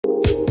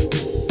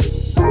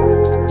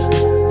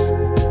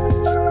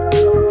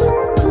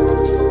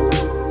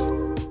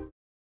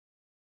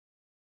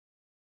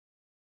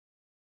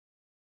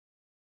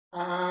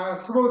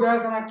සුබ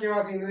උදෑසනක්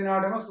කියවා සියලු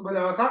දෙනාටම සුබ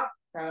දවසක්.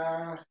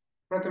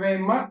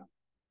 ප්‍රථමයෙන්ම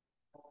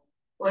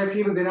ඔය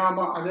සියලු දෙනාම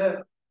අද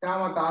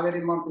තාමත්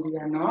ආදරෙන් මම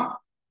පිළිගන්නවා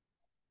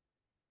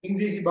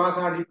ඉංග්‍රීසි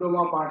භාෂා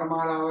ඩිප්ලෝමා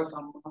පාඨමාලාව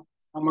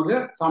සමග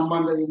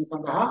සම්බන්ධ වීම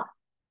සඳහා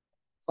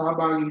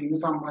සහභාගී වීම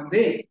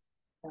සම්බන්ධයෙන්.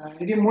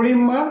 ඉතින්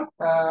මුලින්ම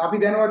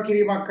අපි දැනුවත්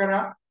කිරීමක්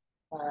කරා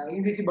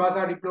ඉංග්‍රීසි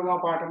භාෂා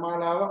ඩිප්ලෝමා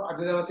පාඨමාලාව අද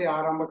දවසේ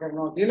ආරම්භ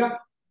කරනවා කියලා.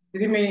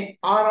 ඉතින් මේ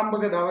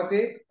ආරම්භක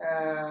දවසේ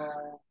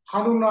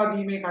හඳුන්වා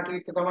දීමේ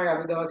කටයුත්ත තමයි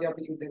අද දවසේ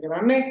අපි සිදු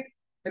කරන්නේ.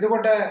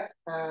 එතකොට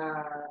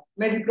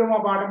මේ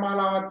ඩිප්ලෝමා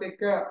පාඨමාලාවත්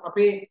එක්ක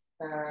අපේ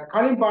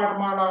කලින්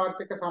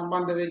පාඨමාලාවත් එක්ක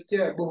සම්බන්ධ වෙච්ච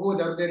බොහෝ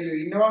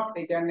දරුදරියෝ ඉන්නවා.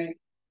 ඒ කියන්නේ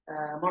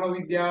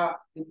මනෝවිද්‍යා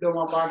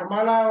ඩිප්ලෝමා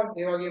පාඨමාලාව,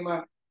 ඒ වගේම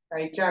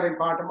HRM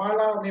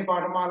පාඨමාලාව, මේ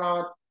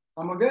පාඨමාලාවත්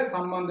සමග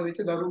සම්බන්ධ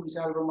වෙච්ච දරුවෝ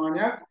විශාල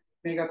ප්‍රමාණයක්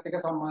මේකත් එක්ක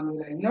සම්බන්ධ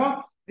වෙලා ඉන්නවා.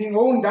 ඉතින්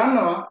ඔවුන්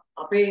දන්නවා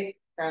අපේ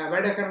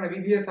වැඩ කරන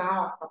විදිය සහ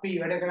අපි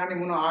වැඩ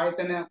කරන්නේ මොන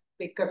ආයතන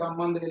එක්ක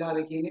සම්බන්ධ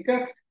වෙලාද කියන එක.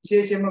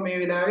 විශේෂයෙන්ම මේ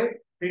වෙලාවේ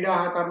ක්‍රීඩා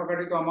හා තරුණ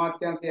කටයුතු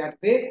අමාත්‍යාංශය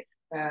යටතේ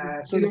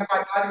ශ්‍රී ලංකා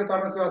ජාතික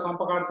තරුණ සේවා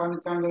සම්පකාර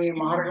සමිතියේ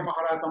මහරග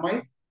මහරජා තමයි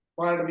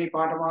ඔයාලට මේ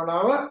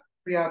පාඨමාලාව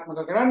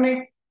ක්‍රියාත්මක කරන්නේ.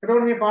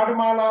 එතකොට මේ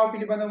පාඨමාලාව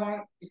පිළිබඳව මම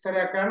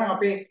විස්තරයක් කරන්න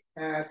අපේ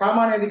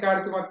සාමාන්‍ය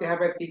අධිකාරිතුමත්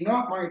එහා පැත්තේ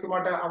ඉන්නවා. මම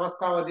එතුමාට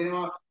අවස්ථාව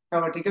දෙනවා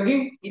තව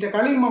ටිකකින්. ඊට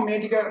කලින් මම මේ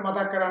ටික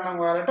මතක්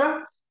කරන්නම් ඔයාලට.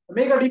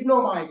 මේක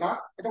ඩිප්ලෝමා එකක්.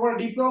 එතකොට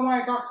ඩිප්ලෝමා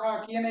එකක්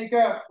කියන එක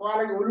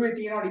ඔයාලගේ ඔළුවේ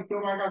තියෙනවා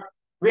ඩිප්ලෝමා එකක්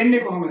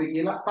වෙන්නේ කොහොමද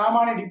කියලා.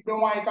 සාමාන්‍ය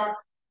ඩිප්ලෝමා එකක්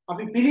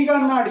අපි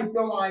පිළිගන්නා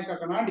ඩිප්ලෝමා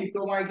එකක නම්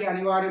ඩිප්ලෝමා එකේ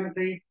අනිවාර්යයෙන්ම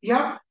ක්‍රෙඩිට්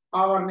 30ක්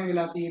ආවරණය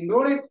වෙලා තියෙන්න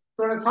ඕනේ.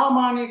 ඒතකොට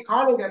සාමාන්‍ය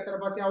කාලය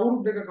ගත්තට පස්සේ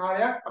අවුරුද්දක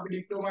කාලයක් අපි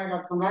ඩිප්ලෝමා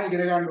එකක් සඳහා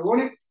ඉගෙන ගන්න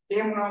ඕනේ.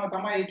 එහෙම වුණාම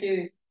තමයි ඒකේ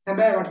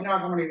සැබෑ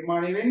වටිනාකම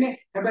නිර්මාණය වෙන්නේ.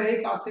 හැබැයි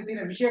ඒක අස්සේ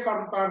තියෙන විෂය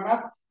කරුණු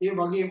කාරණාත් ඒ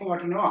වගේම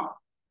වටිනවා.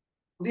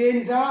 ඒ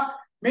නිසා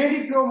මේ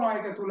ඩිප්ලෝමා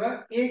එක තුල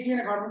ඒ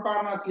කියන කරුණු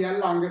කාරණා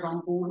සියල්ල අංග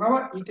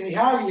සම්පූර්ණව ඊට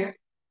එහා ගිය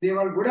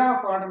දේවල්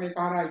ගොඩාක් වාට මේක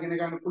හරහා ඉගෙන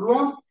ගන්න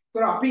පුළුවන්.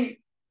 ඒතර අපි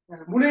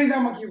මුලින්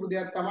ඉඳන්ම කියපු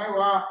දෙයක් තමයි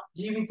ඔයා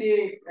ජීවිතේ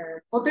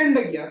කොතෙන්ද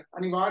ගියත්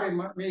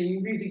අනිවාර්යයෙන්ම මේ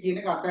ඉංග්‍රීසි කියන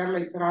එක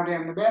අතහැරලා ඉස්සරහට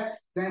යන්න බෑ.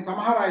 දැන්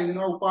සමහර අය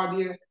ඉන්නවා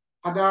උපාධිය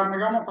හදාරන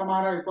ගමන්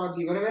සමහර අය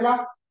උපාධිය ඉවර වෙලා.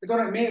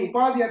 ඒතකොට මේ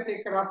උපාධියත්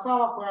එක්ක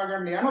රස්සාවක්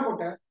හොයාගන්න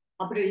යනකොට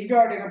අපිට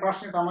ඊගාට එන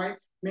ප්‍රශ්නේ තමයි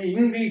මේ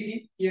ඉංග්‍රීසි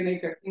කියන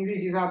එක.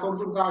 ඉංග්‍රීසි සහ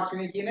තොරතුරු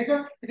තාක්ෂණය කියන එක.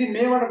 ඉතින්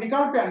මේවට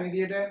විකල්පයන්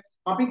විදියට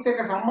අපිත්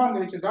එක්ක සම්බන්ධ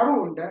වෙච්ච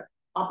දරුවන්ට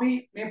අපි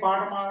මේ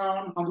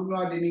පාඨමාලාවන්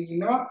හඳුන්වා දෙමින්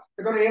ඉන්නවා.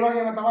 ඒතකොට ඒ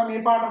වගේම තමයි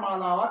මේ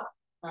පාඨමාලාවත්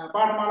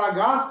පාඨමාලා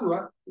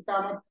ගාස්තුවක්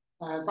ඉතාමත්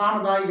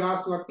සාමදායි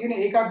ගාස්තුවක් තියෙන.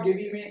 ඒකත්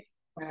ගෙවීමේ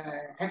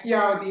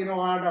හැකියාව තියෙන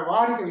ඔයාලට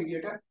වාරික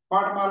විදියට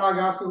පාඨමාලා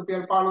ගාස්තු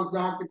රුපියල්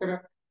 15000ක් විතර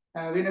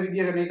වෙන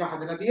විදියට මේක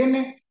හදලා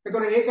තියෙන්නේ.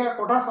 ඒතකොට ඒක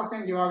කොටස්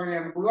වශයෙන් ගෙවාගෙන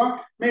යන්න පුළුවන්.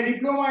 මේ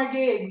ඩිප්ලෝමා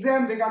එකේ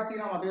එක්සෑම් දෙකක්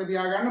තියෙනවා මතක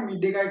තියාගන්න.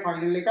 මිඩ් එකයි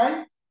ෆයිනල් එකයි.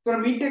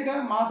 ඒතකොට මිඩ් එක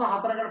මාස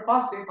 4කට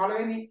පස්සේ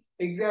පළවෙනි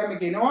එක්සෑම්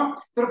එක එනවා.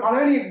 ඒතකොට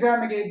පළවෙනි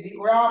එක්සෑම් එකේදී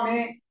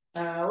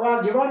ඔයා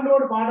ගෙවන්න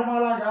ඕන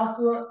පාඨමාලා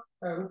ගාස්තුව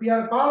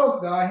රුපියල්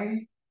 15000න්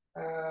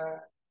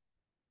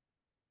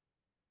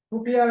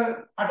රුපියල්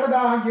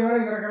 8000 ගෙවලා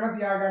ඉවර කරලා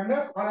තියාගන්න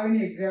පළවෙනි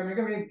එක්සෑම් එක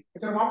වෙන්නේ.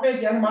 ඒතර මම මේ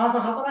කියන්නේ මාස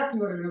 4ක්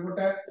ඉවර වෙනකොට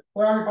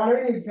ඔයාගේ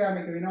පළවෙනි එක්සෑම්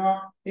එක වෙනවා.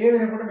 ඒ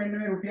වෙනකොට මෙන්න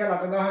මේ රුපියල්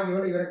 8000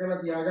 ගෙවලා ඉවර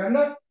කරලා තියාගන්න.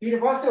 ඊට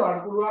පස්සේ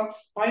ඔයාලට පුළුවන්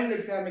ෆයිනල්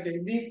එක්සෑම්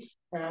එකේදී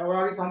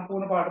ඔයාගේ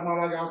සම්පූර්ණ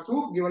පාඨමාලා ගාස්තු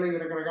ගෙවලා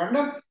ඉවර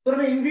කරගන්න. ඒතර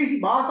මේ ඉංග්‍රීසි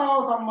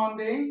භාෂාව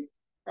සම්බන්ධයෙන්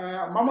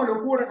මම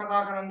ලොකුවට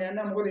කතා කරන්න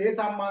යන්නේ. මොකද ඒ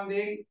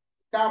සම්බන්ධයෙන්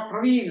ඉතා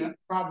ප්‍රවීණ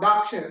සහ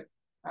දක්ෂ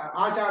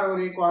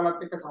ආචාර්යවරයෙක්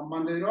ඔයාලත් එක්ක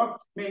සම්බන්ධ වෙනවා.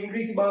 මේ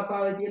ඉංග්‍රීසි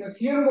භාෂාවේ තියෙන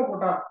සියලුම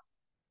කොටස්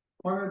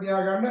මම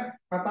තියාගන්න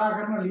කතා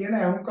කරන ලියන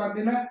අහුම්කම්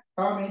දෙන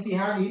තව මේ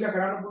ඉතිහාස ගිහිලා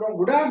කරන්න පුළුවන්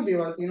ගොඩාක්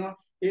දේවල් තියෙනවා.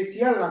 ඒ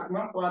සියල්ලක්ම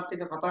ඔයත්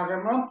එක්ක කතා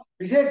කරනවා.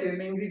 විශේෂයෙන්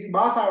මේ ඉංග්‍රීසි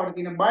භාෂාවට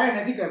තියෙන බය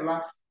නැති කරලා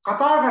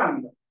කතා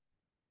කරන්න.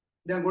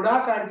 දැන්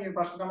ගොඩාක් අය තියෙන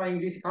ප්‍රශ්න තමයි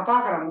ඉංග්‍රීසි කතා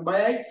කරන්න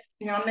බයයි.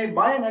 ඉතින් අන්නේ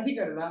බය නැති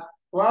කරලා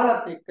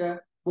ඔයාලත් එක්ක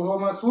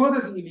බොහොම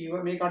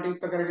සුවදශීලීව මේ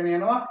කටයුත්ත කරගෙන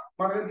යනවා.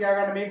 මතක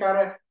තියාගන්න මේක අර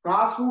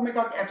ක්ලාස් රූම් එකක්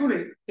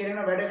ඇතුලේ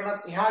කරන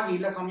වැඩකටත් එහා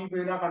ගිහිල්ලා සමීප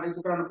වෙලා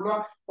කටයුතු කරන්න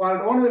පුළුවන්.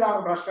 ඔයාලට ඕන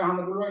වෙලාවක ප්‍රශ්න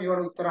අහන්න පුළුවන්.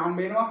 ඒවට උත්තර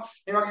හම්බ වෙනවා.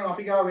 ඒ වගේම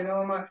අපි ගාව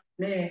වෙනවම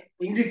මේ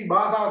ඉංග්‍රීසි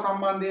භාෂාව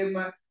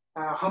සම්බන්ධයෙන්ම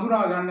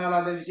හඳුනා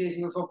ගන්නාලාද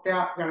විශේෂිත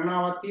සොෆ්ට්වෙයාර්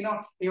ගණනාවක්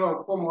තියෙනවා. ඒවා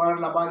ඔක්කොම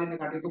ඔයාලට ලබා දෙන්න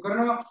කටයුතු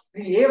කරනවා.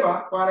 ඉතින් ඒවා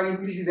ඔයාලගේ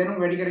ඉංග්‍රීසි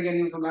දැනුම වැඩි කර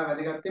ගැනීම සඳහා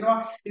වැදගත් වෙනවා.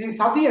 ඉතින්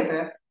සතියට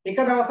එක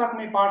දවසක්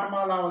මේ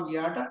පාඨමාලාව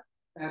ගියාට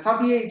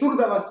සතියේ ඉතුරු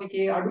දවස්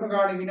ටිකේ අඩුම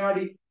ගානේ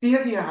විනාඩි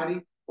 30 හරි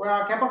ඔයා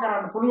කැප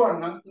කරන්න පුළුවන්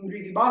නම්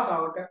ඉංග්‍රීසි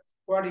භාෂාවට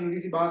ඔයාට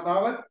ඉංග්‍රීසි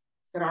භාෂාව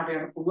ඉස්සරහට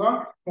යන්න පුළුවන්.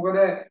 මොකද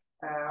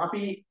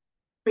අපි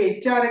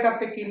HR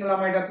එකත් එක්ක ඉන්න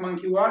ළමයිටත් මම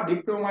කිව්වා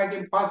ඩිප්ලෝමා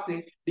එකෙන් පස්සේ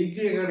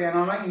ඩිග්‍රී එකට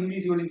යනවා නම්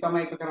ඉංග්‍රීසි වලින්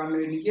තමයි ඒක කරන්න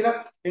වෙන්නේ කියලා.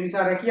 ඒ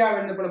නිසා රැකියාව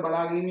වෙන්නපල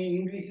බලාගෙන ඉන්නේ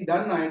ඉංග්‍රීසි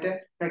දන්න අයට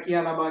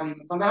රැකියාව ලබා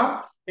දීම සඳහා.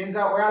 ඒ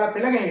නිසා ඔයාලා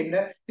පෙළ ගැහෙන්න.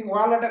 ඉතින්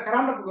ඔයාලට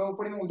කරන්න පුළුවන්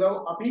උපරිම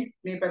උදව් අපි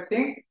මේ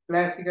පැත්තෙන්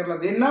ප්ලෑස්ටි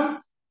කරලා දෙන්නම්.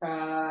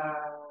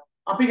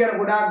 අපි ගැන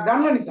ගොඩාක්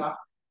දන්න නිසා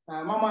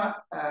මම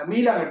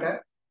මීළඟට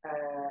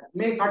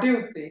මේ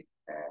කටයුත්තේ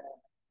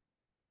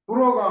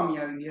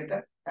පුරෝගාමියා විදියට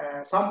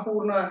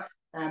සම්පූර්ණ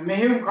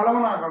මෙහෙයුම්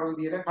කළමනාකරු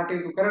විදියට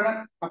කටයුතු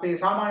කරන අපේ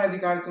සාමාන්‍ය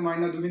අධිකාරිතුමා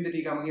ඉන්න දුමින්ද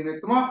ටීගමගේ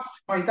මෙතුමා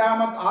මම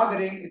ඉතාමත්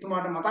ආදරෙන්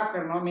එතුමාට මතක්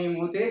කරනවා මේ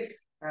මොහොතේ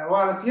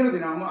ඔයාලා සියලු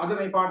දෙනාම අද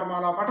මේ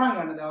පාඨමාලාව පටන්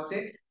ගන්න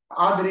දවසේ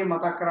ආදරේ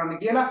මතක් කරන්න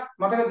කියලා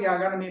මතක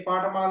තියාගන්න. මේ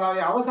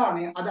පාඨමාලාවේ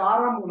අවසානයේ අද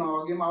ආරම්භ වුණා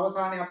වගේම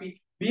අවසානයේ අපි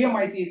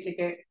BMICH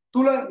එකේ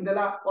තුල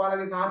ඉඳලා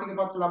ඔයාලගේ සහතික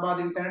පත්‍ර ලබා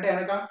දෙන තැනට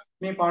යනකම්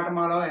මේ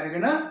පාඨමාලාව අරගෙන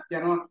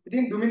යනවා.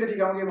 ඉතින් දුමින්ද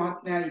ටිකමගේ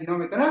මහත්මයා ඉන්නවා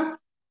මෙතන.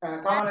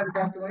 සාමාන්‍ය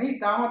විද්‍යාර්ථීවනි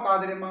තාමත්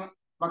ආදරෙන් මම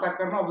මතක්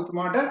කරනවා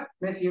ඔබතුමාට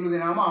මේ සියලු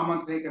දෙනාම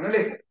ආමන්ත්‍රණය කරන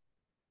ලෙස.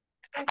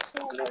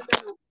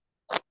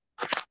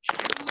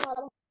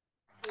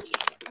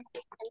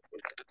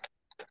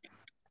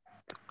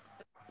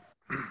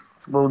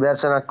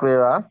 උදෑසනක්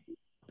වේවා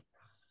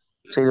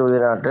සියලු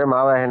දෙනාට.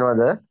 මාව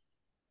ඇහෙනවද?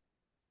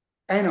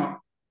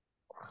 ඇහෙනවා.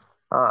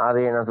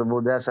 හරි එහෙනම් සුබ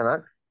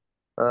උදෑසනක්.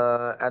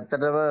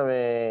 ඇත්තටම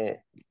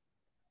මේ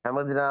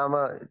හැමදිනම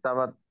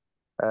තමත්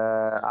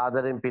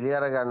ආදරෙන් පිළි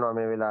අර ගන්නවා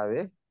මේ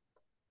වෙලාවේ.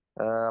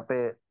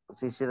 අපේ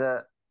ශිෂ්‍යර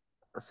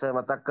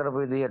මතක් කරපු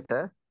විදිහට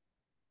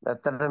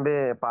ඇත්තට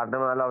මේ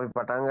පාඨමාලාව අපි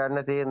පටන්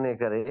ගන්න තීරණය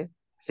කරේ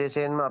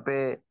විශේෂයෙන්ම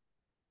අපේ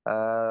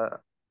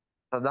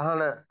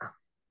ප්‍රධාන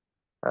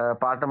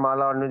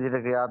පාඨමාලාවන්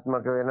විදිහට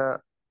ක්‍රියාත්මක වෙන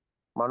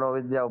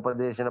මනෝවිද්‍යා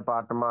උපදේශන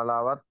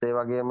පාඨමාලාවත් ඒ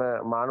වගේම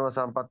මානව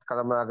සම්පත්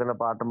කළමනාකරන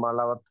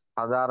පාඨමාලාවත්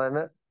ආධාරණ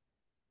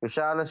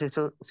විශාල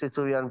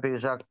සිසුවියන්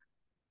පිරිසක්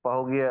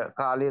පහුගිය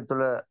කාලය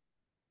තුළ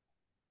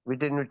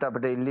විටින් විට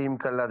අපිට ඉල්ලීම්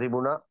කරලා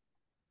තිබුණා.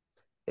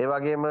 ඒ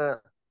වගේම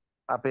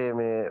අපේ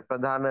මේ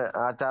ප්‍රධාන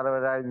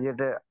ආචාර්යවරයා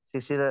විදිහට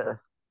ශිෂ්‍යර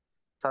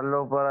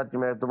සල්ලෝපරාජ්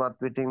මහතුමත්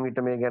විටින්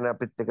විට මේ ගැන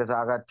අපිත් එක්ක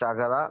සාකච්ඡා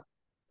කරා.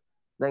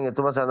 දැන්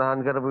එතුමා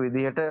සඳහන් කරපු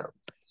විදිහට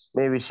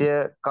මේ විෂය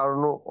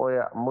කරුණු ඔය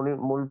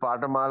මුල්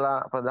පාඨමාලා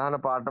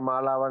ප්‍රධාන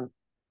පාඨමාලාවන්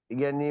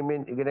ඉගෙන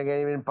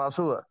ගැනීමෙන්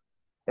පසුව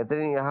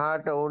එතනින්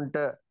එහාට ඔවුන්ට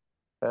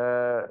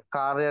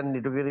කාර්යයන්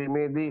ඉටු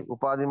කිරීමේදී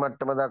උපාධි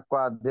මට්ටම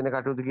දක්වා අධ්‍යයන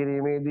කටයුතු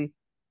කිරීමේදී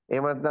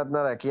එහෙමත්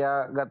නැත්නම්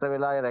රැකියාගත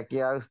වෙලා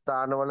රැකියා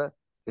ස්ථානවල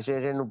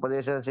විශේෂයෙන්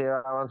උපදේශන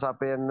සේවාවන්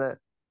සපයන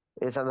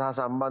ඒ සඳහා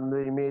සම්බන්ධ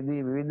වීමේදී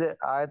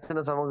විවිධ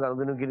ආයතන සමග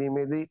ගනුදෙනු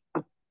කිරීමේදී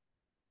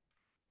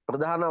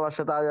ප්‍රධාන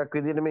අවශ්‍යතාවයක්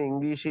විදිහට මේ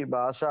ඉංග්‍රීසි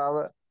භාෂාව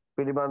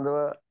පිළිබඳව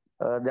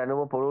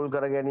දැනුම පුළුල්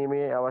කර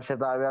ගැනීමේ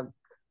අවශ්‍යතාවයක්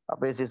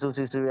අපේ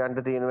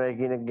සිසුවියන්ට තියෙනවා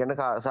කියන එක ගැන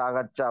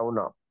සාකච්ඡා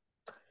වුණා.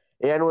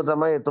 ඒ අනුව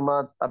තමයි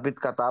එතුමාත් අපිත්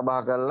කතා බහ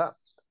කරලා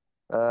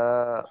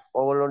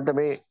ඕගොල්ලොන්ට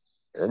මේ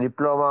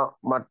ඩිප්ලෝමා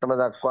මට්ටම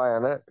දක්වා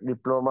යන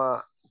ඩිප්ලෝමා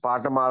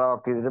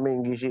පාඨමාලාවක් විදිහට මේ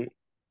ඉංග්‍රීසි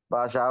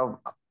භාෂාව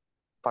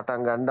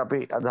පටන් ගන්න අපි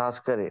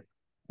අදහස් කරේ.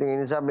 ඉතින් ඒ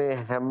නිසා මේ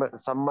හැම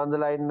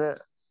සම්බන්ධලා ඉන්න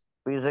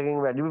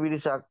පිරිසකින් වැඩිම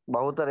පිරිසක්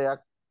බහුතරයක්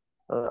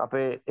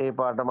අපේ ඒ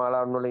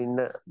පාඨමාලාවන් වල ඉන්න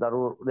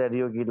දරුවෝ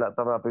දැරියෝ කියලා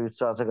තමයි අපි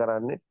විශ්වාස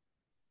කරන්නේ.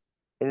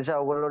 ඒ නිසා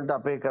ඔයගොල්ලන්ට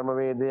අපේ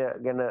ක්‍රමවේදය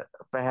ගැන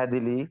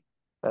පැහැදිලි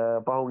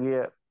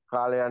පහුගිය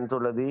කාලයන්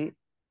තුලදී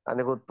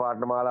අනිකුත්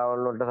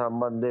පාඨමාලාවන් වලට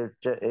සම්බන්ධ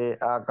වෙච්ච ඒ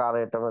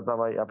ආකාරයටම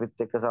තමයි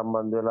අපිත් එක්ක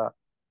සම්බන්ධ වෙලා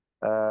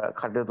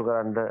කටයුතු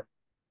කරන්න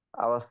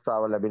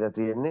අවස්ථාව ලැබිලා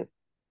තියෙන්නේ.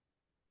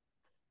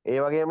 ඒ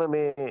වගේම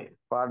මේ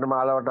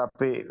පාඨමාලාවට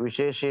අපි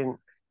විශේෂයෙන්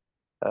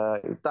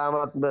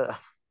ඉතාමත්ම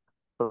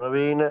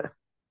ප්‍රවීණ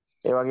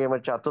ඒ වගේම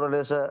චතුර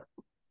ලෙස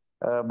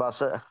බස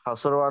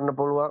හසුරවන්න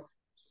පුළුවන්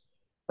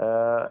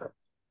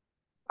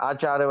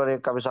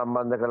ආචාර්යවරයෙක් අපි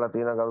සම්බන්ධ කරලා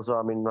තියෙන ගරු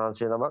ස්වාමින්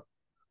වහන්සේ නමක්.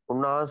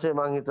 උන්වහන්සේ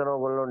මම හිතනවා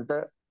ඔයගොල්ලන්ට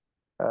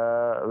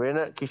වෙන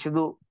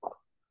කිසිදු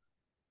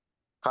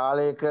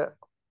කාලයක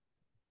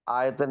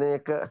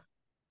ආයතනයක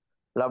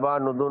ලබා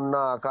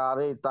නොදුන්නා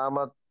ආකාරයේ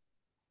ඉතාමත්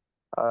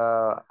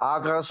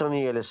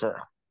ආකර්ශනීය ලෙස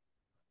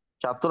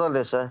චතුර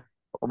ලෙස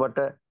ඔබට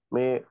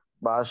මේ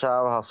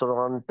භාෂාව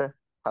හසුරවන්නට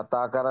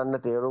කතා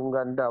කරන්න තේරුම්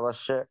ගන්න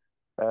අවශ්‍ය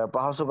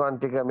පහසුකම්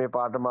ටික මේ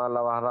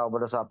පාඨමාලාව හරහා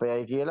ඔබට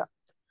සපයයි කියලා.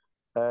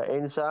 ඒ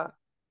නිසා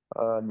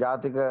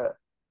ජාතික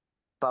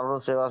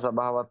තරුණ සේවා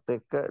සභාවත්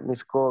එක්ක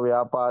නිස්කෝ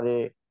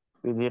ව්‍යාපාරයේ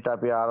විදිහට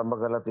අපි ආරම්භ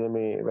කරලා තියෙන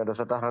මේ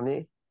වැඩසටහනේ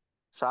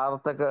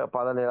සාර්ථක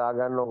ඵල නෙලා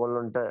ගන්න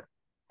ඕගොල්ලන්ට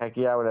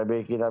හැකියාව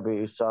ලැබෙයි කියලා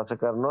අපි විශ්වාස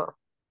කරනවා.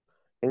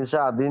 ඒ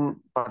නිසා අදින්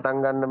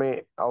පටන් ගන්න මේ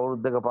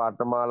අවුරුද්දක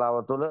පාඨමාලාව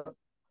තුළ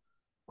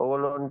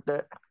ඕගොල්ලන්ට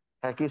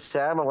හැකි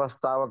සෑම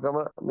අවස්ථාවකම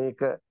මේක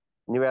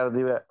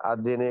නිවැරදිව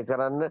අධ්‍යයනය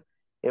කරන්න.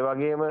 ඒ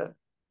වගේම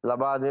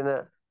ලබා දෙන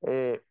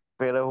ඒ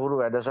පෙරහුරු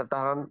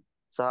වැඩසටහන්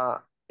සහ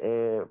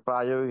ඒ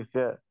ප්‍රායෝගික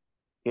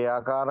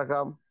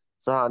ක්‍රියාකාරකම්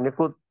සහ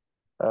අනිකුත්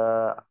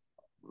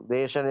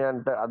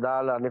දේශනයන්ට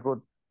අදාළ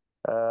අනිකුත්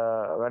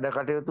වැඩ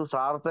කටයුතු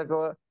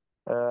සාර්ථකව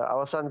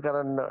අවසන්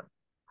කරන්න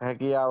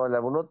හැකියාව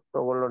ලැබුණොත්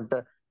ඔයගොල්ලන්ට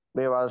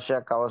මේ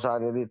වර්ෂයක්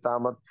අවසානයේදී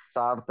තාමත්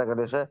සාර්ථක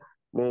ලෙස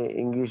මේ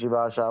ඉංග්‍රීසි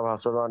භාෂාව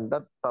හසුරවන්නත්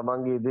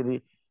තමන්ගේ ඉදිරි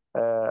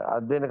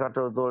අධ්‍යයන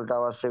කටයුතු වලට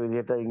අවශ්‍ය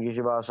විදිහට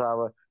ඉංග්‍රීසි භාෂාව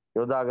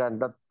යොදා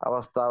ගන්නත්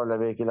අවස්ථාව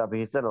ලැබෙයි කියලා අපි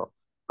හිතනවා.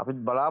 අපිත්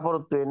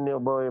බලාපොරොත්තු වෙන්නේ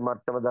ඔබ මේ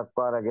මට්ටම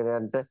දක්වා රැගෙන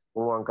යන්න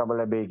පුළුවන්කම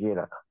ලැබෙයි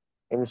කියලා.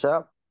 ඒ නිසා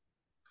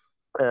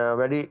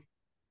වැඩි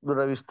දුර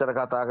විස්තර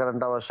කතා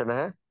කරන්න අවශ්‍ය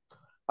නැහැ.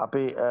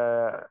 අපි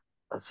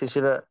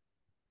ශිෂ්‍යර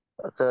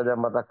දැන්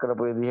මතක්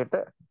කරපු විදිහට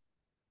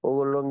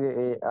ඕගොල්ලොන්ගේ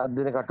ඒ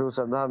අධ්‍යයන කටයුතු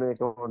සඳහා මේක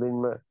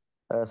හොඳින්ම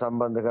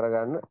සම්බන්ධ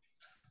කරගන්න.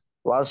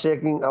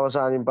 වර්ෂයකින්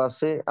අවසානින්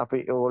පස්සේ අපි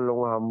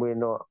ඕගොල්ලොන්ව හම්බ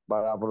වෙනවා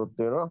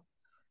බලාපොරොත්තු වෙනවා.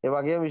 ඒ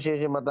වගේම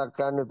විශේෂයෙන් මතක්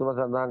කරන්න එතුමා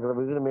සඳහන් කරපු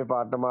විදිහට මේ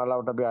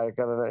පාඨමාලාවට අපි අය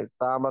කරන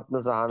ඉතාමත්ම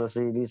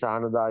සහනශීලී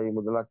සහනදායී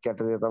මුදලක්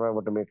යටතේ තමයි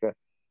ඔබට මේක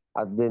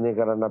අධ්‍යයනය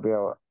කරන්න අපි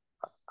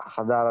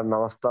හදාරන්න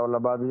අවස්ථාව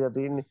ලබා දීලා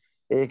තියෙන්නේ.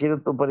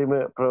 ඒකිනුත් උපරිම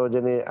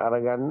ප්‍රයෝජනෙ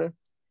අරගන්න.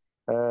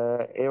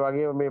 ඒ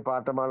වගේම මේ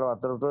පාඨමාලාව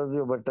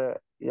අතරතුරදී ඔබට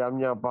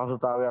යම් යම්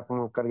පහසුතාවයක්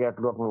කර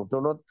ගැටලුවක්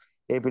වුණොත්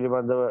ඒ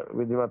පිළිබඳව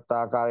විධිමත්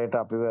ආකාරයට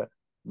අපිව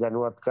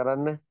දැනුවත්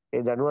කරන්න.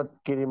 ඒ දැනුවත්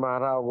කිරීම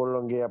හරහා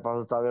ඔයගොල්ලෝගේ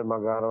අපහසුතාවය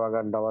මග හරවා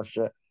ගන්න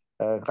අවශ්‍ය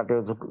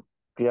කටයුතු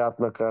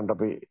ක්‍රියාත්මක කරන්න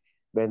අපි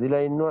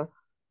බැඳිලා ඉන්නවා.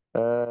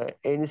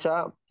 ඒ නිසා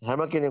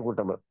හැම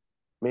කෙනෙකුටම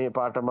මේ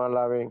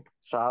පාඨමාලාවෙන්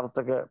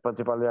සාර්ථක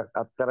ප්‍රතිඵලයක්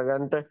අත්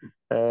කරගන්නට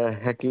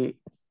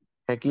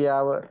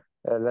හැකියාව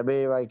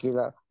ලැබේවයි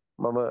කියලා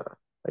මම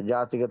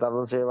ජාතික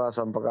තරුණ සේවා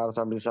සම්පකාර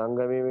සමිති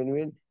සංගමය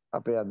වෙනුවෙන්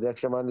අපේ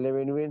අධ්‍යක්ෂ මණ්ඩලය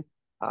වෙනුවෙන්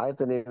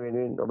ආයතනය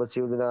වෙනුවෙන් ඔබ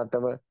සියලු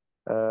දෙනාටම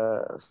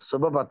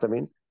සුබ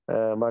පතමින්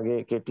මගේ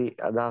කෙටි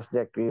අදහස්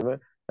දැක්වීම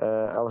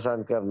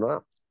අවසන් කරනවා.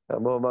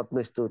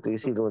 බොහොමත්ම ස්තුතියි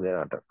සියලුම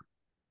දෙනාට.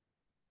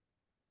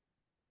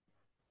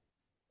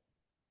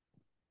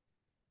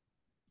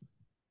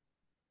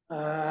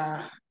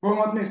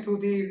 බොහොමත්ම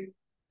ස්තුතියි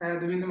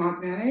දුමින්ද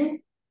මහත්මයාණනි.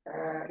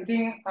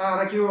 ඉතින්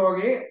අර කිව්වා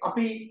වගේ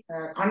අපි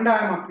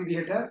කණ්ඩායමක්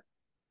විදිහට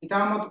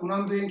ඉතාමත්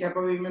උනන්දුවෙන්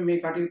කැපවීමෙන් මේ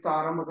කටයුත්ත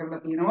ආරම්භ කරලා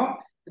තියෙනවා.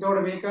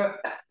 එතකොට මේක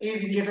ඒ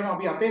විදිහටම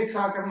අපි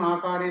අපේක්ෂා කරන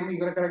ආකාරයෙන්ම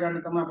ඉවර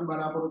කරගන්න තමයි අපි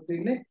බලාපොරොත්තු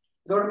වෙන්නේ.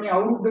 එතකොට මේ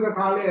අවුරුද්දක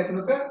කාලය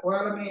ඇතුළත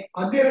ඔයාලා මේ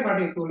අධ්‍යයන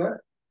කටයුතු වල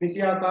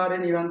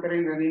විෂයාකාරයෙන්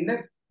නිරන්තරයෙන්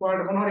රැඳෙන්න.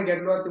 ඔයාලට මොන හරි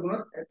ගැටලුවක්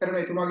තිබුණොත් ඇත්තටම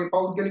එතුමාගේ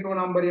පෞද්ගලික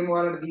නම්බරයම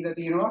ඔයාලට දීලා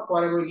තියෙනවා.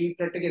 ඔයාලගේ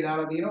ලීෆ්ලට් එකේ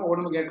දාලා තියෙනවා.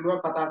 ඕනම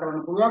ගැටලුවක් කතා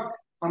කරන්න පුළුවන්.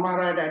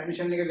 සමහර අයට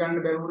ඇඩ්මිෂන් එක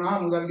ගන්න බැරි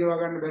වුණාම, මුදල් ගෙවා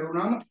ගන්න බැරි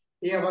වුණාම,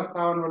 ඒ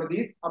අවස්ථාවන්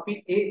වලදී අපි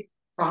ඒ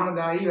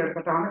සහනදායී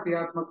වැඩසටහන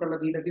ක්‍රියාත්මක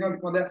කරලා දීලා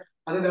තියෙනවා. මොකද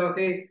අද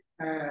දවසේ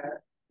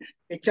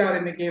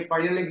HRM එකේ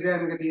ෆයිනල්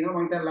එක්සෑම් එක තියෙනවා.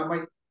 මම හිතන්නේ ළමයි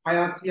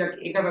 600ක්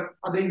ඒකට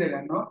අද ඉඳ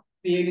ගන්නවා.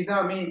 ඒ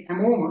නිසා මේ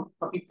හැමෝම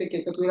අපිත් එක්ක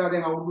එකතු වෙලා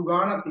දැන් අවුරුදු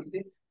ගාණක්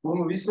තිස්සේ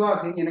බොහොම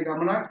විශ්වාසයෙන් යන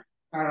ගමනක්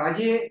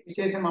රජයේ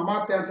විශේෂම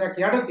අමාත්‍යාංශයක්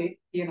යටතේ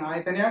තියෙන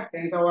ආයතනයක්.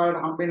 ඒ නිසා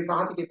ඔයාලට හම්බෙන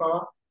සහතිකේ පවා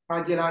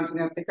රාජ්‍ය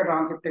ලාංඡනයත් එක්ක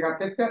ට්‍රාන්ස්ක්‍රිප්ට්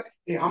එකත් එක්ක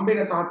ඒ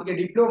හම්බෙන සහතිකේ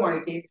ඩිප්ලෝමා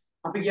එකේ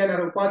අපි කියන්නේ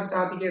අර උපාධි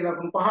සහතිකයේ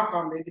ලකුණු 5ක්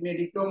හම්බෙද්දි මේ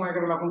ඩිප්ලෝමා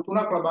එකට ලකුණු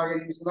 3ක් ලබා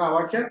ගැනීම සඳහා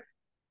අවශ්‍ය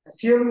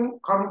සියලු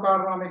කරුණු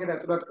කාරණා මේකට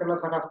ඇතුළත් කරලා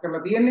සකස්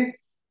කරලා තියෙන්නේ.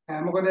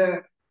 මොකද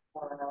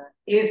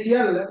ඒ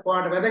සියල්ල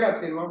ඔයාලට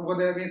වැදගත් වෙනවා. මොකද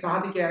මේ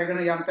සහතිකය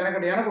අරගෙන යම්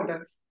තැනකට යනකොට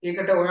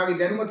ඒකට ඔයාගේ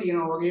දැනුම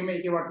තියෙනවා වගේම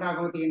ඒකේ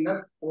වටිනාකම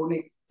තියෙන්නත්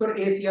ඕනේ. ඒතර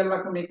ඒ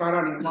සියල්ලක්ම මේ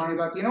කාරණා නිර්මාණය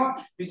කරලා තියෙනවා.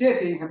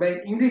 විශේෂයෙන්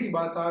හැබැයි ඉංග්‍රීසි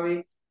භාෂාවේ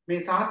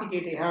මේ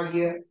සහතිකයට එහා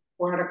ගිය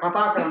ඔයාලට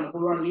කතා කරන්න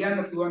පුළුවන්,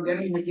 ලියන්න පුළුවන්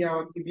දැනුම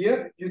හැකියාවක් තිබිය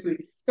යුතුයි.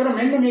 ඒතර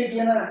මෙන්න මේ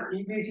කියන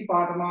ඉංග්‍රීසි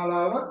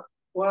පාඨමාලාව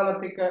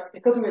ඔයාලත් එක්ක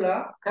එකතු වෙලා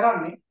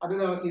කරන්නේ අද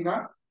දවසේ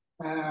ඉඳන්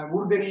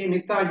වෘද්ධනීය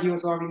මෙත්තා ජීව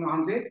ස්වාමීන්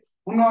වහන්සේ.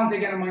 උන්වහන්සේ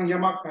ගැන මම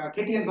යමක්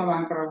කෙටියෙන්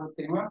සඳහන් කරගත්තොත්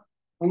එහෙම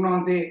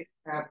උන්වහන්සේ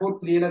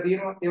පොත් ලියලා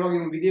තියෙනවා. ඒ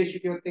වගේම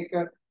විදේශිකයොත් එක්ක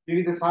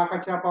විවිධ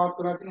සාකච්ඡා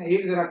පවත්වලා තියෙනවා. ඒ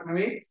විතරක්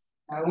නෙවෙයි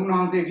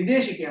උන්වහන්සේ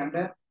විදේශිකයන්ට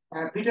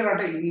පිට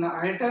රට ඉන්න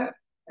අයට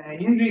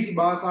ඉංග්‍රීසි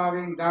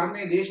භාෂාවෙන්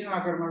ධර්මයේ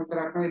දේශනා කරන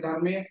විතරක් නෙවෙයි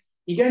ධර්මයේ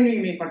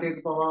ඉගැන්වීමේ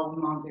කටයුතු පවා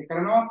උන්වහන්සේ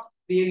කරනවා.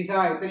 ඒ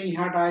නිසා එතනින්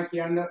එහාට ආය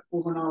කියන්න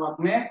උවමනාවක්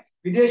නැහැ.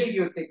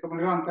 විදේශිකයොත් එක්කම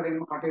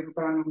නිරන්තරයෙන්ම කටයුතු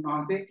කරන්න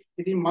උන්වහන්සේ.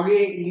 ඉතින්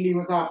මගේ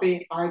ඉල්ලීම සහ අපේ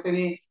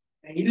ආයතනයේ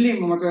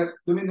ඉල්ලීම මත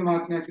දුමින්ද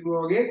මහත්මයා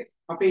කිව්වා වගේ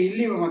අපේ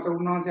ඉල්ලීම මත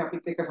උන්වහන්සේ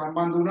අපිත් එක්ක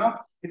සම්බන්ධ වුණා.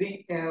 ඉතින්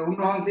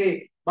උන්වහන්සේ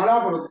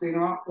බලාපොරොත්තු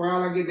වෙනවා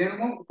ඔයාලගේ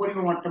දැනුම උපරිම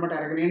මට්ටමට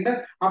අරගෙන එන්න.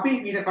 අපි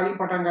ඊට කලින්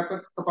පටන්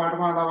ගත්ත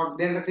පාඨමාලාවක්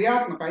දැන්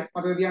ක්‍රියාත්මකයි.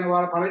 මතක තියාගන්න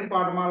ඔයාලා පළවෙනි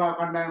පාඨමාලාව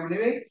කණ්ඩායම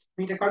නෙවෙයි.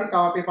 ඊට කලින්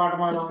තව අපේ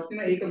පාඨමාලාවක්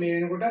තියෙනවා. ඒක මේ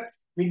වෙනකොට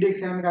මිඩ්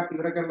එක්සෑම් එකත්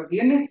ඉවර කරලා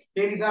තියෙන්නේ.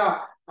 ඒ නිසා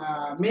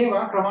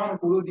මේවා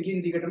ක්‍රමානුකූලව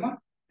දිගින් දිගටම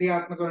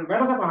ක්‍රියාත්මක වෙන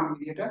වැඩසටහන්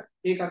විදිහට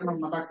ඒකත්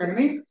මම මතක්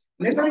කරමින්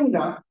මෙතනින්ද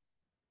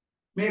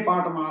මේ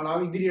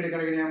පාඨමාලාව ඉදිරියට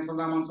කරගෙන යාම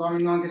සඳහා මම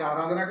ස්වාමීන් වහන්සේට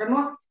ආරාධනා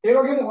කරනවා. ඒ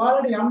වගේම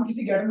ඔයාලට යම්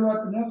කිසි ගැටලුවක්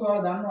තිබුණොත්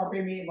ඔයාලා දන්නවා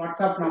අපේ මේ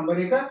WhatsApp නම්බර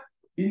එක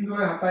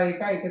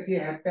 071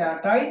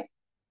 178යි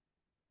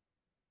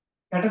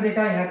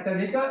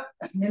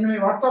 6272 මෙන්න මේ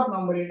WhatsApp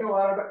නම්බරයට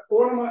ඔයාලට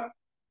ඕනම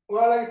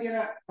ඔයාලගේ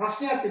තියෙන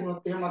ප්‍රශ්නයක්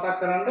තිබුණොත් එහෙම මතක්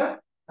කරන්න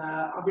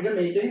අපිට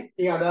මේකෙන්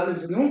ඒ අදාළ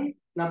විසඳුම්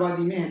ලබා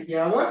දීමේ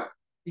හැකියාව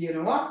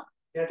තියෙනවා.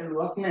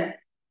 ගැටලුවක් නැහැ.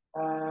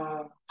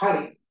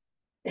 හරි.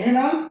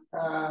 එහෙනම්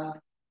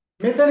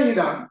මෙතන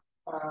ඉඳන්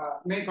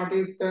මේ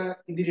කටයුත්ත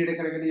ඉදිරියට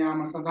කරගෙන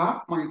යාම සඳහා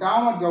මම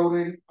ඉතාමත්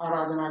ගෞරවයෙන්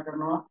ආරාධනා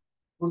කරනවා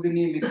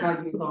පුදුනී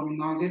මිත්‍රාජී ස්වාමීන්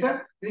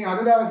වහන්සේට. ඉතින් අද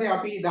දවසේ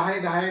අපි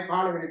 10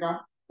 කාල වෙනකම්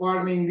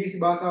ඔයාලට මේ ඉංග්‍රීසි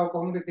භාෂාව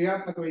කොහොමද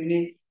ක්‍රියාත්මක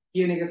වෙන්නේ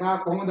කියන එක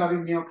සහ කොහොමද අපි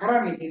මේක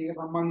කරන්නේ කියන එක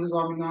සම්බන්ධව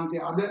ස්වාමීන්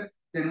වහන්සේ අද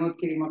දැනුවත්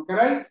කිරීමක්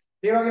කරයි.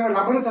 ඒ වගේම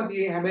ලබන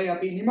සතියේ හැබැයි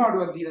අපි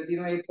නිමාඩුවක් දීලා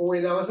තියෙනවා. ඒ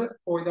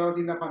පොය දවස්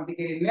ඉඳන් පන්ති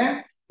කෙරෙන්නේ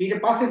නැහැ.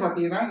 ඊට පස්සේ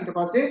සතිය නම් ඊට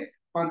පස්සේ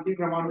පන්ති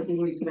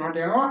ක්‍රමානුකූලව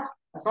ඉස්සරහට යනවා.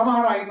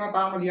 සමහර අය ඉන්නවා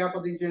තාම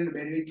ලියාපදිංචි වෙන්න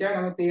බැරි වෙච්ච අය.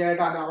 නමුත් ඒ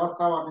අයට අද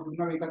අවස්ථාව අපි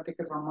දුන්නා මේකත්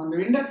එක්ක සම්බන්ධ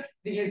වෙන්න.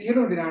 ඉතින් ඒ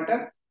සියලු දෙනාට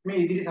මේ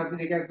ඉදිරි සති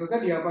දෙක ඇතුළත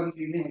ලියාපදිංචි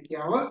වීමේ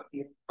හැකියාව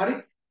තියෙනවා. හරි.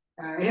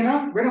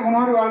 එහෙනම් වෙන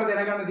මොනවද ඔයාලට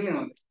දැනගන්න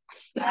තියෙනවද?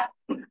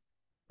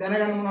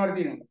 දැනගන්න මොනවද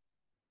තියෙනවද?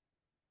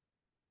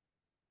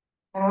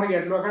 මොනවද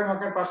ගැටලුවක් හරි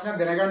මොකක් හරි ප්‍රශ්නයක්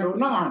දැනගන්න ඕන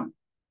නම් අහන්න.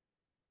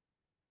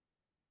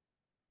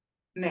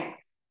 නෑ.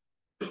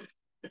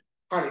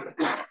 හරි.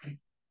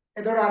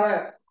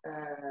 එතකොට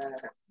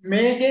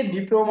මේකේ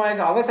ඩිප්ලෝමා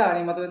එක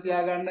අවසානයේ මතක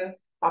තියාගන්න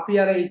අපි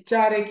අර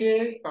HR එකේ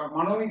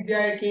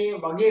මනෝවිද්‍යාව එකේ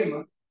වගේම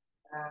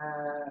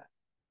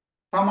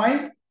තමයි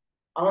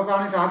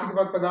අවසානයේ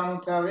සාහිතිකපත් ප්‍රදාන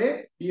උත්සවයේ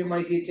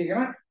BMICH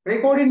එකන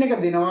රෙකෝඩින් එක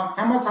දෙනවා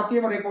හැම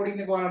සතියෙම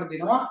රෙකෝඩින් එක ඔයාලට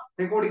දෙනවා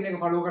රෙකෝඩින් එක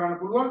ෆලෝ කරන්න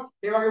පුළුවන්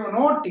ඒ වගේම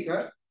නෝට් ටික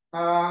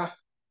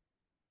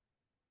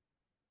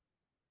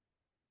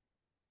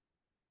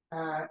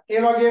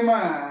ඒ වගේම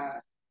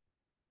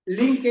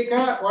ලින්ක් එක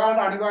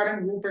ඔයාලට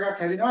අනිවාර්යෙන් ගෲප්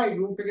එකක් හැදෙනවා ඒ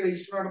ගෲප් එකේ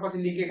රෙජිස්ටර් වුණාට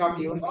පස්සේ ලින්ක් එක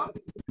අපි එවනවා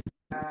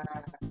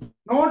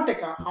නෝට්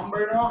එක හම්බ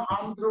වෙනවා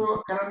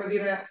හම්බුව කරන්න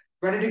දින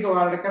වැඩ ටික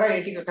ඔයාලට කරා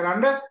ඒ ටික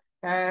කරන්න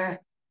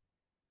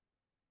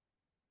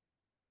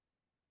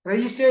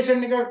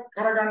රෙජිස්ට්‍රේෂන් එක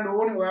කරගන්න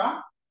ඕනේ ඔයා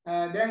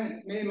දැන්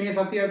මේ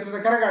සතිය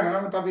ඇතුළත කරගන්න.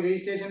 නමුත් අපි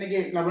රෙජිස්ට්‍රේෂන්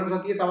එකේ ලබන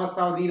සතියේ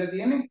අවස්ථාව දීලා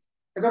තියෙන්නේ.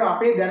 ඒතකොට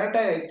අපේ දැනට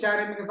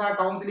HRM එක සහ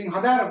කවුන්සලින්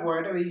හදාරපු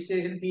අයට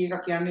රෙජිස්ට්‍රේෂන් ෆී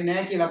එකක් කියන්නේ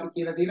නැහැ කියලා අපි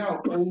කියලා තියෙනවා.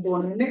 ඔවුන්ට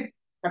ඕනේ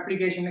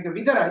ඇප්ලිකේෂන් එක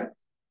විතරයි.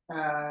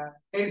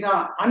 ඒ නිසා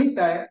අනිත්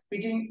අය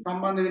පිටින්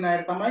සම්බන්ධ වෙන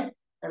අයට තමයි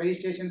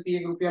රෙජිස්ට්‍රේෂන් ෆී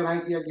එක රුපියල්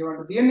 600ක්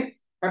ගෙවන්න තියෙන්නේ.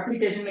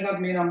 ඇප්ලිකේෂන් එකත්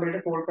මේ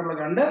නම්බරයට කෝල් කරලා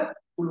ගන්න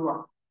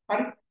පුළුවන්.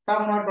 හරි.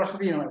 තාම මොනවද ප්‍රශ්න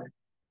තියෙනවද?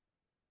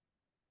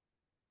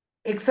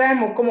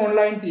 එක්සෑම් ඔක්කොම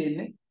ඔන්ලයින්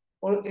තියෙන්නේ.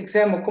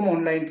 එක්සෑම් ඔක්කොම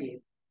ඔන්ලයින්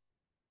තියෙන්නේ.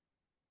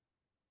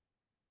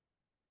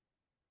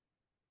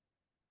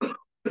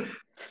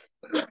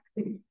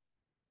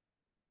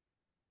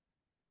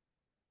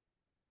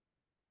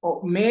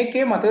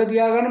 මේකේ මතක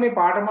තියාගන්න මේ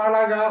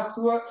පාඨමාලා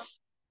ගාස්තුව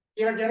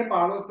කියලා කියන්නේ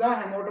 15000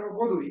 හැමෝටම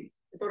පොදුයි.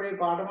 ඒතකොට මේ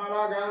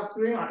පාඨමාලා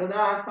ගාස්තුවෙන්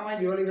 8000ක් තමයි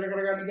ගෙවල ඉවර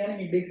කරගන්න කියන්නේ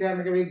මිඩ්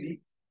එක්සෑම් එක වෙද්දී.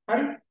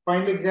 හරි?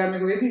 ෆයිනල් එක්සෑම්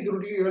එක වෙද්දී ඉතුරු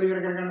ටික ගෙවල ඉවර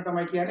කරගන්න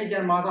තමයි කියන්නේ. ඒ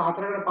කියන්නේ මාස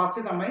 4කට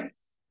පස්සේ තමයි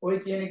ඔය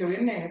කියන එක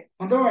වෙන්නේ.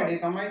 හොඳම වැඩේ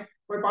තමයි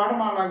ඔය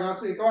පාඨමාලා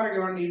ගාස්තු එකවර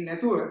ගෙවන්න ඉන්නේ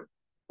නැතුව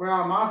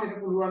ඔයා මාසෙට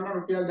පුළුවන් නම්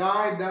රුපියල්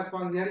 1000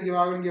 1500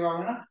 හරි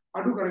ගෙවාගෙන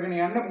අඩු කරගෙන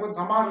යන්න. මොකද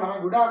සමහර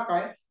ළමයි ගොඩාක්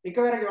අය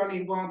එකවර ගෙවන්න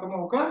ඉන්නවම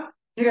තමයි ඔක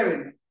හිර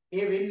වෙන්නේ.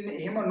 ඒ වෙන්නේ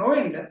එහෙම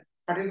නොවෙන්න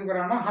කටයුතු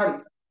කරා නම් හරි.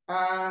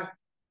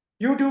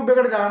 YouTube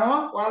එකට දානවා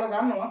ඔයාලා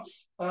දන්නවා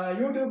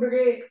YouTube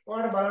එකේ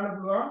ඔයාලට බලන්න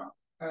පුළුවන්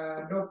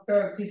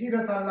ડોક્ટર සිසිර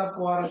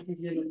සල්ලප්පුවාරච්චි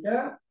කියන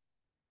එක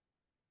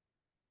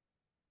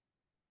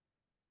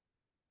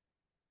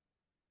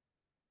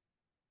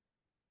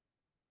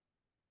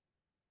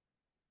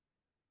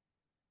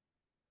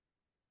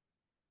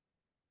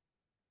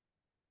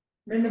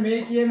මෙන්න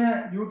මේ කියන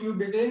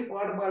YouTube එකේ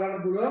ඔයාලට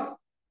බලන්න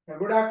පුළුවන්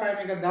ගොඩාක් අය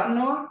මේක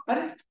දන්නවා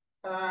හරි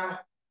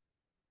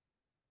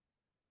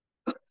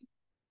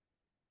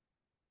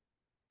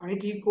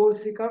IT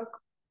course එකක්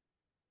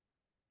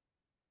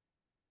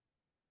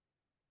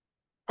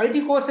IT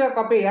course එකක්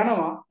අපේ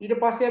යනවා ඊට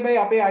පස්සේ හැබැයි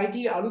අපේ IT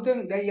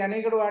අලුතෙන් දැන්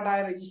යන්නේකට ඔයාලට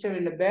ආයෙ රෙජිස්ටර්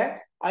වෙන්න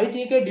බෑ IT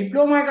එකේ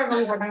ඩිප්ලෝමා එකක්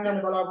අපි පටන්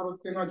ගන්න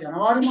බලාපොරොත්තු වෙනවා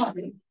ජනවාරි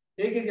මාසේ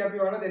ඒකෙදි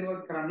අපි ඔයාලට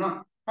දැනුවත් කරන්නම්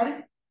හරි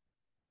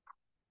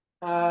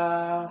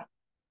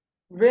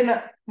වෙන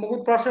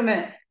මොකුත් ප්‍රශ්න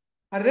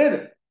නැහැ හරිද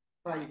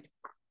right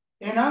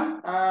එහෙනම්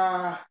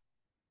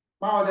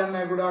මාව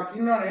දැන් ගොඩාක්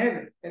ඉන්නවනේ නේද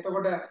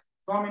එතකොට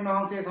ස්වාමීන්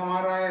වහන්සේ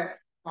සමහර අය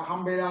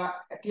හම්බෙලා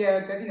ඇති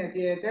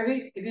නැති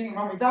ඇති ඉතින්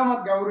මම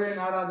ඉතාමත් ගෞරවයෙන්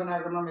ආරාධනා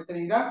කරනවා මෙතන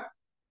ඉඳන්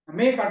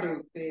මේ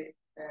කටයුත්තේ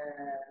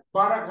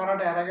පාර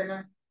කරට අරගෙන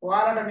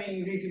ඔයාලට මේ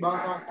ඉංග්‍රීසි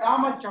භාෂාව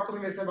තාමත් චතුර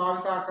ලෙස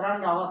භාවිතා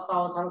කරන්න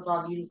අවස්ථාව සලසා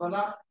දීම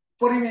සඳහා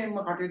උපරිමයෙන්ම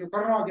කටයුතු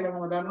කරනවා කියලා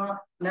මම දන්නවා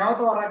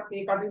නැවත වරක්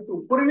මේ කටයුතු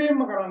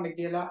උපරිමයෙන්ම කරන්න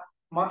කියලා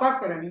මතක්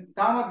කරමින්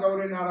තාමත්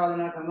ගෞරවයෙන්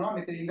ආරාධනා කරනවා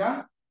මෙතන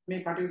ඉඳන්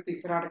මේ කටයුත්ත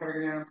ඉස්සරහට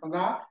කරගෙන යන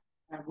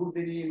සඳහා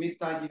බුද්ධිනී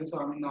මිත්තා ජීව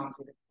ස්වාමීන්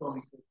වහන්සේට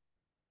promise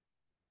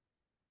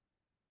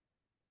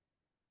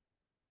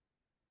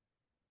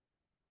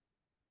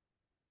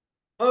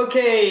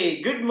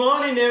Okay, good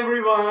morning,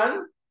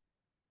 everyone.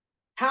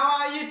 How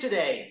are you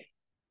today?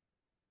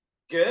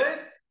 Good?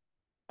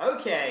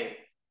 Okay.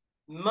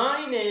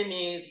 My name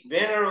is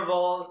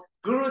Venerable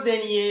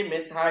Gurudeniye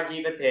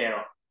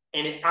Metajivatero,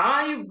 and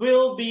I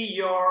will be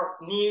your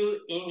new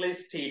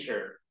English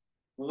teacher.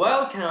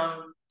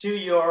 Welcome to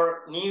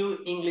your new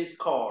English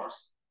course.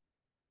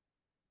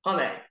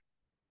 Honey,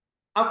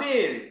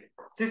 අපේ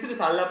සිසිර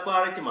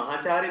සල්ලප්පාරච්චි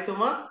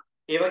මහාචාර්යතුමා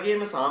ඒ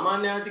වගේම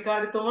සාමාන්‍ය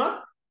අධිකාරිතුමා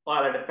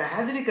ඔයාලට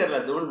පැහැදිලි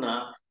කරලා දුන්නා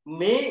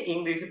මේ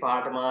ඉංග්‍රීසි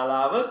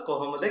පාඨමාලාව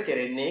කොහොමද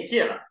කෙරෙන්නේ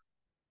කියලා.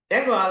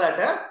 දැන්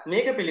ඔයාලට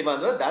මේක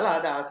පිළිබඳව දල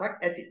අදහසක්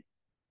ඇති.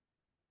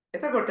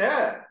 එතකොට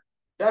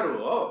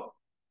දරුවෝ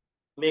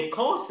මේ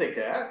කෝස් එක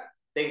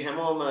දැන්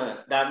හැමෝම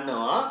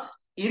දන්නවා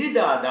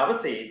ඉරිදා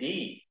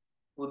දවසේදී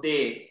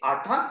උදේ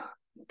 8ක්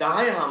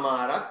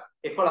 10:00මාරක්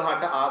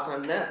 11ට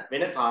ආසන්න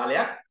වෙන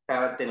කාලයක්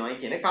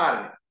පැවැත්වෙනවායි කියන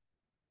කාරණය.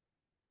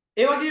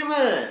 ඒ වගේම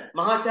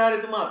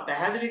මහාචාර්යතුමා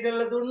පැහැදිලි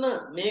කරලා දුන්න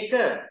මේක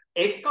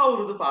එක්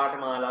අවුරුදු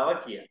පාඨමාලාවක්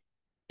කියලා.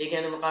 ඒ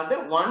කියන්නේ මොකද්ද?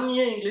 1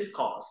 year English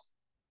course.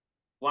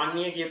 1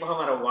 year කියපුවම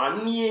අර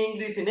 1 year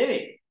ඉංග්‍රීසි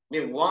නෙවෙයි.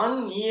 මේ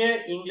 1 year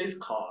English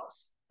course.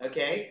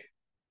 Okay?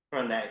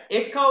 හොඳයි.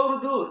 එක්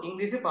අවුරුදු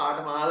ඉංග්‍රීසි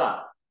පාඨමාලාව.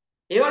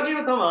 ඒ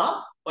වගේම තමයි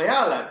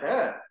ඔයාලට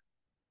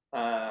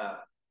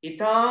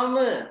ඊටාම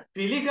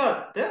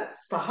පිළිගත්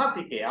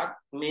සහතිකයක්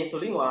මේ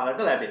තුලින්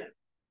ඔයාලට ලැබෙනවා.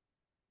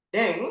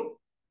 දැන්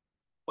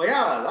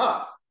ඔයාලා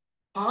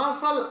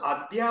පාසල්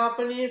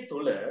අධ්‍යාපනයේ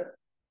තුල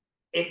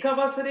එක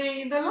වසරේ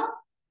ඉඳලා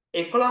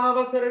 11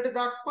 වසරට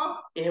දක්වා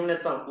එහෙම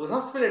නැත්නම්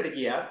උසස් පෙළට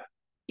ගියත්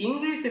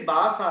ඉංග්‍රීසි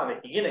භාෂාව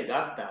ඉගෙන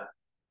ගත්තා.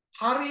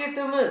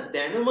 හරියටම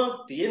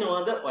දැනුමක්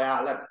තියනවද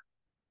ඔයාලට?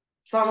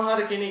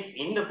 සමහර කෙනෙක්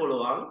ඉන්න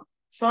පුළුවන්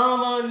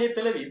සාමාන්‍ය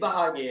පෙළ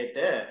විභාගයට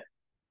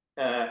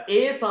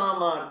ඒ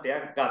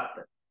සාමාර්ථයක්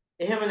ගත්ත.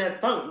 එහෙම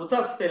නැත්නම්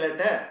උසස්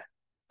පෙළට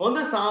හොඳ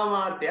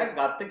සාමාර්ථයක්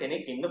ගත්ත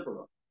කෙනෙක් ඉන්න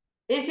පුළුවන්.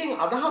 ඒකෙන්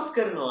අදහස්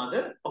කරනවාද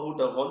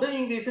ඔහුට හොඳ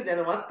ඉංග්‍රීසි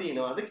දැනුමක්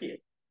තියෙනවද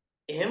කියලා?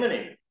 එහෙම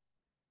නෙමෙයි.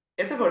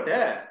 එතකොට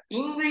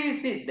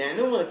ඉංග්‍රීසි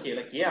දැනුම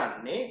කියලා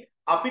කියන්නේ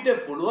අපිට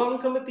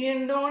පුළුවන්කම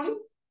තියෙන්න ඕනි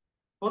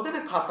හොඳට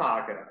කතා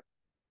කරන්න.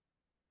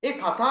 ඒ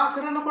කතා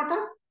කරනකොට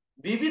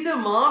විවිධ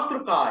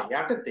මාතෘකා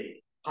යටතේ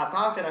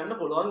කතා කරන්න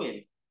පුළුවන්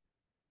වෙන්නේ.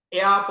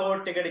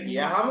 එයාපෝට් එකට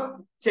ගියහම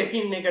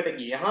චෙකින් එකට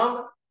ගියහම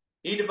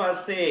ඊට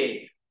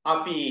පස්සේ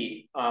අපි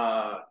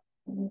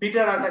පිට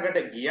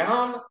රටකට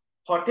ගියහම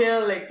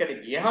හොටෙල් එකකට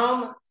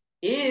ගියහම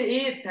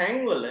ඒ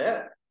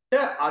තැන්වලට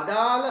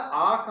අදාළ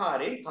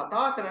ආකාරයෙන්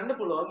කතා කරන්න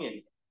පුළුවන්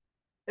වෙන්නේ.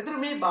 එතකොට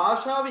මේ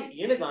භාෂාව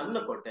ඉගෙන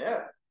ගන්නකොට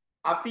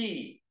අපි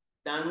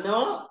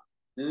දන්නවා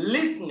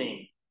listening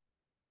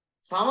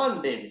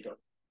සමන් දෙන්න.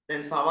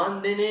 දැන්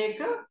සමන් දෙන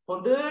එක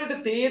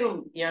හොඳට තේරුම්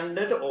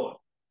යන්නට ඕන.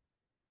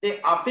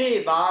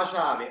 අපේ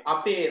භාෂාවේ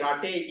අපේ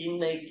රටේ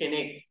ඉන්න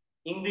කෙනෙක්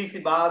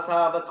ඉංග්‍රීසි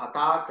භාෂාව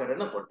කතා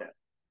කරනකොට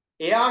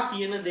එයා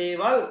කියන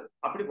දේවල්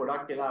අපිට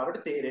ගොඩක්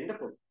වෙලාවට තේරෙන්න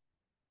පුළුවන්.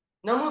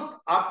 නමුත්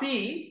අපි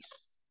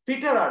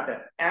පිටරට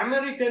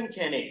ඇමරිකන්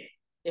කෙනෙක්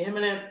එහෙම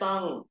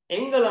නැත්නම්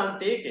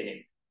එංගලන්තයේ කෙනෙක්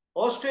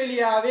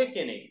ඕස්ට්‍රේලියාවේ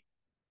කෙනෙක්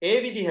ඒ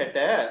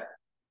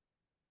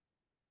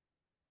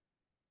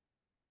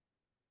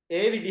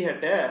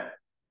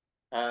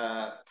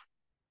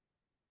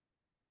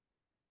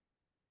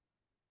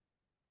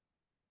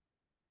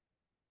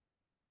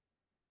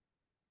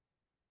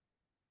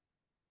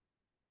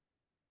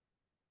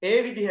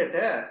විදිහට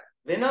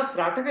වෙනත්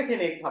රටක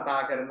කෙනෙක් කතා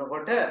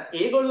කරනකොට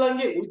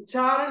ඒගොල්ලන්ගේ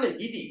උච්චාරණ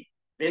විදි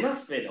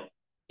වෙනස් වෙනවා.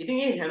 ඉතින්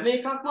මේ හැම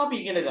එකක්ම අපි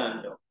ඉගෙන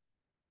ගන්නවා.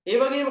 ඒ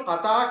වගේම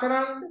කතා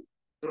කරන්න,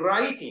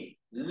 writing,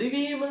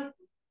 ලිවීම,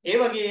 ඒ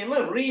වගේම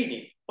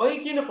reading. ඔය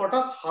කියන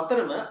කොටස්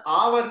හතරම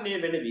ආවරණය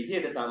වෙන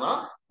විදිහට තමයි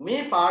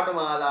මේ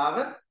පාඨමාලාව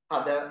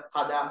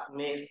හදා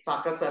මේ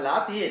සකසලා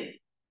තියෙන්නේ.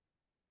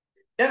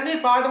 දැන්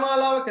මේ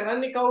පාඨමාලාව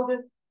කරන්නේ කවුද?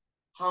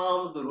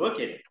 හාමුදුරුව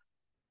කෙනෙක්.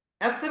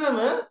 ඇත්තටම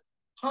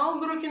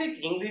හාමුදුරුව කෙනෙක්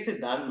ඉංග්‍රීසි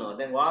දන්නවා.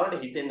 දැන්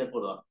ඔයාලට හිතෙන්න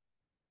පුළුවන්.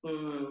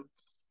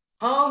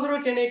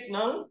 හාමුදුරුව කෙනෙක්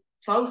නම්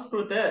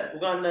සංස්කෘත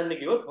උගන්වන්න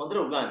කිව්වොත් හොඳට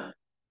උගන්වන්න.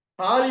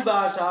 පාලි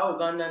භාෂාව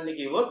උගන්වන්න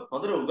කිව්වොත්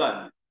හොඳට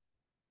උගන්වන්න.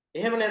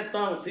 එහෙම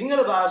නැත්නම්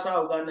සිංහල භාෂාව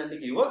උගන්වන්න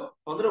කිව්වොත්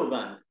හොඳට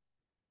උගන්වන්න.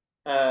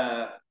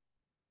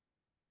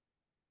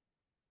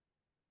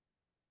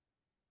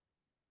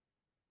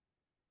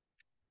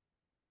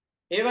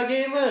 ඒ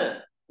වගේම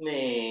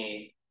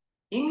මේ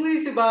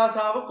ඉංග්‍රීසි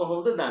භාෂාව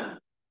කොහොමද දන්නේ?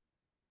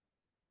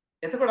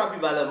 එතකොට අපි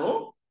බලමු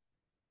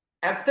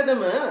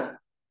ඇත්තටම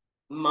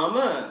මම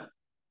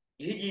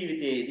ගිහි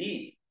ජීවිතයේදී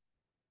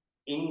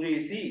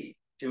ඉංග්‍රීසි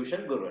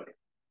ටියුෂන් ගුරුවරයෙක්.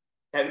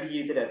 පැවිදි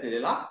ජීවිතයට ඇතුළු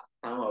වෙලා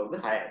තාම අවුරුදු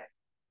 6යි.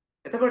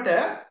 එතකොට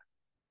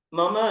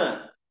මම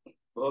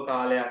බොහෝ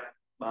කාලයක්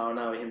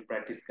භාවනාව එහෙම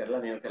ප්‍රැක්ටිස්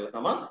කරලා මේක කළා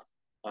තමයි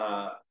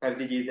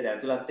පැවිදි ජීවිතයට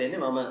ඇතුළත් වෙන්නේ.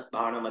 මම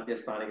භාවනා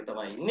මධ්‍යස්ථානයක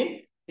තමයි ඉන්නේ.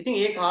 ඉතින්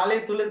ඒ කාලය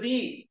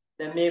තුලදී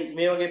දැන්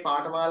මේ වගේ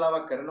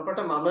පාඨමාලාවක්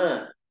කරනකොට මම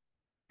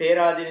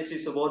පේරාදෙණි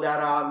ශ්‍රී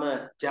සුබෝධාරාම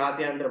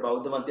ජාත්‍යන්තර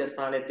බෞද්ධ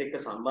මධ්‍යස්ථානයත් එක්ක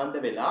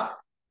සම්බන්ධ වෙලා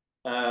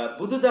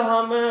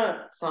බුදුදහම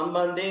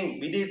සම්බන්ධයෙන්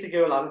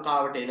විදේශිකයෝ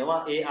ලංකාවට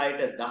එනවා. ඒ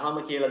අයට දහම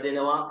කියලා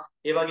දෙනවා.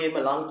 ඒ වගේම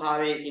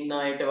ලංකාවේ ඉන්න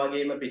අයට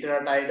වගේම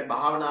පිටරට අයට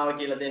භාවනාව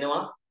කියලා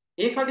දෙනවා.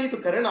 ඒ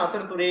කටයුතු කරන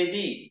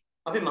අතරතුරේදී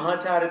අපි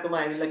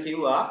මහාචාර්යතුමා ඇවිල්ලා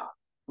කිව්වා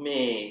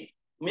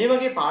මේ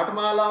වගේ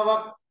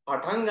පාඨමාලාවක්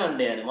පටන්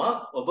ගන්න යනවා.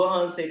 ඔබ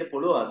වහන්සේට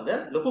පුළුවන්ද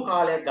ලොකු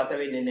කාලයක්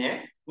ගත වෙන්නේ නැහැ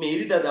මේ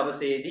ඉරිදා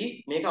දවසේදී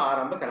මේක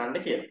ආරම්භ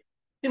කරන්න කියලා.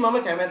 ඉතින්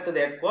මම කැමැත්ත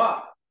දැක්වා.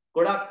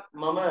 ගොඩක්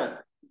මම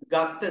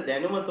ගත්ත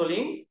දැනුම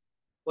තුළින්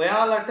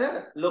ඔයාලට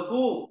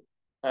ලොකු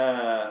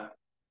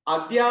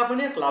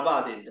අධ්‍යාපනයක්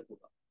ලබා දෙන්න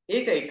පුළුවන්.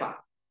 ඒක එකක්.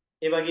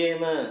 ඒ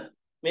වගේම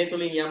මේ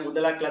තුලින් යම්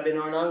මුදලක්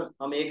ලැබෙනවා නම්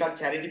මම ඒකත්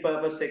චැරිටි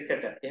පර්පස්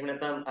එකකට එහෙම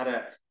නැත්නම් අර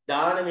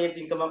දානමය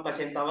පින්කමක්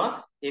වශයෙන් තමයි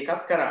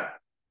ඒකත් කරන්නේ.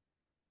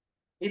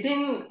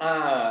 ඉතින්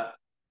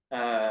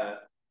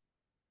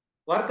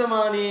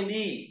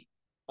වර්තමානයේදී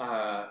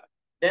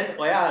දැන්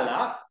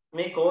ඔයාලා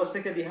මේ කෝස්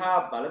එක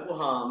දිහා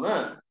බලපුවාම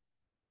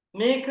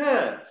මේක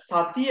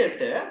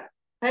සතියට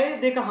පැය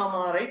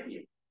 2කමාරයි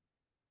තියෙන්නේ.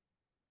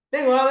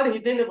 දැන් ඔයාලට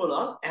හිතෙන්න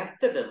පුළුවන්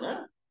ඇත්තටම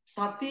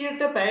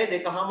සතියට පැය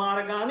 2කමාර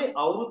ගානේ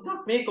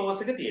අවුරුද්දක් මේ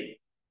කෝස් එක තියෙනවා.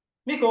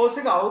 මේ කෝස්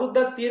එක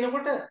අවුරුද්දක්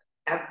තියෙනකොට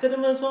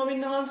ඇත්තටම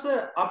ස්වාමීන් වහන්සේ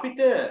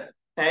අපිට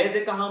පැය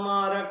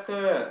 2කමාරක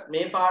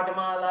මේ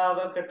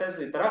පාඨමාලාවකට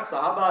විතරක්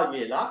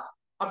සහභාගී වෙලා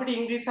අපිට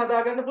ඉංග්‍රීසි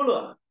හදාගන්න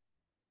පුළුවන්.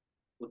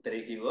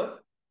 උත්තරේ කිව්වොත්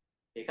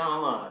ඒක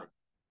අමාරුයි.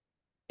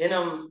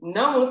 එහෙනම්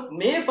නමුත්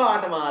මේ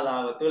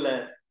පාඨමාලාව තුළ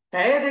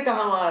පැය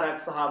 2කමාරක්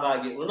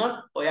සහභාගී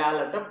වුණත්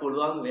ඔයාලට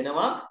පුළුවන්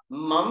වෙනවා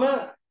මම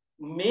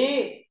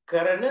මේ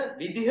කරන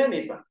විදිහ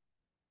නිසා.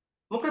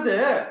 මොකද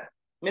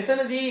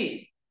මෙතනදී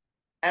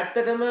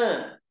ඇත්තටම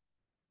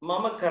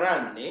මම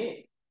කරන්නේ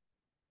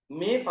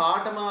මේ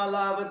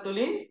පාඨමාලාව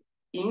තුළින්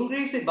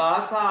ඉංග්‍රීසි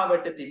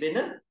භාෂාවට තිබෙන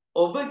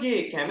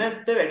ඔබගේ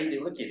කැමැත්ත වැඩි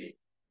දියුණු කිරීම.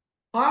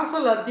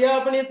 පාසල්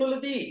අධ්‍යාපනය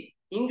තුළදී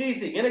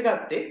ඉංග්‍රීසි ඉගෙන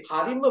ගත්තේ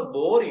හරිම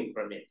බෝරින්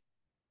ක්‍රමයක.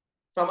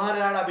 සමහර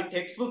වෙලාවට අපි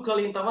ටෙක්ස්ට් බුක්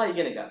වලින් තමයි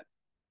ඉගෙන ගන්නේ.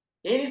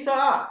 ඒ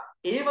නිසා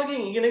ඒ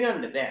වගේ ඉගෙන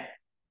ගන්න බෑ.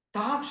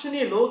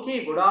 තාක්ෂණීය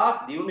ලෝකේ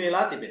ගොඩාක් දියුණු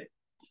වෙලා තිබෙනවා.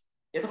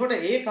 එතකොට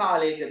ඒ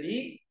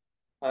කාලයකදී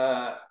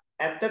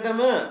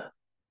ඇත්තටම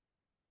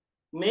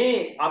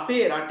මේ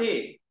අපේ රටේ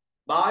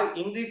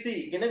ඉංග්‍රීසි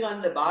ඉගෙන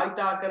ගන්න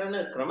භාවිතා කරන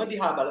ක්‍රම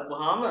දිහා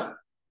බලපුවාම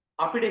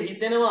අපිට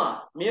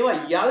හිතෙනවා මේවා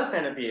යල්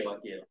පැනපේවා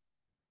කියලා.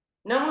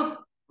 නමුත්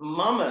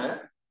මම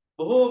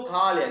බොහෝ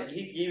කාලයක්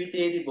ගිහි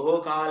ජීවිතයේදී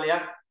බොහෝ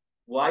කාලයක්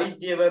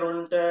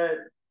වෛද්‍යවරුන්ට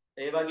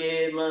ඒ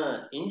වගේම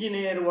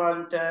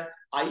ඉංජිනේරුවන්ට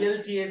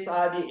IELTS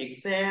ආදී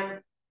එක්සෑම්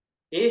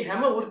ඒ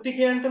හැම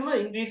වෘත්තිකයන්ටම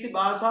ඉංග්‍රීසි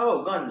භාෂාව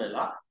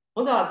උගන්වලා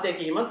හොඳ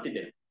අත්දැකීමක්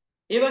තිබෙනවා.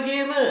 ඒ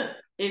වගේම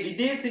ඒ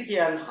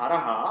විදේශිකයන්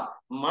හරහා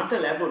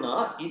මට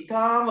ලැබුණා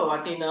ඊටාම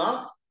වටිනා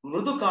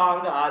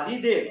මෘදුකාංග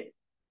ආදී දේවල්.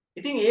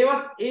 ඉතින්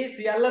ඒවත් ඒ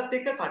සියල්ලත්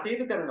එක්ක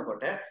කටයුතු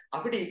කරනකොට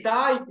අපිට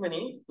ඊටා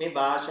ඉක්මනින් මේ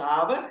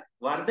භාෂාව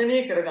වර්ධනය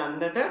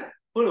කරගන්නට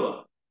පුළුවන්.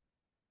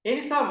 ඒ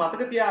නිසා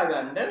මතක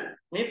තියාගන්න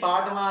මේ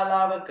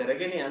පාඨමාලාව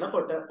කරගෙන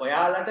යනකොට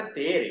ඔයාලට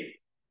තේරෙයි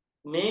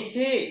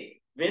මේකේ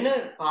වෙන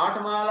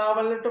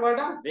පාඨමාලාවලට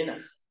වඩා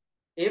වෙනස්.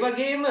 ඒ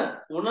වගේම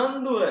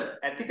උනන්දුව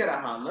ඇති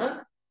කරාම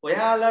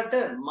ඔයාලට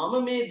මම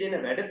මේ දෙන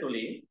වැඩ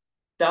තුලින්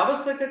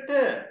දවසකට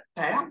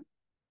පැයක්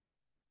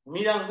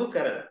මිලංගු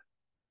කරලා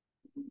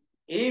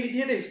ඒ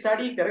විදිහට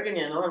ස්ටඩි කරගෙන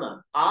යනවා නම්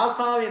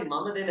ආසාවෙන්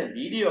මම දෙන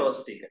වීඩියෝස්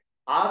ටික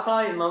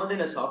ආසාවෙන් මම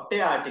දෙන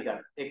සොෆ්ට්වෙයාර්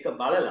ටිකත් එක්ක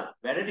බලලා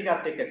වැඩ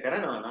ටිකත් එක්ක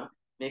කරනවා නම්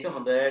මේක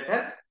හොඳට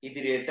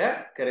ඉදිරියට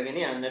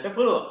කරගෙන යන්නට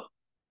පුළුවන්.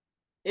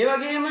 ඒ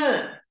වගේම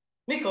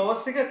මේ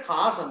කෝස් එක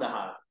කා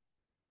සඳහා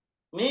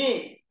මේ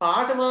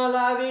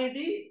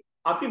පාඨමාලාවේදී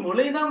අපි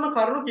මුලින් ඉඳන්ම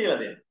කරුණු කියලා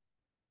දෙනවා.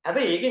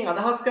 හැබැයි ඒකෙන්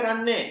අදහස්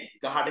කරන්නේ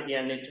ගහට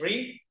කියන්නේ tree,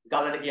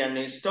 ගලට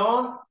කියන්නේ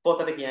stone,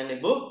 පොතට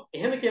කියන්නේ book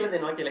එහෙම කියලා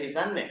දෙනවා කියලා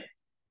හිතන්නේ.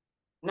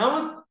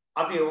 නමුත්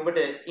අපි ඔබට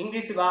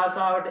ඉංග්‍රීසි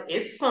භාෂාවට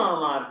S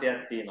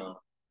සාමාර්ථයක් තියෙනවා.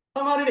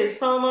 සමහර විට S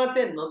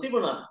සාමාර්ථයක්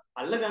නොතිබුණත්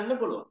අල්ල ගන්න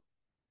පුළුවන්.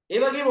 ඒ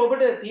වගේම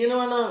ඔබට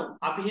තියෙනවා නම්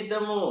අපි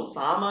හිතමු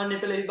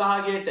සාමාන්‍ය පෙළ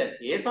විභාගයට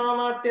A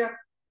සාමාර්ථයක්.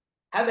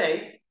 හැබැයි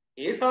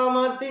A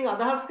සාමාර්ථයෙන්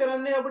අදහස්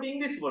කරන්නේ අපිට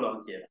ඉංග්‍රීසි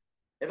පුළුවන් කියලා.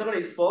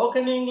 එතකොට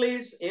spoken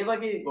English ඒ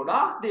වගේ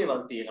ගොඩාක්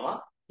දේවල් තියෙනවා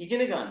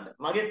ඉගෙන ගන්න.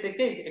 මගෙත් එක්ක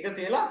එක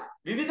තියලා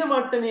විවිධ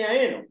මට්ටමේ අය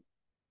එනවා.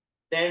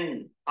 දැන්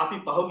අපි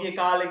පහුගිය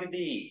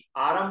කාලෙකදී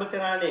ආරම්භ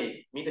කරානේ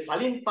මීට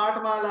කලින්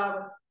පාඨමාලාව.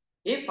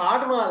 ඒ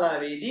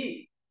පාඨමාලාවේදී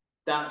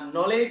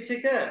knowledge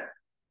එක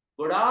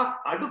ගොඩාක්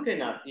අඩු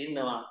කෙනෙක්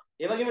ඉන්නවා.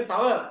 ඒ වගේම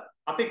තව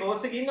අපේ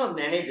කෝස් එකේ ඉන්නවා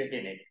මැනේජර්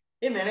කෙනෙක්.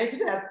 ඒ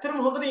මැනේජර්ට ඇත්තටම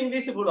හොඳට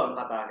ඉංග්‍රීසි පුළුවන්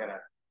කතා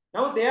කරන්න.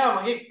 නමුත් එයා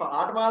මගේ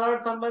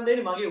පාඨමාලාවට සම්බන්ධ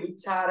වෙන්නේ මගේ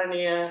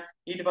උච්චාරණය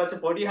ඊට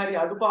පස්සේ පොඩි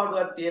හරි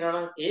අඩුපාඩුවක් තියෙනවා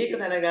නම් ඒක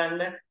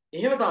දැනගන්න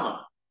එහෙම තමයි.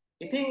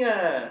 ඉතින්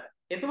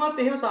එතුමත්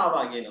එහෙම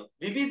සහභාගී වෙනවා.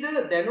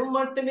 විවිධ දැනුම්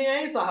මට්ටමේ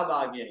අය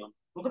සහභාගී වෙනවා.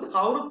 මොකද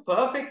කවුරුත්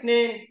පර්ෆෙක්ට්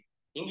නෑනේ.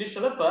 ඉංග්‍රීසි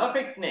වල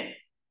පර්ෆෙක්ට් නෑ.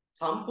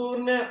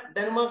 සම්පූර්ණ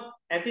දැනුමක්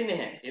ඇති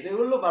නැහැ.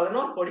 ඒගොල්ලෝ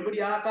බලනවා පොඩි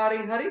පොඩි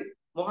ආකාරයෙන් හරි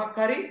මොකක්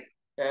හරි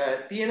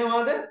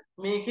තියෙනවද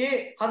මේකේ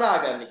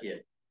හදාගන්න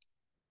කියලා.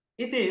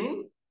 ඉතින්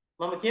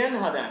මම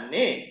කියන්න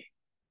හදන්නේ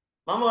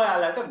මම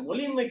ඔයාලට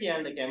මුලින්ම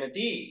කියන්න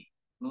කැමති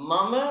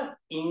මම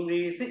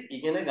ඉංග්‍රීසි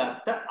ඉගෙන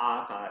ගත්ත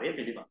ආකාරය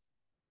පිළිබඳව.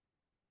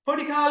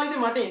 පොඩි කාලේදී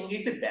මට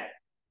ඉංග්‍රීසි බෑ.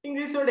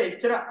 ඉංග්‍රීසි වලට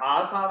එච්චර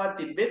ආසාවක්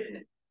තිබෙත්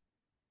නැහැ.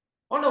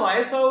 ඔන්න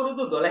වයස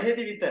අවුරුදු 12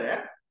 දී විතර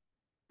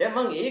දැන්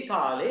මම ඒ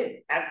කාලේ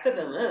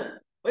ඇත්තටම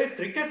ඔය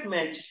ක්‍රිකට්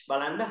මැච්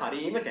බලන්න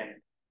හරියම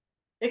කැමතියි.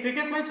 ඒ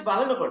ක්‍රිකට් මැච්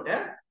බලනකොට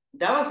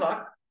දවසක්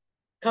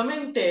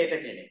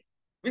කමෙන්ටේටර් කෙනෙක්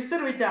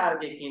විස්තර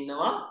විචාරකයෙක්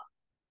ඉන්නවා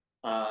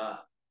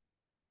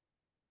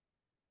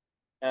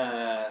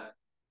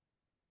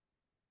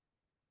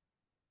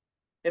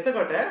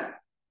එතකොට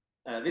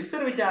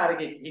විස්තර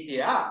විචාරකයෙක්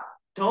හිටියා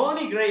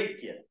ටෝනි ග්‍රේට්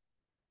කියලා.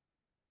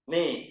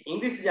 මේ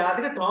ඉංග්‍රීසි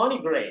ජාතික ටෝනි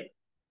ග්‍රේට්.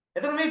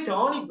 එතකොට මේ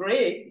ටෝනි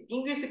ග්‍රේට්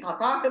ඉංග්‍රීසි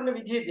කතා කරන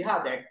විදිය දිහා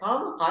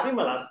දැක්කම හරිම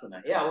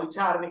ලස්සනයි. එයා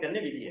උච්චාරණය කරන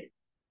විදිය.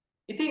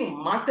 ඉතින්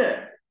මට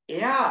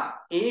එයා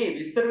ඒ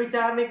විස්තර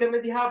විචාරණය කරන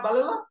දිහා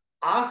බලලා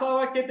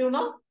ආසාවක් ඇති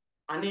වුණා.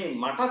 අනේ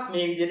මටත්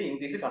මේ විදිහට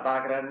ඉංග්‍රීසි කතා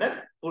කරන්න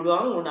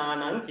පුළුවන් වුණා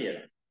නම්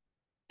කියලා.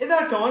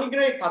 එදා ටෝනි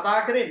ග්‍රේට් කතා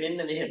කරේ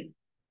මෙන්න මෙහෙම.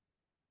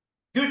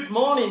 Good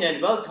morning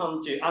and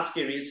welcome to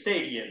Askeri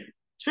Stadium.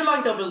 Sri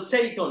Lanka will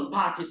take on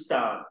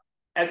Pakistan.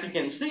 As you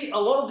can see, a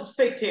lot of the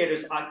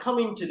spectators are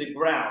coming to the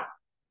ground.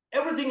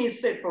 Everything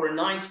is set for a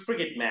nice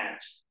cricket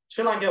match.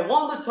 Sri Lanka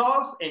won the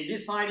toss and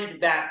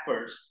decided bat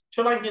first.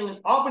 Sri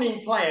Lankan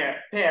opening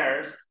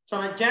pairs,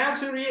 Sana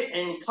Jayasuriya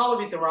and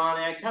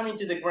Kalavitarana are coming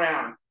to the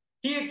ground.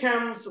 Here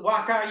comes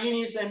Waka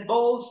Yunis and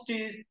bowls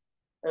to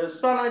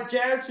Sana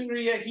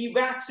Jayasuriya. He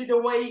whacks it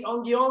away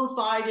on the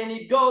onside and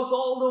it goes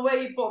all the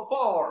way for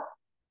 4.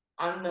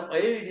 අන්න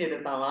ඔය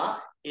විදිහට තමයි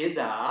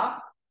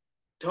එදා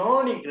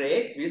Tony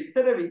great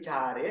විස්තර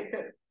ਵਿਚාරය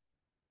කරේ.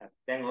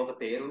 දැන් ඔබ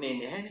තේරුනේ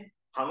නැහැනේ.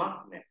 කමක්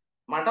නැහැ.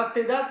 මටත්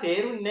එදා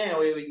තේරුන්නේ නැහැ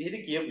ඔය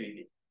විදිහට කියපු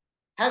විදිහ.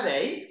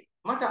 හැබැයි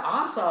මට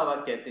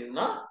ආසාවක් ඇති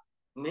වුණා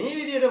මේ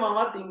විදිහට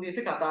මමත්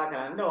ඉංග්‍රීසි කතා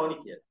කරන්න ඕනි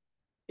කියලා.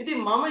 ඉතින්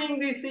මම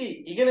ඉංග්‍රීසි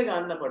ඉගෙන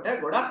ගන්නකොට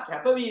ගොඩක්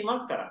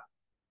කැපවීමක් කරා.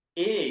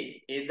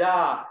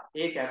 එදා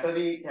ඒ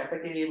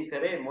කැපකිරීම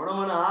කරේ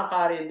මොන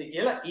ආකාරයෙන්ද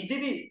කියලා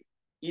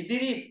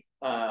ඉදිරි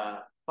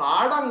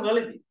පාඩම්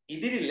වලදී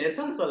ඉදිරි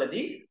ලෙසන්ස්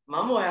වලදී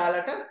මම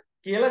ඔයාලට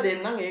කියලා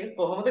දෙන්නම් ඒක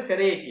කොහොමද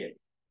කරේ කියලා.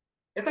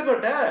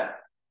 එතකොට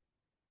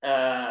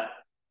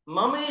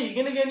මම මේ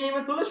ඉගෙන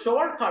ගැනීම තුළ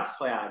ෂෝට් කට්ස්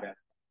හොයාගත්තා.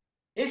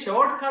 ඒ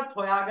ෂෝට් කට්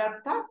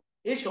හොයාගත්තා.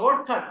 ඒ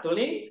ෂෝට් කට්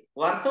වලින්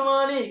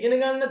වර්තමානයේ ඉගෙන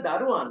ගන්න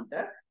දරුවන්ට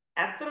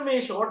ඇත්තට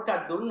මේ ෂෝට්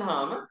කට්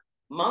දුන්නාම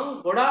මං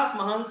ගොඩාක්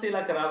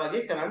මහන්සිලා කරා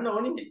වගේ කරන්න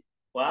ඕනේ නේ.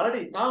 ඔයාලට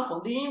ඉතා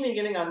හොඳින්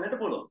ඉගෙන ගන්නට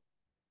පුළුවන්.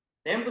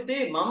 දැන්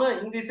පුතේ මම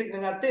ඉංග්‍රීසි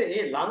ඉගෙන ගත්තේ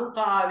ඒ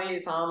ලංකාවේ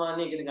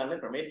සාමාන්‍ය ඉගෙන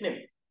ගන්න ක්‍රමෙත්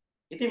නෙමෙයි.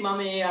 ඉතින් මම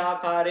මේ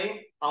ආකාරයෙන්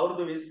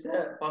අවුරුදු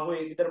 20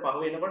 පහුවෙන් විතර පහු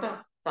වෙනකොට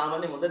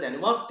සාමාන්‍ය හොඳ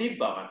දැනුමක්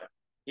තිබ්බා මට.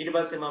 ඊට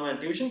පස්සේ මම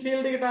ටියුෂන්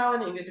ෆීල්ඩ් එකට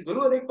ආවනේ ඉංග්‍රීසි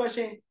ගුරුවරයෙක්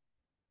වශයෙන්.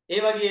 ඒ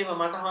වගේම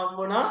මට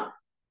හම්බුණා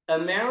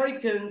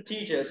ඇමරිකන්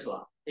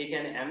ටීචර්ස්ලා. ඒ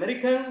කියන්නේ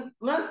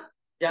ඇමරිකන්ම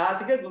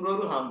ජාතික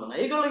ගුරුවරු හම්බුණා.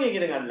 ඒගොල්ලෝ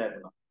ඉගෙන ගන්න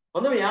ලැබුණා.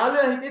 හොඳම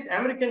යාළුවා හිටියෙත්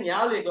ඇමරිකන්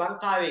යාළුවෙක්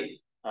ලංකාවේ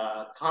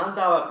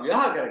කාන්තාවක්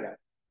විවාහ කරගත්තා.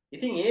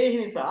 ඉතින් ඒ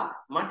නිසා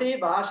මට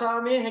මේ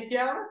භාෂාවේ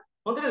හැකියාව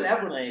හොඳට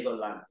ලැබුණා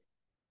ඒගොල්ලන්ට.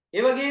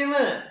 ඒ වගේම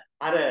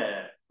අර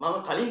මම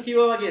කලින්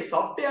කිව්වා වගේ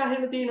software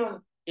හැම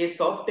තියෙනවනේ. ඒ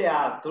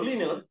software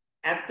තුලිනුත්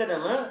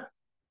ඇත්තටම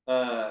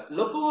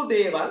ලොකු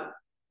දේවල්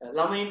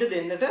ළමයින්ට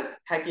දෙන්නට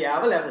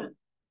හැකියාව ලැබුණා.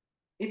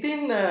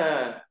 ඉතින්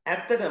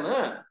ඇත්තටම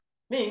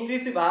මේ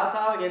ඉංග්‍රීසි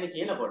භාෂාව ගැන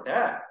කියනකොට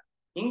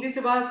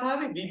ඉංග්‍රීසි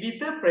භාෂාවේ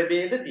විවිධ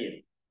ප්‍රභේද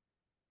තියෙනවා.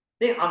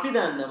 දැන් අපි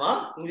දන්නවා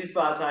ඉංග්‍රීසි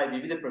භාෂාවේ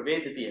විවිධ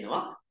ප්‍රභේද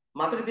තියෙනවා.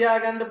 මතක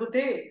තියාගන්න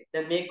පුතේ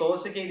දැන් මේ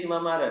කෝස් එකේදී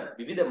මම අර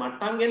විවිධ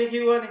මට්ටම් ගැන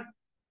කිව්වනේ.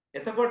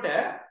 එතකොට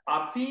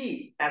අපි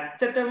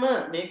ඇත්තටම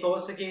මේ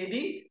කෝස්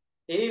එකේදී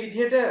ඒ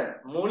විදිහට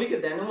මූලික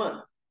දැනුම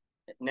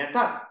නැතත්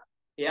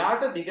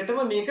එයාට දිගටම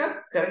මේක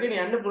කරගෙන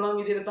යන්න පුළුවන්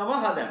විදිහට තමයි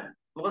හදන්නේ.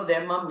 මොකද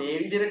දැන් මම මේ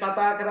විදිහට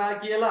කතා කරා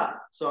කියලා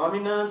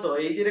ස්වාමීන් වහන්සේ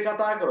ඔය විදිහට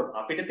කතා කරොත්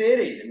අපිට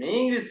තේරෙයිද මේ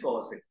ඉංග්‍රීසි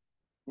කෝස් එක?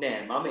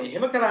 නෑ මම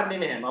එහෙම කරන්නේ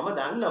නැහැ. මම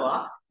දන්නවා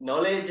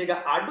knowledge එක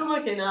අඩුම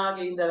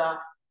කෙනාගේ ඉඳලා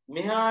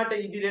මෙහාට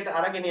ඉදිරියට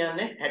අරගෙන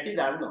යන්නේ හැටි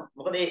දන්නවා.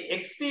 මොකද ඒ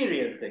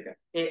experience එක,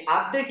 ඒ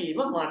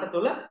අත්දැකීම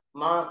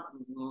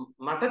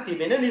මට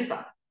තිබෙන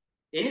නිසා.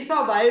 ඒ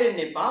නිසා බය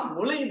වෙන්න එපා.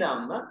 මුල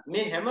ඉඳන්ම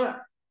මේ හැම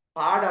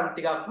පාඩම්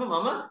ටිකක්ම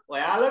මම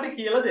ඔයාලට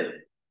කියලා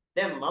දෙනවා.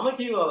 දැන් මම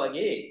කිව්වා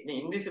වගේ මේ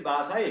ඉංග්‍රීසි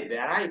භාෂාවේ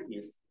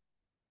varieties.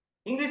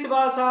 ඉංග්‍රීසි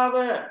භාෂාව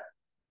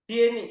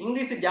තියෙන්නේ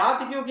ඉංග්‍රීසි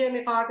ජාතිකයෝ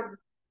කියන්නේ කාටද?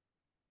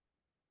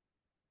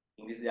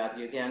 ඉංග්‍රීසි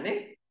ජාතිකයෝ කියන්නේ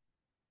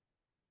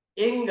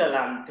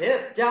එංගලන්තය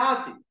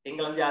ජාති.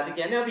 එංගලන්ත ජාති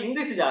කියන්නේ අපි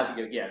ඉංග්‍රීසි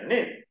ජාතිකයෝ කියන්නේ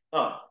නේද?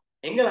 ඔව්.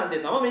 එංගලන්තේ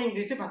තමයි මේ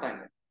ඉංග්‍රීසි පටන්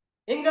ගන්නේ.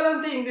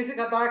 එංගලන්තේ ඉංග්‍රීසි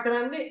කතා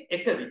කරන්නේ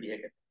එක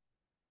විදිහකට.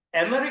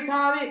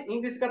 ඇමරිකාවේ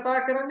ඉංග්‍රීසි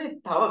කතා කරන්නේ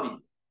තව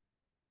විදිහකට.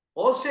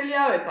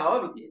 ඕස්ට්‍රේලියාවේ තව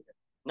විදිහකට.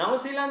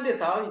 නවසීලන්තේ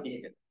තව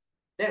විදිහකට.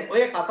 දැන්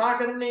ඔය කතා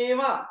කරන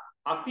ඒවා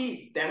අපි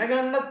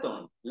දැනගන්නත්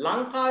ඕනේ.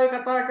 ලංකාවේ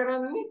කතා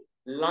කරන්නේ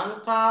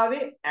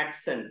ලංකාවේ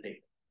ඇක්සන්ට්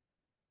එක.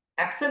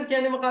 ඇක්සන්ට්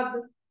කියන්නේ මොකද්ද?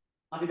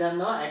 අපි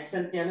දන්නවා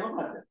ඇක්සන්ට් කියන්නේ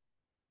මොකද්ද?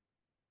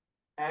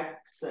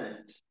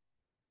 ඇක්සන්ට්.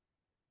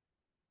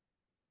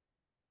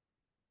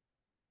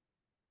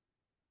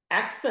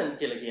 ඇක්සන්ට්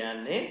කියලා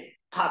කියන්නේ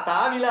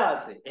කතා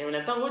විලාසය. එහෙම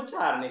නැත්නම්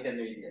උච්චාරණය කරන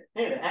විදිය.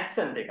 නේද?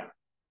 ඇක්සන්ට් එක.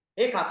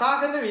 ඒ කතා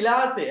කරන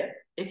විලාසය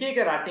එක එක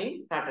රටින්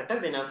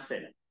රටට වෙනස්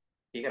වෙනවා.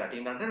 ඒක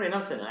රටින් රටට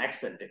වෙනස් වෙනවා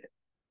ඇක්සන්ට් එක.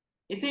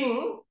 ඉතින්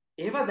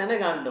ඒව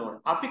දැනගන්න ඕන.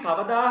 අපි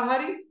කවදා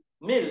හරි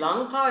මේ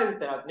ලංකාවේ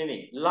විතරක්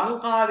නෙමෙයි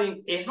ලංකාවෙන්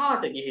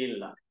එහාට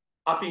ගිහිල්ලා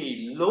අපි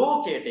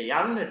ලෝකයට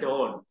යන්නට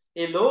ඕන.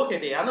 ඒ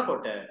ලෝකයට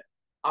යනකොට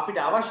අපිට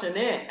අවශ්‍ය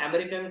නැහැ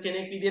ඇමරිකන්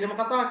කෙනෙක් විදිහටම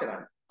කතා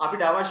කරන්න.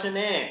 අපිට අවශ්‍ය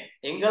නැහැ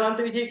එංගලන්ත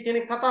විදිහේ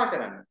කෙනෙක් කතා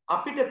කරන්න.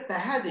 අපිට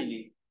පැහැදිලි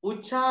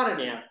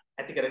උච්චාරණයක්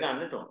ඇති කර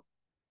ගන්නට ඕන.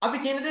 අපි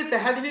කියන දේ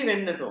පැහැදිලි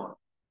වෙන්නට ඕන.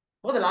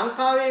 මොකද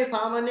ලංකාවේ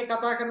සාමාන්‍ය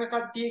කතා කරන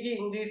කට්ටියගේ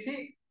ඉංග්‍රීසි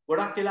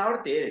ගොඩක්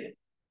වෙලාවට තේරෙනවා.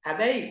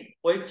 හැබැයි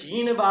ওই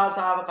චීන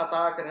භාෂාව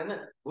කතා කරන,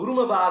 බුරුම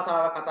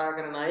භාෂාව කතා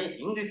කරන අය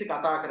ඉංග්‍රීසි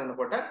කතා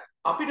කරනකොට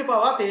අපිට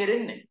පවා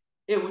තේරෙන්නේ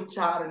ඒ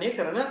උච්චාරණය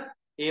කරන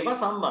ඒවා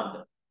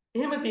සම්බන්ධ.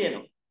 එහෙම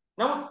තියෙනවා.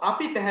 නමුත්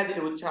අපි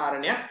පැහැදිලි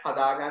උච්චාරණයක්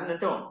හදා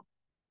ගන්නට ඕන.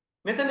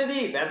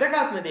 මෙතනදී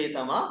වැදගත්ම දේ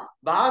තමයි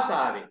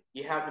භාෂාවේ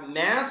you have to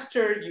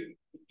master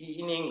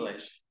in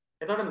English.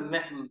 එතකොට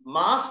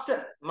master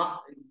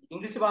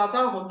ඉංග්‍රීසි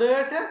භාෂාව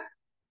හොඳට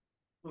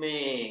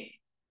මේ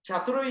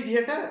චතුර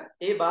විදිහට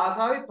ඒ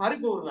භාෂාවේ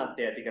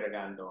පරිපූර්ණත්වය ඇති කර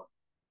ගන්න ඕන.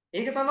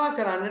 ඒක තමයි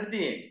කරන්නට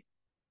තියෙන්නේ.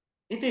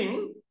 ඉතින්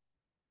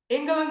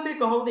එංගලන්තේ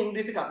කොහොමද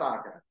ඉංග්‍රීසි කතා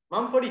කරන්නේ?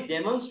 මම පොඩි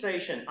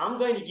demonstration. I'm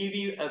going to give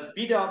you a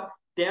bit of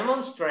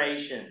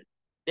demonstration.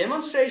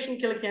 Demonstration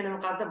කියලා කියන්නේ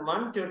මොකද්ද?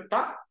 මන් ටිකක්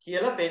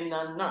කියලා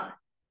පෙන්නන්න.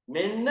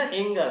 මෙන්න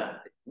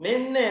එංගලන්තේ,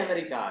 මෙන්න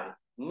ඇමරිකාවේ,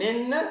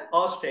 මෙන්න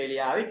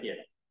ඕස්ට්‍රේලියාවේ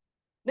කියලා.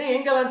 දැන්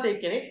එංගලන්තේ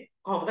කෙනෙක්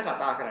කොහොමද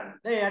කතා කරන්නේ?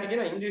 දැන් එයාට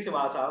කියනවා ඉංග්‍රීසි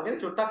භාෂාව ගැන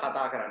චුට්ටක්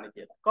කතා කරන්න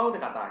කියලා. කොහොමද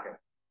කතා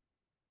කරන්නේ?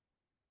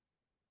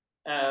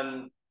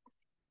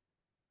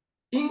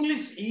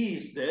 English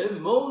is the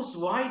most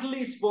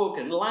widely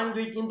spoken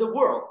language in the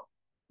world.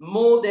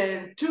 More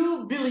than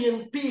 2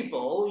 billion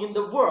people in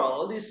the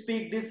world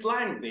speak this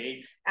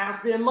language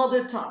as their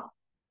mother tongue.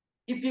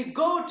 If you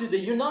go to the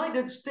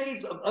United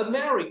States of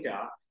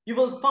America, you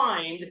will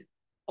find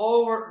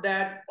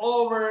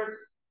over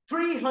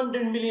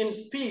 300 million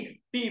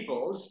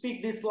people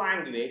speak this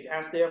language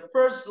as their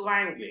first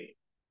language.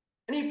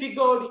 And if you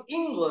go to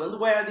England,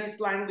 where this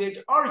language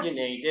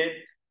originated,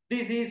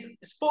 this is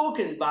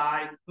spoken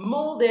by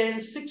more than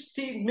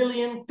 60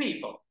 million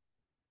people.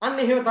 අන්න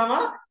එහෙම තමයි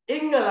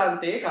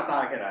එංගලන්තයේ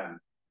කතා කරන්නේ.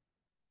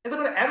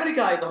 එතකොට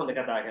ඇමරිකාවේ කොහොමද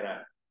කතා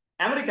කරන්නේ?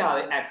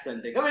 ඇමරිකාවේ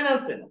accent එක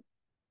වෙනස් වෙනවා.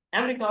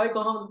 ඇමරිකාවේ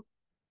කොහොමද?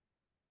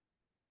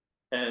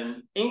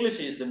 English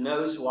is the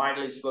most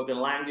widely spoken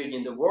language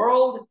in the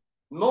world.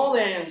 More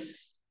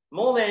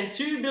than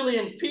 2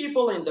 billion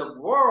people in the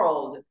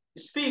world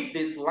speak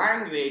this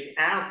language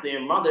as their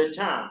mother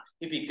tongue.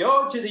 If you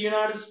go to the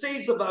United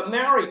States of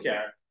America,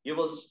 you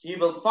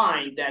will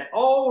find that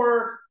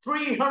over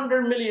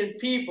 300 million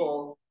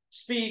people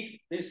speak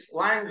this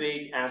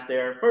language as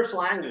their first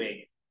language.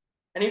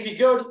 And if you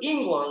go to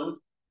England,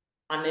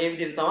 අන්න ඒ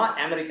විදිහට තමයි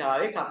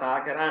ඇමරිකාවේ කතා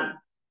කරන්නේ.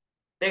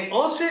 දැන්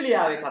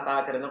ඕස්ට්‍රේලියාවේ කතා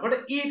කරනකොට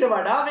ඊට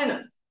වඩා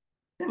වෙනස්.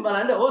 දැන්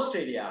බලන්න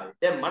ඕස්ට්‍රේලියාවේ.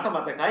 දැන් මට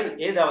මතකයි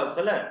ඒ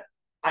දවස්වල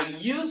I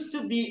used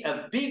to be a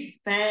big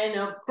fan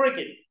of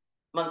cricket.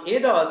 මම ඒ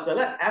දවස්වල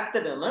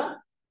ඇත්තටම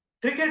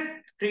ක්‍රිකට්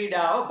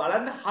ක්‍රීඩාව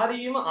බලන්න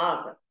හරියම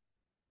ආසයි.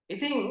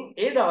 ඉතින්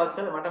ඒ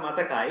දවස්වල මට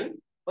මතකයි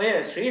ඔය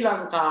ශ්‍රී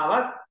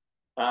ලංකාවත්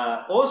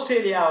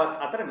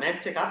ඕස්ට්‍රේලියාවත් අතර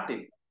මැච් එකක්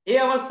තිබුණා. ඒ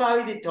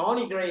අවස්ථාවේදී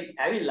ටෝනි ග්‍රේට්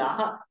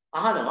ඇවිල්ලා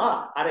අහනවා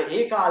අර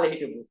ඒ කාලේ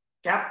හිටපු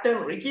Captain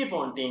Ricky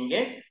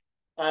Pontingගෙන්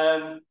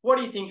what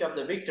do you think of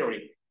the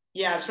victory?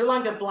 Yeah, Sri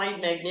Lanka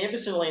played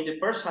magnificently in the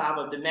first half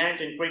of the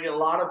match and created a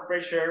lot of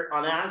pressure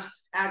on us.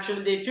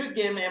 Actually, they took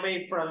game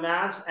away from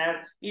us, and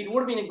it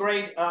would have been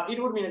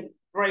a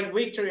great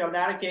victory on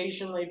that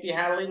occasion if you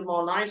had a little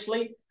more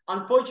nicely.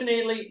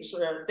 Unfortunately,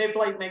 they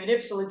played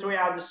magnificently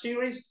throughout the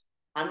series.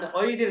 And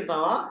ඔය විදිහට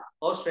තමයි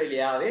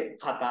ඕස්ට්‍රේලියාවේ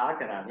කතා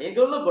කරන්නේ.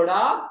 ඒගොල්ලෝ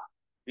ගොඩාක්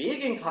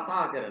වේගෙන්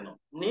කතා කරනවා.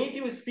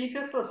 Native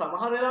speakersලා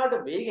සමහර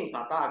වෙලාවට වේගෙන්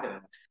කතා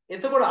කරනවා.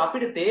 එතකොට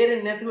අපිට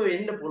තේරෙන්නේ නැතුව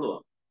වෙන්න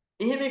පුළුවන්.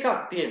 එහෙම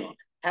එකක් තියෙනවා.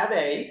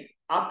 හැබැයි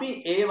අපි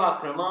ඒවා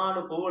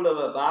ක්‍රමානුකූලව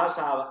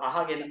භාෂාව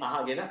අහගෙන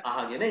යනවා.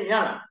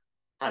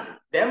 හරි.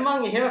 දැන්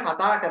මම එහෙම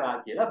කතා කරා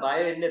කියලා බය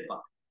වෙන්න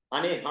එපා.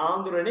 අනේ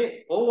හාමුදුරනේ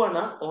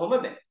ඕවනම් ඔහොම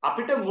බෑ.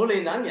 අපිට මුලින්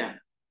ඉඳන් යන්න.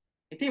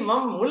 ඉතින්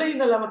මම මුලින්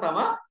ඉඳලම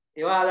තමයි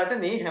එයාලට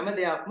මේ හැම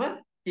දෙයක්ම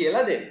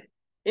කියලා දෙන්නේ.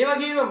 ඒ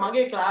වගේම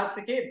මගේ ක්ලාස්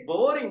එකේ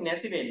බෝරින්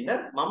නැති වෙන්න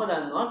මම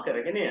දන්නවා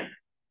කරගෙන යන්න.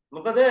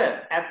 මොකද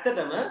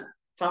ඇත්තටම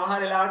සමහර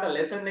වෙලාවට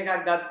ලෙසන්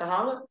එකක්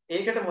ගත්තාම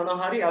ඒකට මොන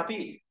හරි අපි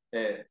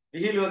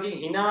විහිළුවකින්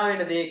hina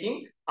වෙන දෙයකින්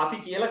අපි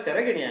කියලා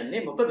කරගෙන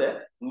යන්නේ. මොකද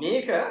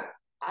මේක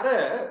අර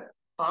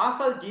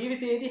පාසල්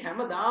ජීවිතයේදී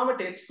හැමදාම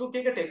ටෙක්ස්ට්බුක්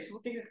එක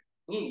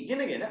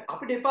ඉගෙනගෙන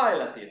අපිට එපා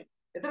වෙලා තියෙනවා.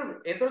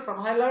 ඒතර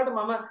සමහර වෙලාවට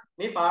මම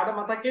මේ පාඩම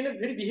මතක්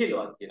වෙන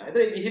විහිළුවක් කියනවා. ඒතර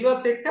මේ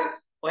විහිළුවත් එක්ක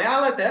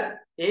ඔයාලට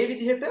ඒ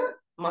විදිහට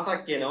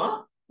මතක් වෙනවා.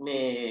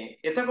 මේ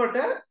එතකොට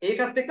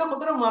ඒකත් එක්ක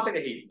හොඳට මතක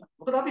හිටිනවා.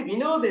 මොකද අපි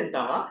විනෝදෙන්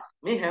තමයි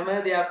මේ හැම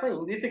දෙයක්ම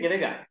ඉංග්‍රීසි ඉගෙන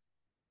ගන්න.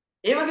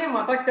 ඒ වගේ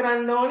මතක්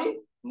කරන්න ඕනි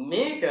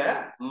මේක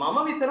මම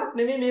විතරක්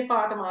නෙමෙයි මේ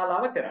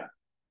පාඨමාලාව කරන්නේ.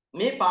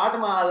 මේ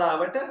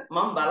පාඨමාලාවට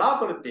මම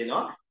බලාපොරොත්තු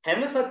වෙනවා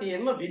හැම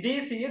සතියෙම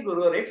විදේශීය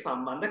ගුරුවරයෙක්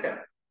සම්බන්ධ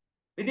කරගන්න.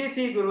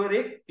 විදේශීය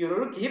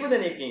ගුරුවරු කිහිප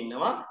දෙනෙක්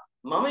ඉන්නවා.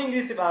 මම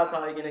ඉංග්‍රීසි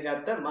භාෂාව ඉගෙන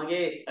ගත්ත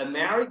මගේ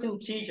American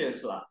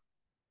teachersලා.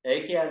 ඒ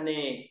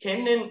කියන්නේ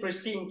කෙන් and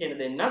ක්‍රිස්ටින් කියන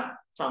දෙන්නත්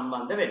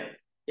සම්බන්ධ වෙනවා.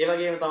 ඒ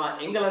වගේම තමයි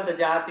එංගලන්ත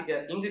ජාතික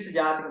ඉංග්‍රීසි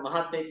ජාතික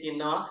මහත්මයෙක්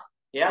ඉන්නවා.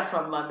 එයාත්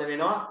සම්බන්ධ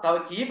වෙනවා. තව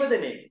කීප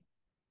දෙනෙක්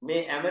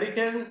මේ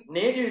American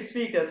native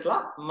speakersලා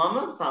මම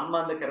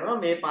සම්බන්ධ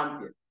කරනවා මේ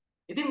පන්තිය.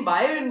 ඉතින්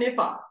බය වෙන්න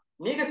එපා.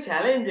 මේක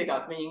challenge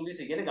එකක් මේ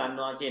ඉංග්‍රීසි ඉගෙන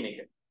ගන්නවා කියන එක.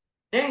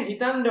 දැන්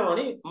හිතන්න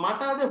ඕනි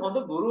මට අද හොඳ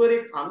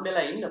ගුරුවරයෙක්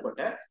හම්බෙලා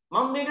ඉන්නකොට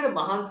මම මේකට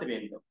මහන්සි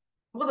වෙන්න ඕන.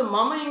 මොකද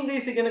මම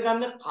ඉංග්‍රීසි ඉගෙන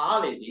ගන්න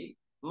කාලෙදී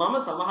මම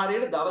සමහර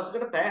වෙලාවට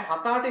දවසකට පැය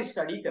 7-8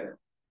 ස්ටඩි කරනවා.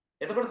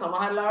 එතකොට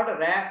සමහර වෙලාවට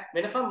රෑ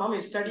වෙනකම් මම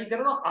ස්ටඩි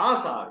කරන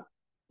ආසාවෙන්.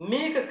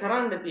 මේක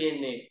කරන්න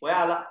තියෙන්නේ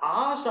ඔයාලා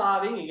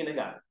ආශාවෙන් ඉගෙන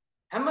ගන්න.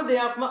 හැම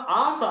දෙයක්ම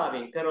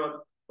ආසාවෙන් කරොත්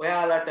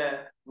ඔයාලට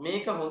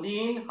මේක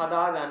හොඳින්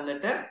හදා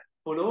ගන්නට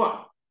පුළුවන්.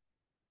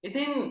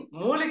 ඉතින්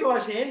මූලික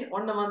වශයෙන්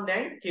ඔන්න මම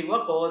දැන්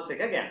කිව්වා කෝස්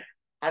එක ගැන.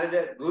 හරිද?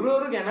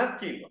 ගුරුවරු ගැනත්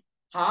කිව්වා.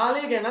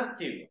 කාලය ගැනත්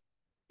කිව්වා.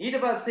 ඊට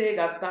පස්සේ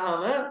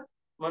ගත්තාම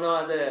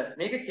මොනවද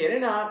මේක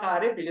කෙරෙන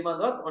ආකාරය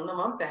පිළිබඳවත් ඔන්න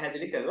මම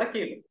පැහැදිලි කරලා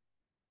කිව්වා.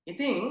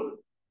 ඉතින්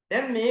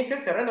දැන් මේක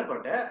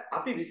කරනකොට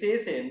අපි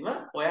විශේෂයෙන්ම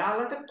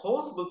ඔයාලට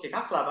කෝස් බුක්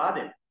එකක් ලබා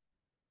දෙනවා.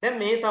 දැන්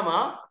මේ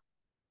තමයි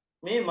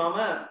මේ මම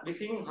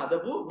විසින්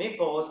හදපු මේ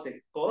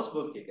කෝස්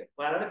බුක් එක.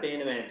 ඔයාලට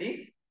පේනවා ඇති.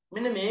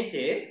 මෙන්න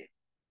මේකේ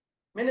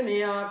මෙන්න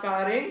මේ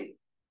ආකාරයෙන්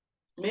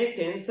මේ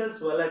ටෙන්සස්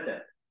වලට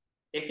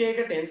එක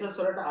ටෙන්සස්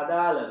වලට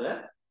අදාළව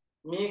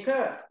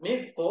මේ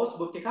කෝස්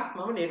බුක් එකක්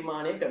මම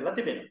නිර්මාණය කරලා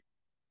තිබෙනවා.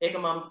 ඒක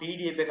මම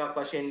PDF එකක්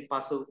වශයෙන්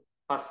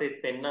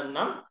පස්සෙත්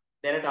පෙන්නන්නම්.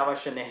 දැනට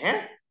අවශ්‍ය නැහැ.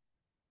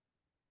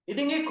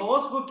 ඉතින් මේ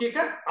course book එක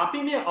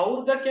අපි මේ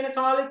අවුරුද්දක් යන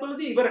කාලය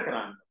තුලදී ඉවර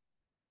කරන්න.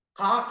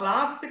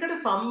 ක්ලාස් එකට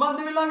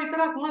සම්බන්ධ වෙලා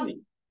විතරක් මදි.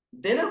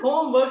 දෙන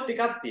homework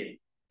ටිකක් තියෙනවා.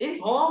 ඒ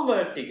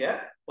homework ටික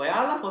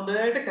ඔයාලා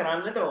හොඳට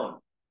කරන්නට ඕන.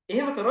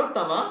 එහෙම කරොත්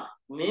තමයි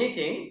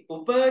මේකෙන්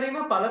උපරිම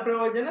ඵල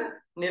ප්‍රයෝජන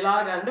නෙලා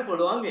ගන්න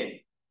පුළුවන්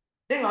වෙන්නේ.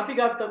 දැන් අපි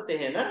ගත්තොත්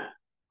එහෙම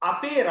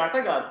අපේ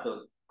රට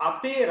ගත්තොත්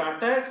අපේ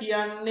රට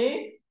කියන්නේ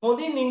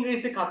හොඳින්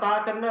ඉංග්‍රීසි කතා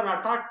කරන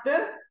රටක්ද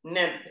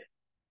නැද්ද?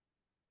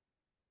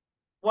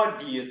 What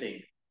do you think?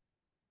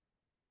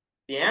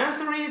 The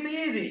answer is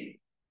easy.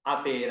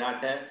 අපේ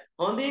රට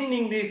හොඳින්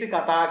ඉංග්‍රීසි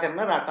කතා කරන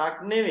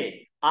රටක් නෙවෙයි.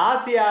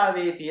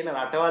 ආසියාවේ තියෙන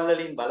රටවල්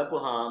වලින්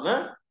බලපුවාම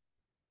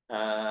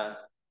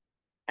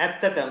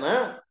ඇත්තටම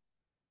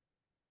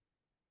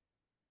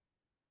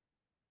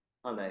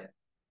හොඳයි.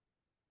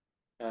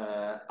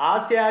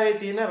 ආසියාවේ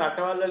තියෙන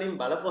රටවල් වලින්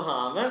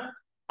බලපුවාම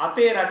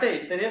අපේ රට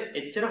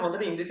එච්චර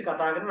හොඳට ඉංග්‍රීසි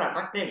කතා කරන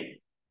රටක් නෙවෙයි.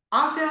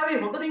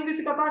 ආසියාවේ හොඳට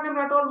ඉංග්‍රීසි කතා කරන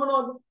රටවල්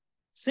මොනවද?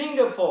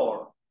 සිංගප්පූර්.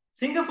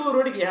 සිංගප්පූර්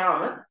වලට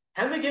ගියාම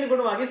හැම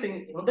කෙනෙකුටම වගේ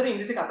හොඳට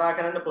ඉංග්‍රීසි කතා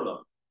කරන්න පුළුවන්.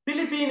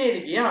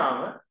 පිලිපීනේට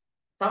ගියාම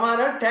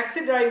සමහර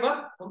ටැක්සි ඩ්‍රයිවර්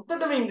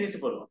හොඳටම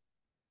ඉංග්‍රීසි පුළුවන්.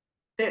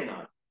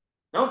 තේරෙනවද?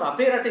 නමුත්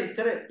අපේ රටේ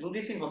ඉතර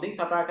ඉංග්‍රීසි හොඳින්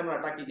කතා කරන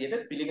රටක්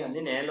විදිහට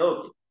පිළිගන්නේ නැහැ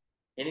ලෝකෙ.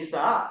 ඒ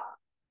නිසා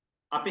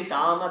අපි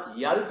තාමත්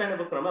යල්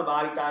පැනපු ක්‍රම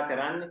භාවිතා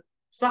කරන්නේ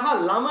සහ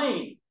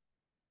ළමයි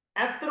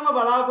ඇත්තටම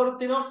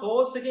බලාපොරොත්තු වෙනවා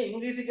කෝස් එකේ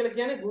ඉංග්‍රීසි කියලා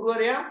කියන්නේ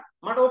ගුරුවරයා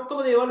මට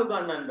ඔක්කොම දේවල්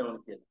උගන්වන්න ඕන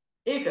කියලා.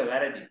 ඒක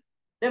වැරදි.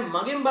 දැන්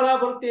මගෙන්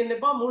බලාපොරොත්තු වෙන්න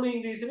එපා මුළු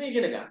ඉංග්‍රීසිම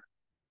ඉගෙන ගන්න.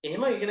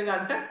 එහෙම ඉගෙන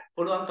ගන්නට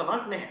පුළුවන්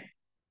කමක් නැහැ.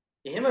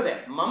 එහෙම බෑ.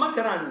 මම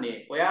කරන්නේ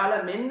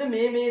ඔයාලා මෙන්න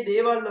මේ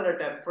දේවල්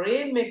වලට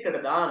ප්‍රේම්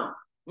එකකට දානවා.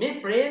 මේ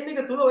ප්‍රේම්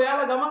එක තුල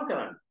ඔයාලා ගමන්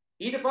කරන්න.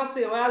 ඊට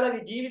පස්සේ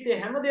ඔයාලගේ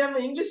ජීවිතේ හැමදේම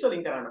ඉංග්‍රීසි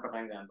වලින් කරන්න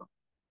පටන් ගන්නවා.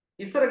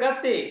 ඉස්සර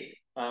ගත්තේ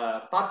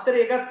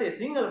පත්තරේ ගත්තේ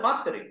සිංහල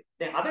පත්තරේ.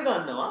 දැන් අද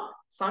ගන්නවා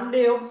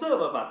Sunday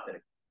Observer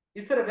පත්තරේ.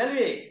 ඉස්සර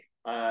බැලුවේ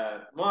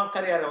මොකක්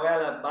හරි අර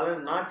ඔයාලා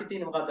බලන නාට්‍ය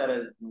තියෙන මොකක්ද අර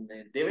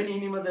දෙවෙනි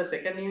ඉනිමද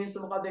සෙකන්ඩ් ඉනිමද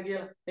මොකක්ද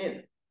කියලා නේද?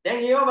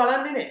 දැන් ඒව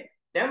බලන්නේ නැහැ.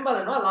 දැන්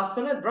බලනවා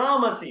ලස්සන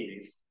ඩ්‍රාමා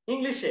සීරීස්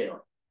ඉංග්‍රීසි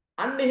ඒවා.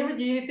 අන්න එහෙම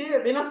ජීවිතය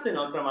වෙනස්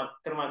වෙනවා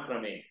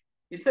ක්‍රමක්‍රමයෙන්.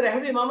 ඉස්සර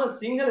ඇහුවේ මම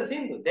සිංහල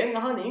සින්දු දැන්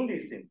අහන්නේ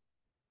ඉංග්‍රීසි සින්දු.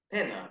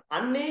 තේරෙනවද?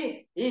 අන්නේ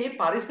ඒ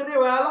පරිසරය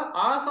ඔයාලා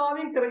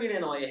ආසාවෙන් කරගෙන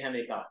යනවා මේ හැම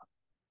එකක්ම.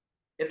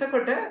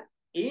 එතකොට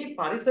ඒ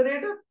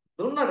පරිසරයට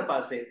දුන්නාට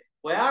පස්සේ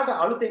ඔයාට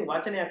අලුතෙන්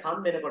වචනයක්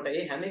හම් වෙනකොට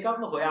ඒ හැම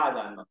එකක්ම හොයා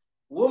ගන්නවා.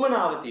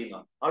 උවමනාව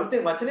තියෙනවා.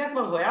 අලුතෙන් වචනයක්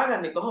මම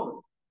හොයාගන්නේ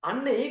කොහොමද?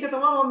 අන්න ඒක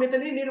තමයි මම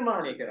මෙතනින්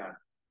නිර්මාණය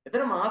කරන්නේ.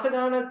 එතන මාස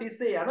ගානක්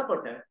තිස්සේ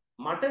යනකොට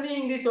මට මේ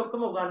ඉංග්‍රීසි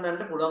ඔක්කොම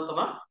උගන්වන්න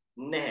පුළුවන්කම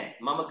නැහැ.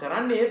 මම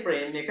කරන්නේ මේ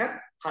ප්‍රේම් එක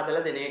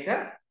හදලා දෙන එක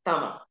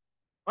තමයි.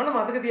 ඔන්න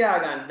මතක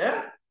තියාගන්න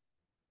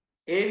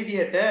ඒ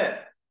විදිහට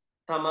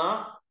තමා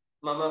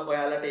මම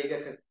ඔයාලට ඒක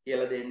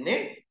කියලා දෙන්නේ.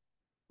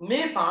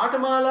 මේ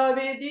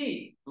පාඨමාලාවේදී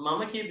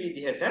මම කියපු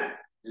විදිහට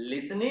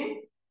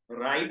listening,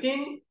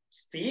 writing,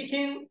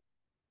 speaking,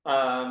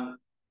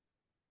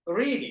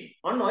 reading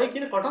ඔන්න ඔය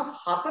කියන කොටස්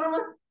හතරම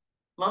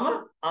මම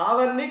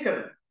ආවරණය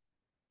කරනවා.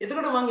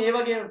 එතකොට මම ඒ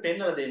වගේම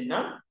පෙන්නලා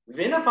දෙන්නම්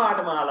වෙන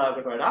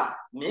පාඨමාලාවකට වඩා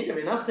මේක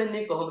වෙනස්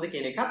වෙන්නේ කොහොමද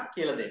කියන එකක්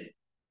කියලා දෙන්න.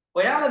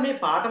 ඔයාලා මේ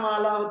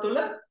පාඨමාලාව තුළ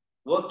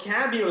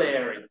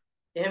vocabulary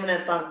එහෙම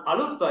නැත්නම්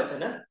අලුත්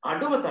වචන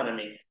අඩුම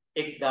තරමේ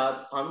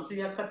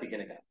 1500ක්වත්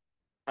ඉගෙන ගන්න.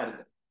 හරිද?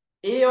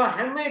 ඒවා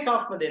හැම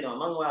එකක්ම දෙනවා.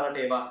 මම ඔයාලට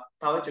ඒවා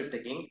තව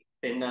චුට්ටකින්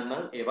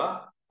පෙන්නන්නම් ඒවා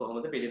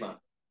කොහොමද පිළිබඳ.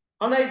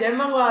 හොඳයි දැන්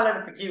මම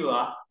ඔයාලට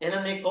කිව්වා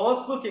එහෙනම් මේ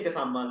course book එක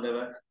සම්බන්ධව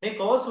මේ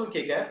course book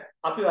එක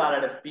අපි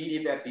ඔයාලට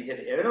PDF එකක්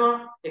විදිහට එවනවා.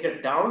 ඒක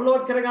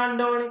download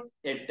කරගන්න ඕනේ.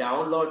 ඒ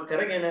download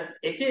කරගෙන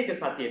එක එක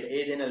සතියේ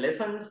ඒ දෙන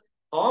lessons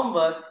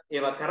homework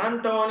ඒවා කරන්න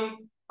ඕනි.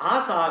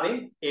 ආසාවෙන්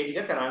ඒ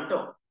ටික කරන්න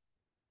ඕනේ.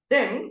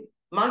 දැන්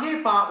මගේ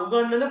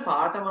උගන්වන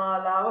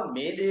පාඨමාලාව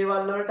මේ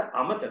දේවල් වලට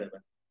අමතරව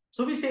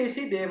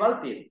සුවිශේෂී දේවල්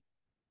තියෙනවා.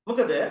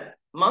 මොකද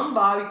මම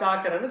භාවිතා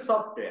කරන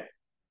software.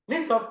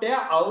 මේ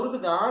software අවුරුදු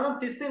ගානක්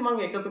තිස්සේ මම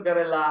එකතු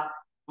කරලා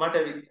මට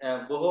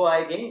බොහෝ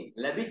අයගෙන්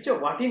ලැබිච්ච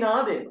වටිනා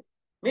දේවල්.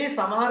 මේ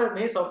සමහර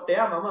මේ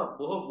software මම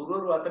බොහෝ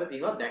ගුරුවරු අතර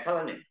තියෙනවා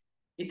දැකලා නැහැ.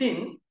 ඉතින්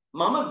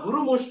මම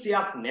ගුරු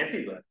මුෂ්ටියක්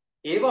නැතිව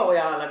ඒවා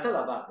ඔයාලට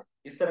ලබා දෙන්න.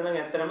 ඉස්සර නම්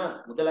ඇත්තටම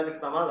මුදලකට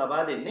තමයි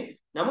ලබා දෙන්නේ.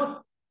 නමුත්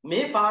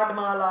මේ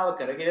පාඨමාලාව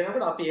කරගෙන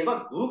යනකොට අපි ඒවා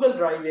Google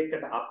Drive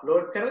එකකට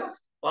අප්ලෝඩ් කරලා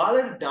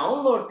ඔයාලට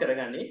ඩවුන්ලෝඩ්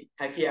කරගන්නේ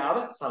හැකියාව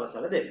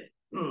සලසලා දෙන්න.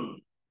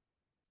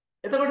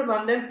 එතකොට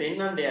මම දැන්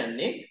පෙන්වන්න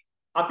යන්නේ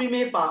අපි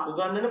මේ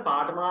උගන්වන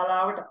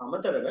පාඨමාලාවට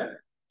අමතරව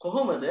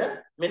කොහොමද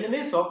මෙන්න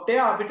මේ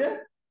software අපිට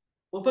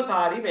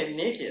උපකාරී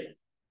වෙන්නේ කියලා.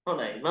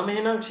 හොඳයි. මම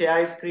එහෙනම්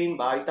share screen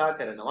භාවිතා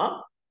කරනවා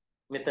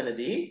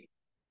මෙතනදී.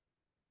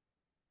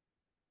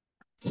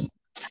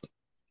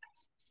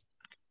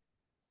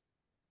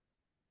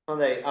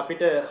 හොඳයි.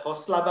 අපිට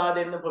host ලබා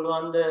දෙන්න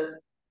පුළුවන්ද?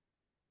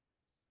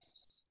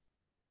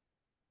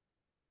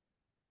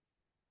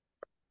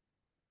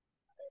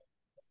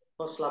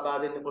 host ලබා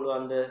දෙන්න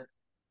පුළුවන්ද?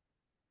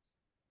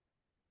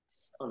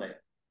 හොඳයි.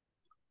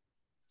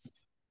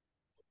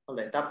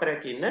 හොඳයි.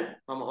 තප්පරයක් ඉන්න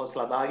මම host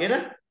ලබාගෙන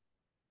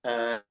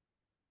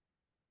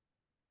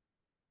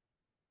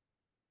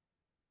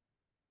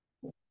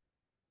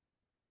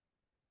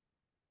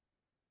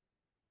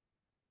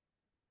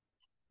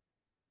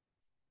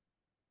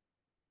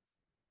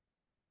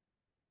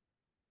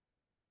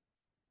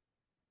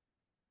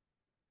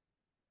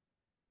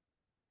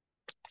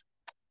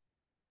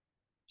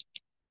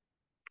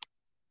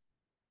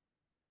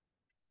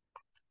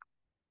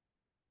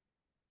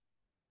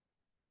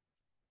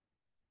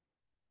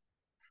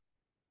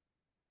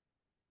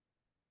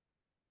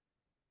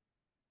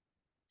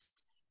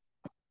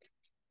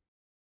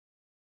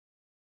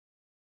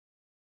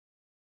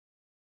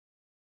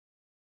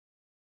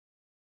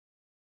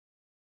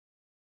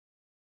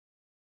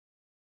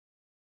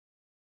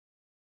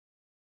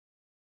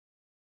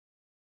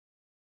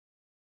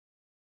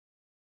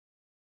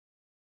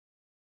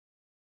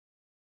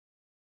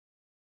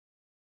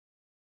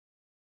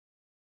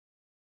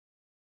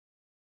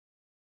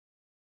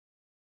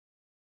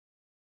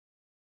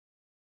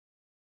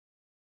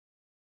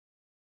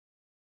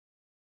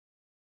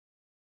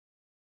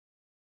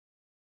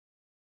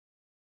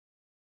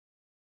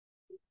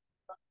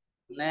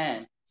නෑ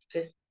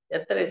ස්ට්‍රෙස්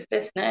ඇත්තට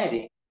ස්ට්‍රෙස් නෑ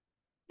ඉතින්.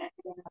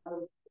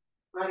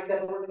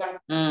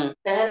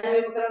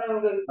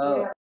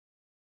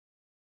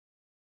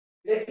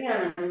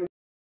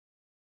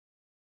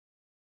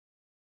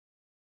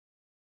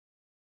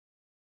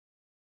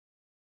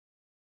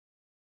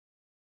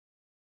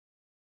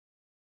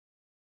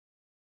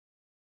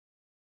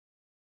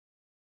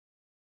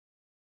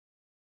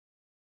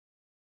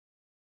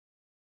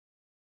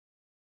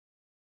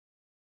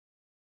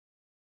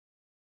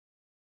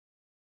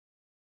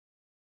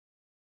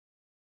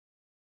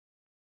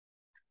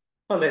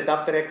 හොඳයි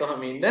තත්පරයක්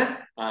කොහොම ඉන්න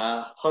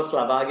හොස්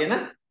ලබාගෙන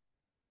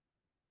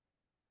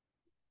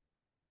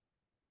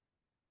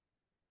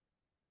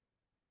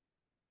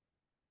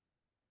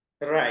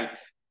right.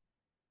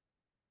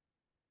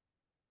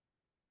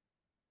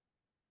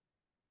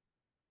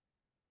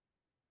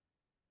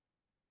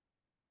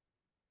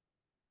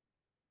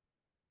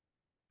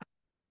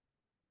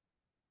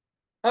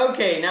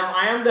 Okay, now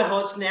I am the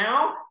host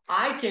now.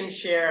 I can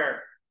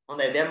share.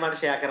 හොඳයි දැන් මට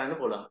share කරන්න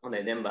පුළුවන්.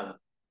 හොඳයි දැන් බලමු.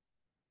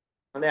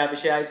 හොඳයි අපි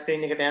share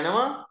screen එකට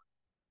යනවා.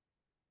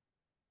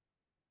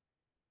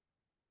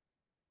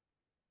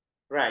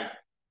 Right.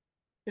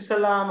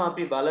 ඉස්සලාම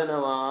අපි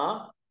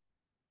බලනවා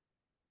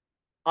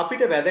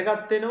අපිට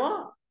වැදගත් වෙනවා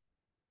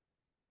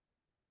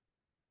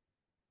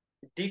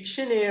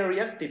dictionary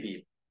එකක්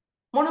තිබීම.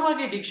 මොන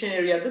වගේ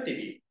dictionary එකක්ද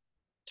තිබීම?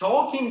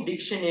 Talking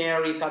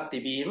dictionary එකක්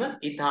තිබීම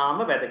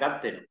ඉතාම වැදගත්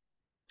වෙනවා.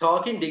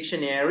 Talking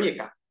dictionary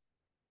එකක්.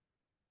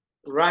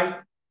 Right.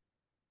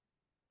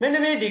 මෙන්න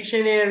මේ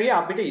dictionary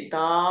අපිට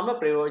ඉතාම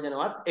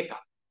ප්‍රයෝජනවත් එකක්.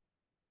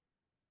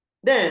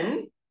 Then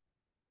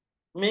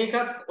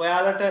මේකත්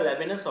ඔයාලට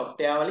ලැබෙන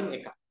software වලින්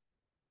එකක්.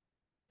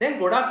 දැන්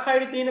ගොඩක්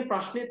අයට තියෙන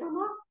ප්‍රශ්නේ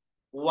තමයි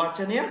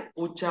වචනය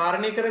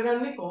උච්චාරණය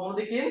කරගන්නේ කොහොමද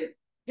කියන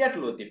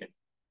ගැටලුව තිබෙනවා.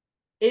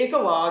 ඒක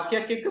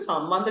වාක්‍යයක් එක්ක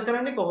සම්බන්ධ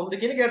කරන්නේ කොහොමද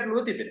කියන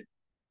ගැටලුව තිබෙනවා.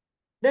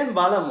 දැන්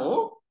බලමු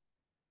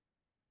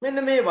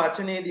මෙන්න මේ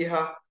වචනේ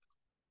දිහා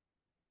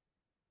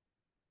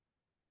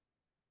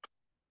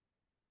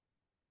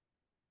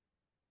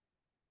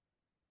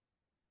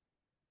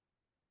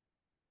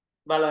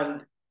බලන්න.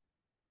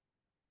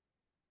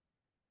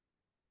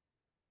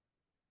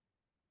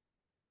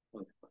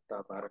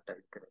 තා පාර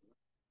ටයිප් කරන්න.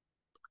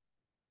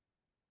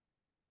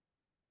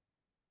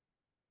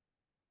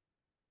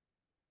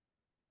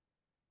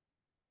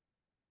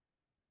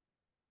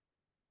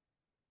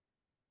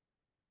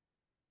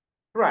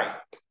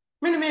 right.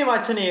 මෙන්න මේ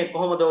වචනේ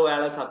කොහොමද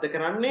ඔයාලා શબ્ද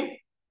කරන්නේ?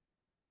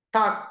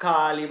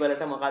 තක්කාලි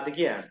වලට මොකද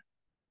කියන්නේ?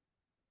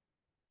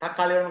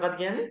 තක්කාලි වලට මොකද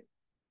කියන්නේ?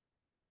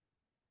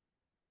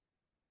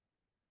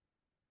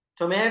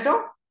 Tomato?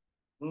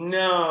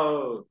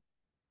 No.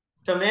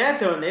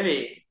 Tomato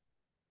නෙවෙයි.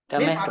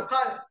 මේ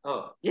තක්කාලි.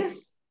 Oh, yes.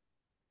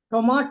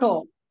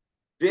 Tomato.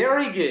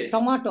 Very good.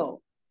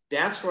 Tomato.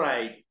 That's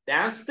right.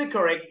 That's the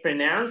correct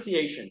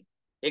pronunciation.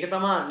 ඒක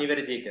තමයි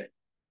නිවැරදි එක.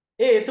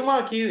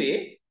 එතුමා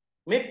කිව්වේ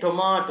මේ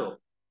tomato.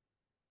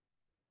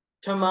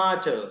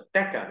 Tomato.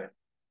 දැක්කද?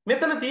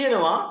 මෙතන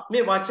තියෙනවා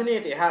මේ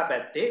වචනයේට එහා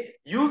පැත්තේ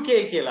UK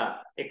කියලා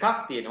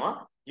එකක් තියෙනවා.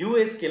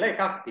 US කියලා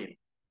එකක් තියෙනවා.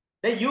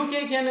 දැන් UK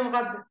කියන්නේ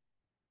මොකද්ද?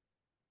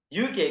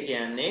 UK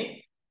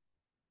කියන්නේ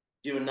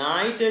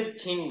United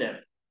Kingdom.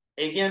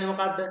 ඒ කියන්නේ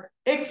මොකද්ද?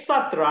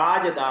 එක්සත්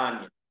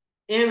රාජධානිය.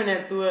 එහෙම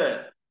නැතුව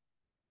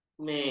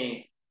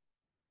මේ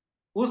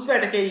උස්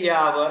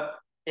වැටකෙයියාව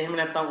එහෙම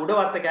නැත්නම්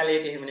උඩවත්ත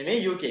කැලේට එහෙම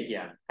නෙමෙයි UK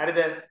කියන්නේ. හරිද?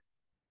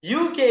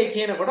 UK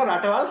කියනකොට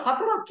රටවල්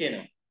හතරක්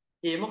එනවා.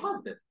 ඒ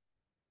මොකද්ද?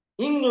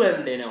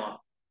 ඉංග්ලන්ඩ් එනවා.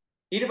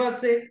 ඊට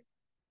පස්සේ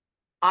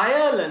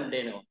අයර්ලන්ඩ්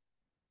එනවා.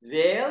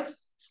 Wales,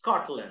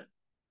 Scotland.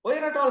 ඔය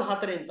රටවල්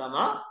හතරෙන්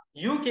තමයි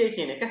UK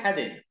කියන එක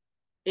හැදෙන්නේ.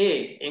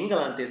 ඒ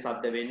එංගලන්තයේ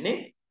શબ્ද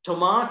වෙන්නේ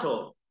tomato.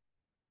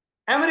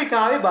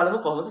 ඇමරිකාවේ බලමු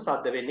කොහොමද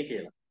શબ્ද වෙන්නේ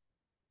කියලා.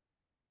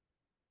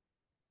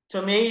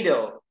 tomato.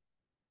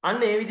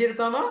 අන්න ඒ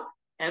විදිහට තමයි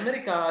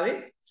ඇමරිකාවේ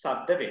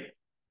શબ્ද වෙන්නේ.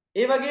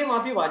 ඒ වගේම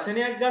අපි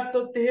වචනයක්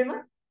ගත්තොත් එහෙම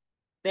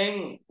දැන්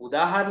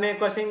උදාහරණයක්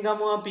වශයෙන්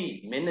ගමු අපි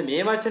මෙන්න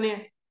මේ වචනය.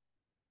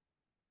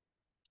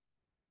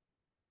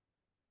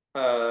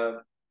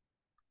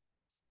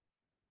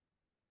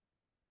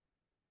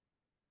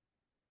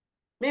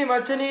 මේ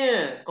වචනය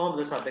කොහොමද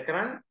શબ્ද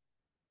කරන්නේ?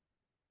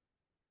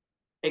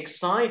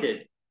 excited.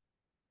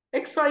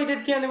 excited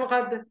කියන්නේ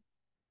මොකද්ද?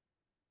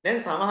 දැන්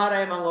සමහර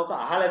අය මම ඔක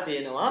අහලා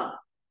තියෙනවා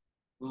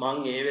මං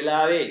ඒ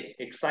වෙලාවේ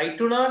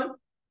එක්සයිට් වුණානේ.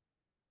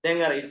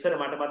 දැන් අර ඉස්සර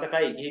මට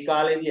මතකයි ගිහි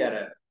කාලේදී අර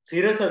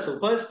සිරස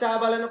සුපර්ස්ටාර්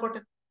බලනකොට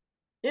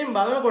එහෙන්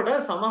බලනකොට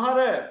සමහර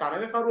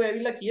තරගකරු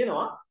ඇවිල්ලා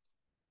කියනවා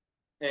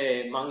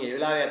මං ඒ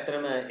වෙලාවේ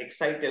ඇත්තටම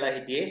එක්සයිට් වෙලා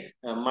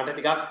හිටියේ මට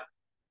ටිකක්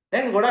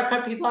දැන් ගොඩක්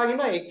කට්ටිය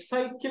හිතාගෙන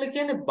එක්සයිට් කියලා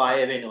කියන්නේ බය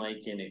වෙනවයි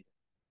කියන එක.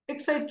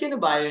 එක්සයිට්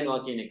කියන්නේ බය වෙනවා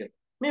කියන එක.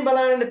 මේ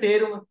බලන්න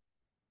තේරුම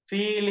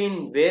feeling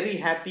very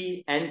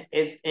happy and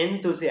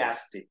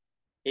enthusiastic.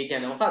 ඒ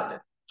කියන්නේ මොකද්ද?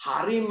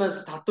 හරිම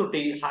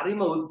සතුටුයි,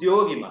 හරිම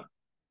උද්‍යෝගිමත්.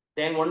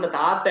 දැන් ඔන්න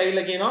තාත්තා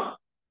ඇවිල්ලා කියනවා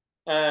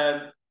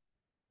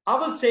I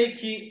will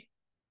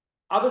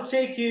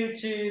take you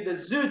to the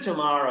zoo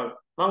tomorrow.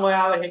 මම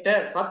ඔයාව හෙට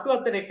සත්තු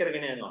අතරේ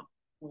කරගෙන යනවා.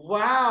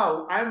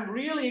 Wow, I'm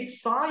really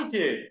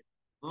excited.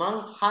 මං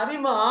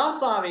හරිම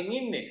ආසාවෙන්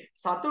ඉන්නේ.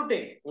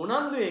 සතුටෙන්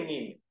උනන්දුවෙන්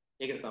ඉන්නේ.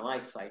 ඒකට තමයි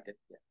excited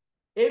කියන්නේ.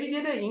 ඒ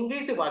විදිහට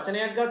ඉංග්‍රීසි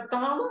වචනයක්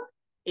ගත්තාම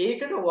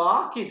ඒකට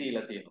වාක්‍ය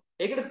දීලා තියෙනවා.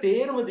 ඒකට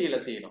තේරුම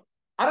දීලා තියෙනවා.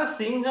 අර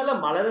සිංහල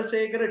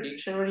මලරසේකර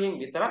ඩික්ෂනරියෙන්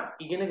විතරක්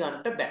ඉගෙන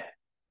ගන්නට බෑ.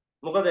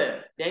 මොකද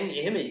දැන්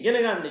එහෙම ඉගෙන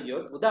ගන්න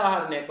ගියොත්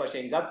උදාහරණයක්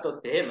වශයෙන්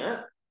ගත්තොත් එහෙම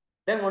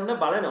දැන් ඔන්න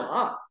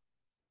බලනවා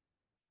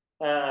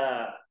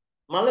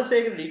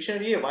මලරසේකර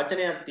ඩික්ෂනරියේ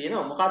වචනයක්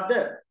තියෙනවා. මොකද්ද?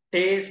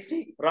 ටේස්ටි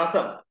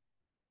රසම.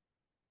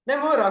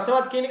 දැන් ඔය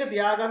රසවත් කියන එක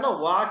තියාගන්න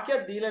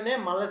වාක්‍යයක් දීලා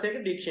නැහැ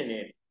මලරසේකර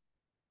ඩික්ෂනරියේ.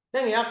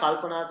 දැන් එයා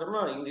කල්පනා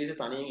කරනවා ඉංග්‍රීසි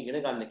තනියෙන්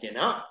ඉගෙන ගන්න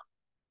කෙනා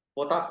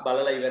පොතක්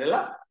බලලා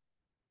ඉවරලා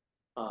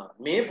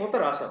මේ පොත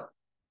රසවත්.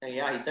 දැන්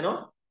එයා හිතනවා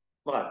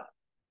මොකක්ද?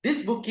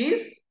 This book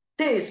is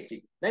tasty.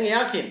 දැන්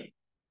එයා කියන්නේ.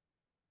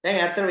 දැන්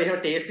ඇත්තටම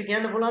එහෙම tasty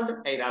කියන්න පුළුවන්ද?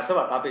 ඒ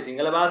රසවත් අපේ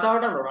සිංහල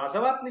භාෂාවට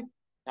රසවත්නේ.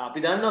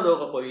 අපි දන්නවද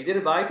ඕක කොයි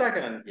විදිහට භාවිතා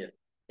කරන්න කියලා.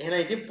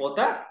 එහෙනම් ඉතින් පොත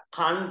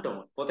කන්න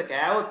ඕන. පොත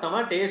කෑවොත්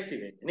තමයි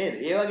tasty වෙන්නේ නේද?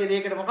 ඒ වගේ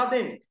දෙයකට මොකක්ද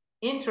වෙන්නේ?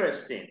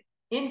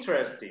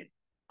 Interesting.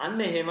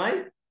 අන්න එහෙමයි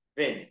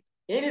වෙන්නේ.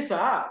 ඒ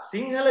නිසා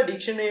සිංහල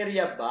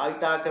ඩික්ෂනරියක්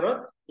භාවිතා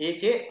කරොත්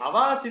ඒකේ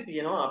අවාසි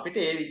තියෙනවා අපිට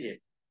ඒ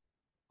විදිහට.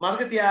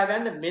 මතක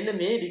තියාගන්න මෙන්න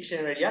මේ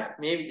ඩික්ෂනරියක්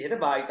මේ විදිහට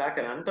භාවිතා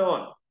කරන්න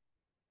ඕන.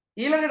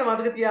 ඊළඟට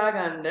මතක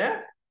තියාගන්න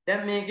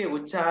දැන් මේකේ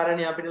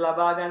උච්චාරණය අපිට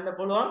ලබා ගන්න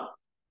පුළුවන්.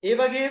 ඒ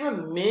වගේම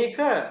මේක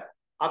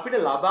අපිට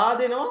ලබා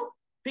දෙනවා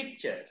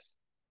pictures.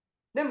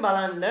 දැන්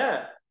බලන්න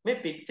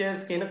මේ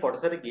pictures කියන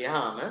කොටසට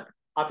ගියාම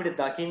අපිට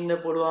දකින්න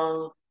පුළුවන්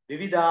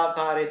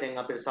විවිධාකාරයේ දැන්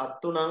අපිට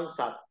සත්තු නම්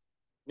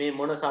මේ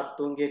මොන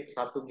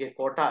සත්තුන්ගේ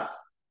කොටස්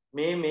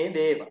මේ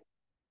දේවල්.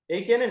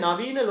 ඒ කියන්නේ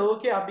නවීන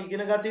ලෝකයේ අපි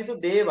ඉගෙන ගත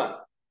යුතු දේවල්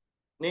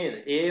නේද?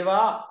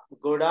 ඒවා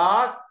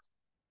ගොඩාක්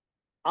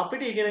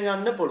අපිට ඉගෙන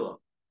ගන්න පුළුවන්.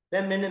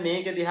 දැන් මෙන්න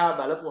මේක දිහා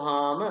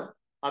බලපුවාම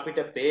අපිට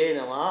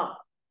පේනවා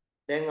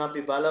දැන්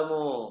අපි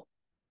බලමු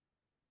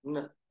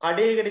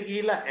කඩේකට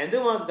ගිහිල්ලා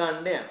ඇඳුමක් ගන්න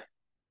යනවා.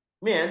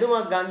 මේ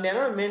ඇඳුමක් ගන්න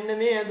යනකොට මෙන්න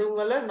මේ ඇඳුම්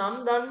වල නම්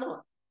දන්නවා.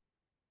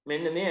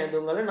 මෙන්න මේ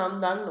ඇඳුම් වල නම්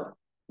දන්නවා.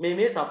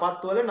 මේ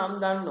සපත්තු වල නම්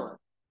දන්නවා.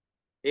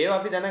 ඒවා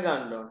අපි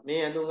දැනගන්න ඕන.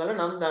 මේ ඇඳුම් වල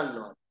නම්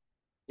දන්නවා.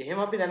 එහෙම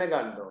අපි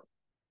දැනගන්න ඕන.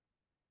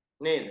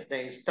 නේද?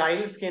 දැන්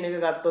ස්ටයිල්ස් කියන එක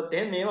ගත්තොත්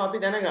එහෙනම් මේවා අපි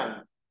දැනගන්න.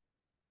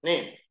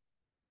 නේද?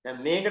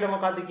 දැන් මේකට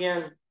මොකද්ද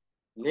කියන්නේ?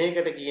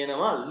 මේකට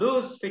කියනවා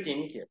loose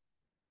fitting කියලා.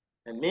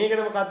 දැන් මේකට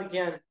මොකද්ද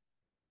කියන්නේ?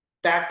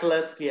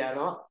 backless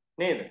කියනවා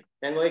නේද?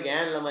 දැන් ඔය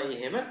ගෑන් ළමයි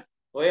එහෙම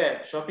ඔය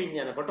shopping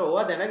යනකොට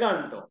ඕවා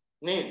දැනගන්න ඕන.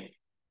 නේද?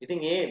 ඉතින්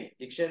මේ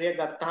ඩික්ෂනරි එක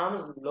ගත්තාම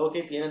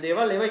ලෝකේ තියෙන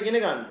දේවල් ඒවා ඉගෙන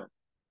ගන්න ඕන.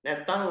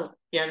 නැත්තම්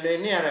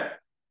කියන්නේ අර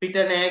පිට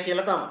නෑ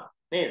කියලා තමයි.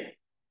 නේද?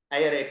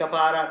 අය අර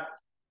එකපාරක්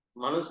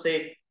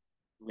මිනිස්සෙක්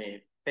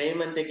මේ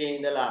පේමන්ට් එකේ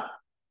ඉඳලා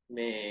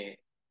මේ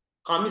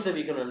කමිස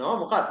විකුණනවා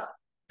මොකක්ද?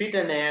 පිට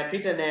නෑ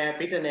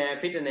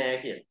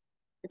කියලා.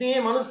 ඉතින්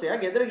මේ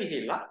මිනිස්සයා ගෙදර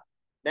ගිහිල්ලා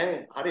දැන්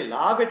හරි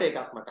ලාභෙට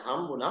එකක් මට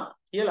හම්බුණා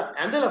කියලා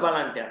ඇඳලා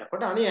බලන්න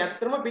යනකොට අනේ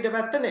ඇත්තටම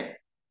පිටපැත්ත නෑ.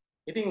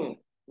 ඉතින්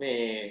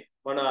මේ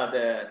මොනවාද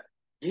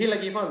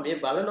ගිහිල්ලා ගිහම මේ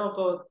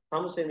බලනකො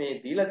තමුසේ මේ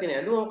දීලා තියෙන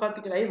ඇඳුම මොකක්ද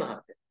කියලා අයි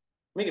මහත්තයා.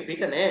 මේක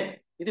පිට නෑ.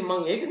 ඉතින්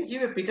මම ඒකනේ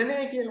කිව්වේ පිට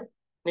නෑ කියලා.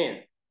 නේද?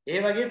 ඒ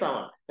වගේ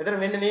තමයි. එතන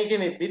මෙන්න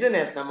මේකේ මේ පිට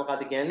නැත්නම්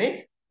මොකද්ද කියන්නේ?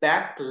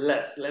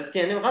 backless. less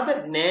කියන්නේ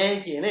මොකද්ද?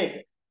 නෑ කියන එක.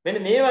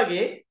 මෙන්න මේ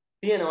වගේ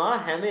තියෙනවා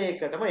හැම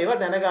එකටම ඒවා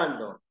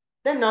දැනගන්න ඕන.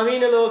 දැන්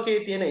නවීන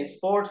ලෝකයේ තියෙන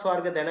ස්පෝර්ට්ස්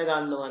වර්ග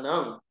දැනගන්නවා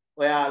නම්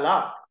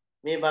ඔයාලා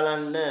මේ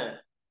බලන්න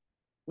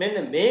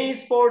මෙන්න මේ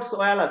ස්පෝර්ට්ස්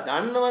ඔයාලා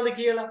දන්නවද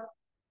කියලා?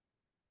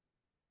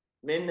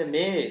 මෙන්න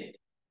මේ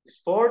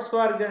ස්පෝර්ට්ස්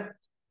වර්ග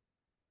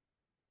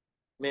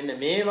මෙන්න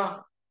මේවා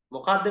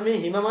මොකද්ද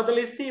මේ හිම මත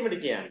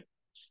ලිස්සීමට කියන්නේ?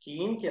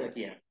 ස්කීන් කියලා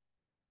කියන්නේ.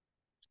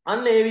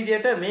 අන්න ඒ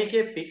විදිහට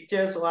මේකේ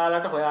පික්චර්ස්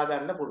ඔයාලට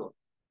හොයාගන්න පුළුවන්.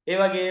 ඒ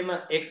වගේම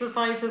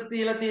එක්සර්සයිසස්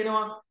දීලා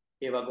තියෙනවා.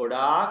 ඒවා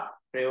ගොඩාක්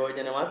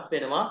ප්‍රයෝජනවත්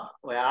වෙනවා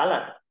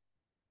ඔයාලට.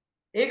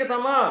 ඒක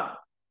තමයි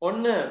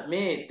ඔන්න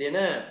මේ දෙන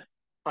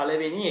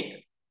පළවෙනි එක.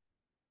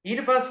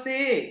 ඊට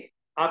පස්සේ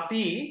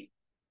අපි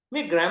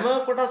මේ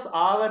ග්‍රැමර් කොටස්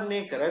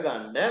ආවරණය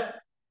කරගන්න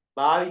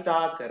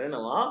භාවිතා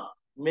කරනවා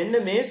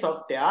මෙන්න මේ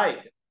software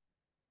එක.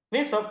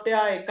 මේ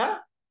software එක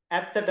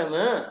ඇත්තටම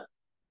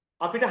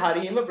අපිට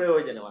හරියම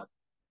ප්‍රයෝජනවත්.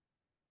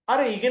 අර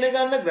ඉගෙන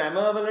ගන්න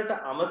ග්‍රැමර් වලට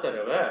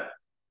අමතරව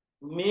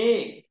මේ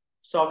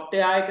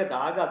software එක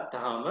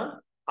දාගත්තාම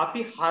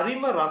අපි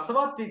හරිම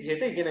රසවත්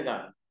විදිහට ඉගෙන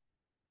ගන්නවා.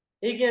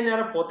 ඒ කියන්නේ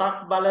අර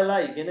පොතක්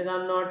බලලා ඉගෙන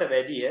ගන්නවට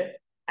වැඩිය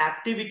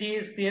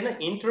activities තියෙන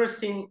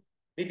interesting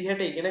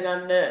විදිහට ඉගෙන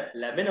ගන්න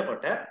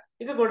ලැබෙනකොට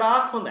ඒක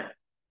ගොඩාක් හොඳයි.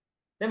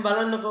 දැන්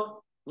බලන්නකෝ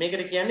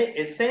මේකට කියන්නේ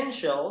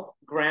essential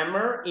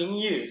grammar in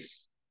use.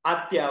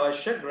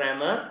 අත්‍යවශ්‍ය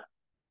grammar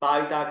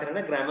භාවිතා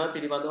කරන grammar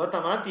පිළිබඳව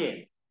තමයි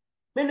තියෙන්නේ.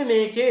 මෙන්න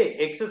මේකේ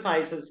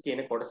exercises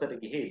කියන කොටසට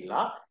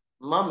ගිහිල්ලා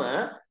මම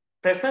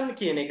present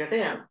කියන එකට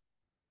යනවා.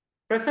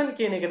 present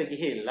කියන එකට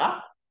ගිහිල්ලා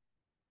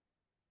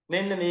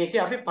මෙන්න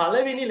මේකේ අපි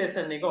පළවෙනි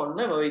lesson එක ඔන්න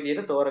ඔය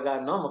විදිහට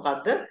තෝරගන්නවා.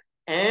 මොකද්ද?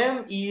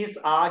 am is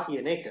are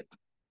කියන එක.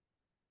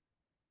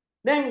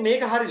 දැන්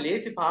මේක හරි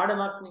ලේසි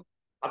පාඩමක්නේ.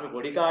 අපි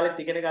පොඩි කාලෙත්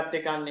ඉගෙන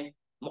ගත්ත එකක්නේ.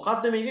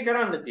 මොකද්ද මේක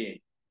කරන්න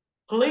තියෙන්නේ?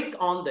 Click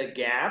on the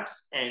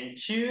gaps and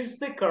choose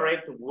the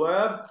correct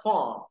verb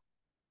form.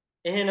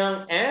 එහෙනම්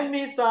am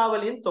නිසා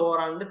වලින්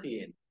තෝරන්න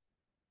තියෙනවා.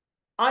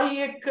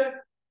 I එක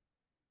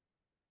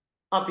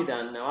අපි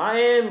දන්නවා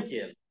am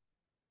කියලා.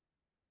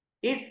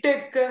 it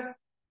එක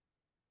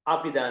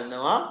අපි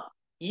දන්නවා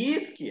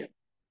is කියලා.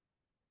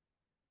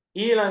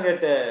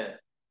 ඊළඟට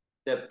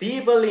the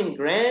people in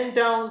Grand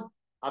Town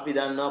අපි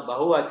දන්නවා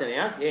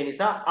බහුවචනයක්. ඒ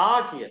නිසා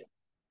are කියලා.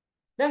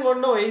 දැන්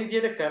ඔන්න ඔය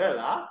විදිහට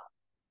කරලා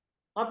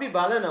අපි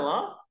බලනවා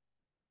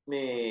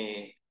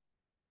මේ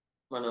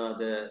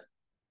මොනවද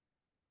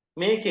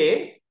මේකේ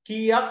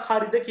කීයක්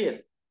හරිද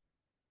කියලා.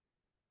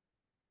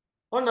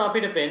 ඔන්න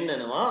අපිට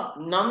පෙන්නනවා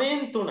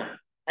 9න් 3යි.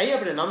 ඇයි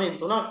අපිට 9න්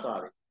 3ක්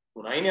ආවේ?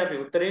 3යිනේ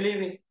අපි උත්තරේ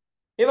ලියන්නේ.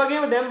 ඒ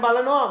වගේම දැන්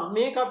බලනවා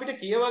මේක අපිට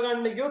කියව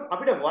ගන්න ගියොත්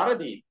අපිට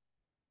වරදී.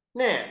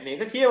 නෑ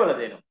මේක කියවලා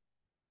දෙනවා.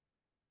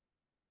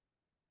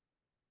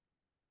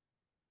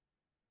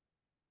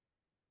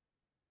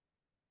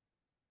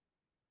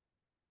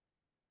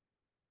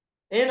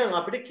 එහෙනම්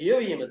අපිට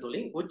කියවීම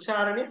තුලින්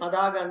උච්චාරණය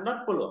හදා ගන්නත්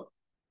පුළුවන්.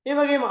 ඒ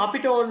වගේම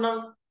අපිට ඕනනම්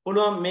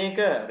පුළුවන් මේක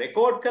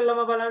රෙකෝඩ්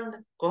කරලම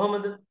බලන්න.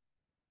 කොහොමද?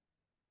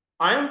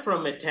 I am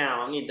from a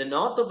town in the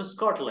north of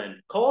Scotland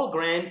called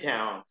Grand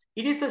Town.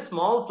 It is a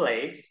small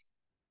place.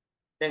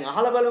 දැන්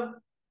අහලා බලමු.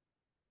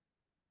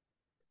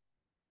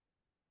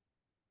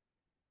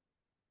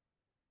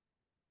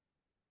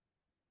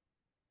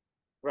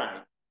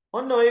 Right.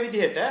 ඔන්න ඔය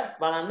විදිහට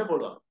බලන්න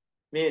පුළුවන්.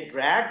 මේ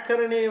drag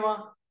කරන ඒවා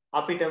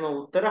අපිටම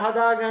උත්තර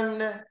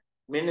හදාගන්න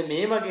මෙන්න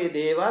මේ වගේ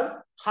දේවල්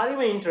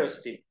හරිම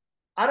ඉන්ටරෙස්ටිං.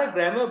 අර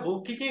grammar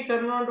book එකේ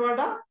කරනවට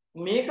වඩා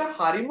මේක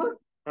හරිම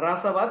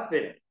රසවත්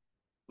වෙනවා.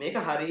 මේක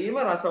හරිම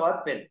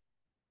රසවත් වෙනවා.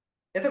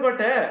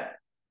 එතකොට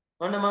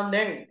ඔන්න මම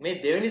දැන්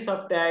මේ දෙවෙනි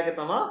software එක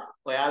තමයි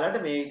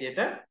ඔයාලට මේ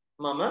විදිහට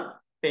මම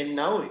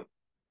පෙන්නවුවේ.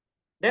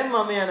 දැන්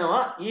මම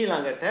යනවා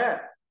ඊළඟට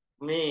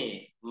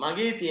මේ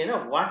මගේ තියෙන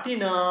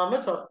වටිනාම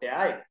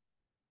software එක.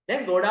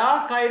 දැන්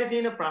ගොඩාක් අයට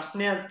තියෙන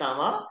ප්‍රශ්නයක්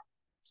තමයි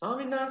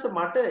ස්වාමීන් වහන්සේ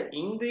මට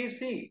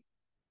ඉංග්‍රීසි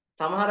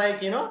සමහර අය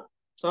කියනවා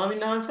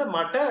ස්වාමීන් වහන්සේ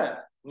මට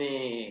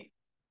මේ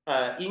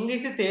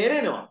ඉංග්‍රීසි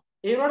තේරෙනවා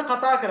ඒ වුණාට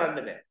කතා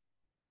කරන්න බෑ.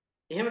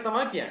 එහෙම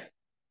තමයි කියන්නේ.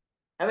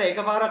 හැබැයි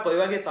එකපාරක් ඔය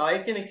වගේ තව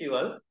එක්කෙනෙක්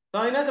කිව්වල්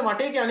ස්වාමීන් වහන්සේ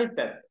මට ඒකේ අනිත්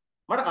පැත්ත.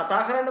 මට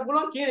කතා කරන්න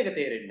පුළුවන් කියන එක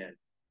තේරෙන්නේ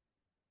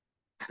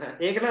නැහැ.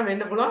 ඒක නම්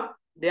වෙන්න පුළුවන්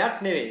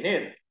දෙයක් නෙවෙයි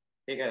නේද?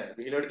 ඒක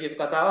විහිළුවට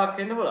කියපු කතාවක්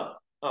වෙන්න පුළුවන්.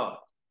 ඔව්.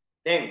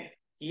 දැන්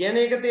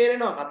කියන එක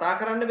තේරෙනවා කතා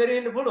කරන්න බැරි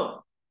වෙන්න පුළුවන්.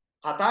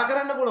 කතා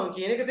කරන්න පුළුවන්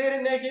කියන එක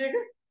තේරෙන්නේ නැහැ කියන එක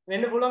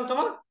වෙන්න පුළුවන්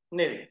කමක්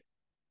නෙවෙයි.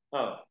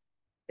 ඔව්.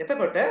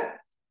 එතකොට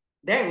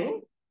දැන්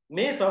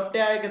මේ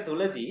software එක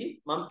තුලදී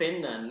මම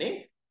පෙන්නන්නේ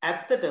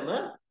ඇත්තටම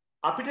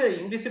අපිට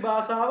ඉංග්‍රීසි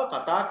භාෂාව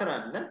කතා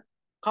කරන්න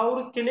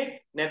කවුරුත් කෙනෙක්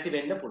නැති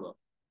වෙන්න පුළුවන්.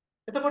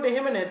 එතකොට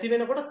එහෙම නැති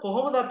වෙනකොට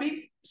කොහොමද අපි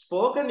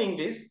spoken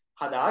English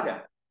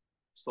හදාගන්නේ?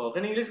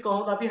 spoken English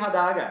කොහොමද අපි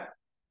හදාගන්නේ?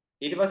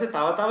 ඊට පස්සේ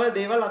තව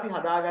දේවල් අපි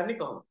හදාගන්නේ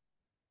කොහොමද?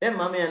 දැන්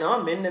මම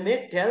යනවා මෙන්න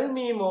මේ tell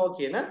me more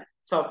කියන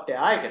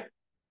software එකට.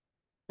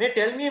 මේ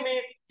tell me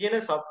මේ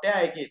කියන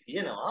software එකේ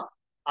තියෙනවා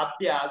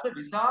අභ්‍යාස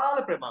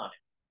විශාල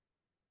ප්‍රමාණයක්.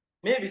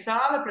 මේ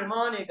විශාල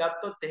ප්‍රමාණය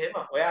ගත්තොත් එහෙම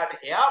ඔයාට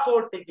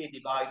එයාපෝට්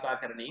එකේදී භාවිතා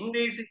කරන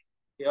ඉංග්‍රීසි,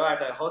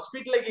 ඔයාට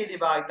හොස්පිටල්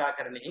එකේදී භාවිතා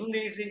කරන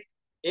ඉංග්‍රීසි,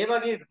 ඒ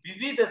වගේ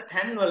විවිධ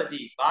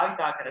තැන්වලදී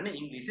භාවිතා කරන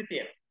ඉංග්‍රීසි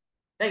තියෙනවා.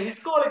 දැන්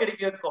ඉස්කෝලේකට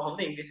ගියොත් කොහොමද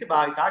ඉංග්‍රීසි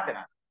භාවිතා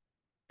කරන්නේ?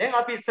 දැන්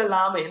අපි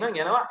ඉස්සලාම එහෙනම්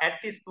යනවා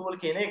at school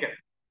කියන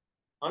එකට.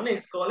 ඔන්න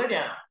ඉස්කෝලේට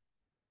යනවා.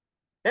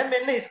 දැන්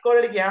මෙන්න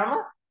ඉස්කෝලේට ගියාම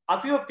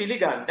අපිව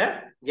පිළිගන්න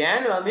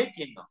ගෑනු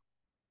ළමෙක් ඉන්නවා.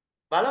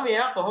 බලමු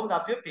එයා කොහොමද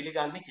අපිව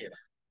පිළිගන්නේ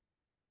කියලා.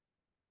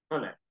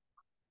 හොඳයි.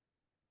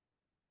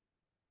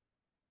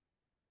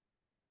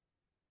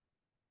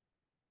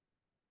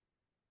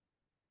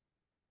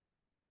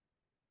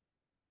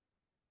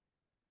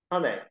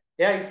 හොඳයි.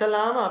 එයා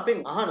ඉස්සලාම අපෙන්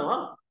අහනවා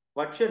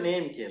what's your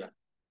name කියලා.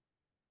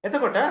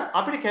 එතකොට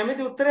අපිට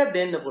කැමති උත්තරයක්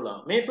දෙන්න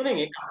පුළුවන්. මේ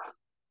තුනෙන් එකක්.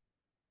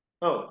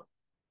 ඔව්.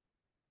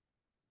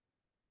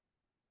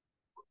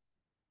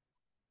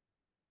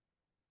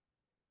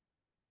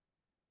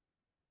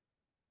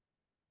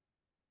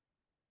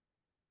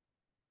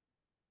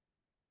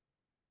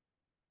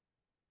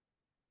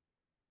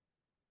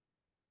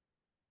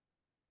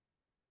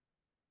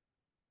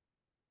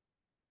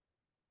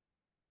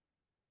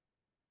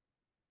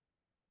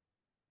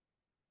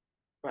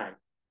 right.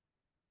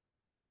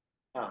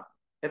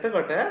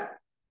 එතකොට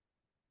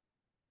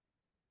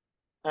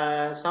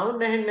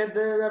සවුන්ඩ් ඇහෙන්නේ නැද්ද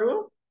දරුවෝ?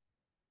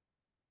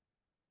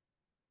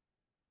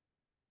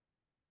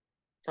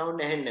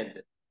 සවුන්ඩ් ඇහෙන්නේ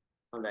නැද්ද?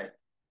 හොඳයි.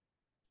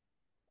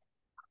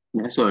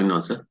 නෑ ස්වාමීන්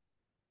වහන්සේ.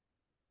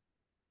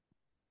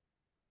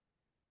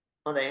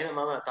 හොඳයි එහෙනම්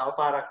මම තව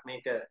පාරක්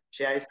මේක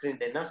share screen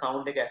දෙන්න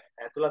සවුන්ඩ් එක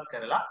ඇතුළත්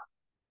කරලා.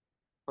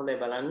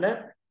 හොඳයි බලන්න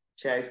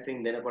share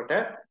screen දෙනකොට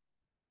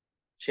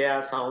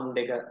share sound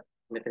එක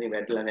මෙතනින්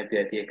වැටලා නැති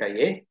ඇති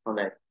එකයි ඒ.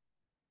 හොඳයි.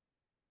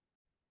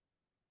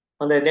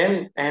 හොඳයි දැන්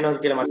ඇහෙනවද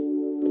කියලා මට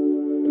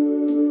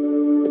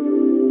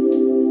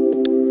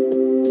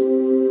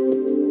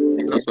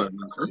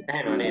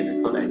ඇහෙනව නේද?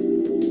 හොඳයි.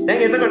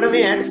 දැන් එතකොට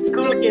මේ at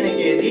school කියන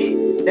එකේදී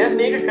දැන්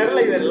මේක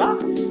කරලා ඉවරලා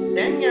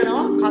දැන්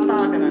යනවා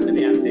කතා කරන්න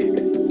මෙයත් එක්ක.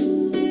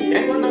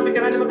 දැන් ඔන්න අපි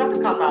කරන්නේ මොකක්ද?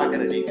 කතා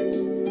කරන එක.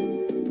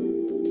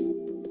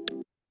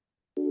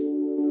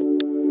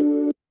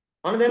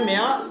 ඔන්න දැන්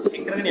මෙයා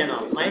එක්කරගෙන යනවා.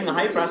 මයින්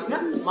අහයි ප්‍රශ්න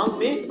මම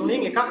මේ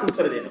තුනෙන් එකක්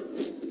උත්තර දෙනවා.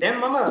 දැන්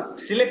මම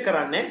සිලෙක්ට්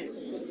කරන්නේ.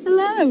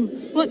 Hello,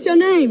 what's your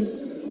name?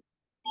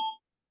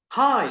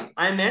 Hi,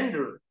 I'm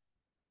Andrew.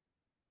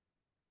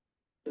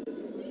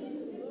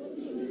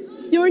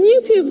 You're a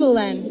new pupil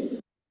then?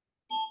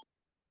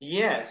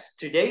 Yes,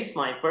 today's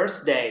my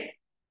first day.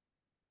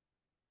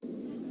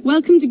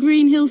 Welcome to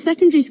Green Hill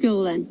Secondary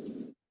School then.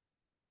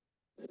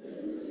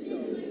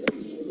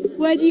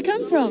 Where do you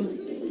come from?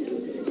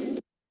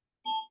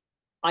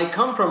 I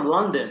come from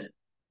London.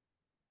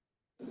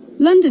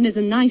 London is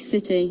a nice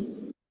city.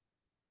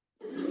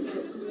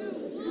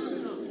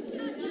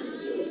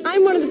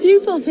 I'm one of the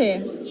pupils here.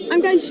 I'm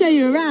going to show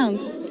you around.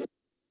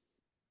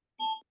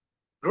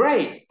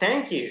 Great,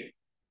 thank you.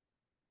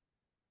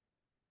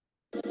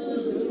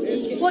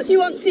 What do you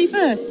want to see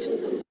first?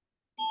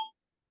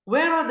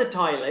 Where are the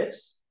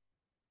toilets?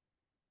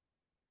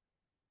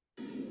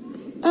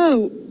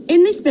 Oh,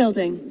 in this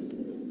building.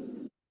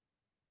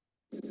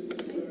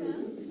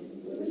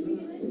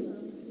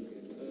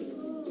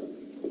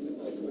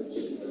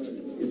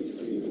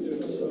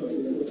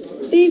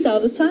 These are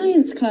the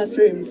science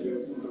classrooms.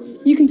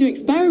 You can do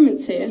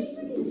experiments here.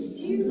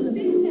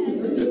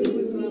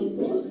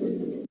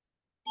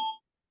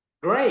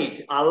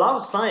 Great, I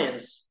love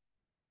science.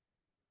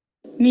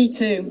 Me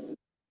too.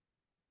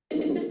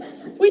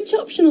 Which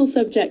optional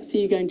subjects are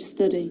you going to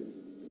study?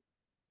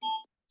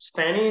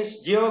 Spanish,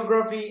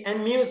 geography,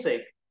 and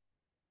music.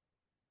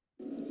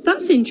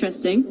 That's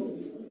interesting.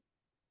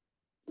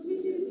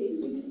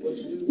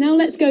 Now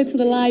let's go to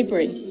the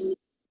library.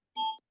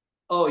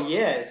 Oh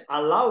yes, I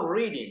love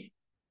reading.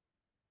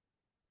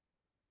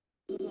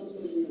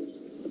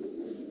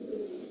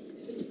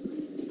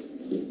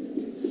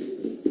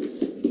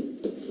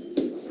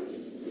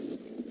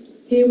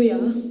 Here we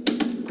are.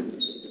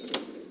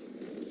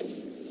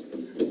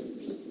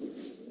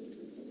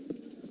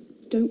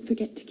 Don't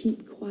forget to keep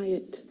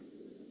quiet.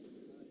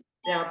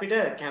 දැන් අපිට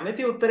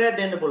කැමති උත්තරයක්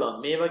දෙන්න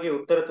පුළුවන්. මේ වගේ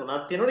උත්තර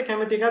තුනක් තියෙනකොට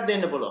කැමති එකක්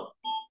දෙන්න පුළුවන්.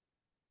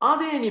 Are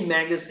there any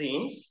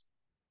magazines?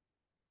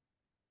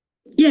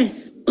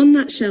 Yes, on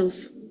that shelf.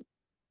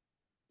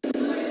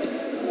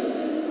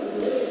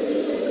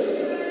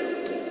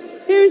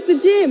 Here's the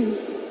gym.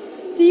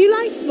 Do you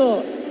like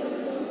sport?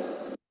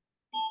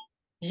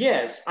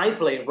 Yes, I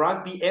play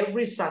rugby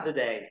every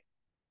Saturday.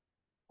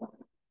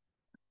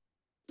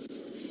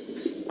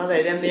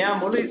 හරි දැන් මෙයා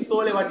මුළු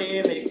ඉස්කෝලේ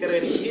වටේම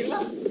එක්කරගෙන ගිහිල්ලා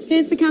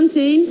Here's the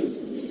canteen.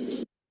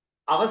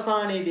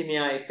 අවසානයේදී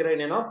මෙයා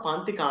එක්කරගෙන යනවා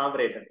පන්ති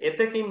කාමරයට.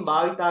 එතකින්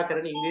භාවිතා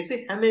කරන ඉංග්‍රීසි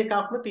හැම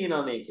එකක්ම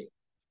තියෙනවා මේකේ.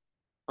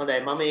 හොඳයි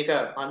මම මේක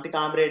පන්ති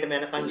කාමරයට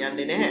යනකම්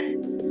යන්නේ නැහැ.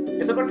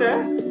 එතකොට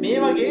මේ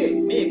වගේ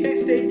මේ එක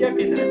ස්ටේජ් එකක්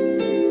විතර.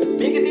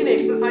 මේකේ තියෙන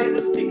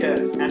එක්සර්සයිසස් ටික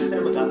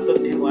ඇත්තටම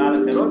ගත්තොත් එහෙම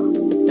ඔයාලා කරොත්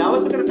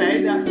දවසකට පැය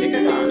දෙක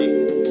ගානේ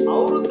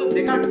අවුරුදු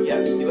දෙකක්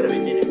කියක් ඉවර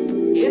වෙන්නේ නැහැ.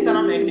 ඒ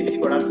තරම් ඇක්ටිවිටි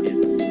ගොඩක්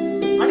තියෙනවා.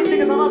 අනිත්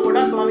එක තමයි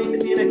ගොඩක්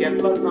ළමින්ට තියෙන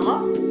ගැටලුවක් තමයි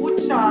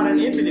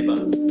උච්චාරණය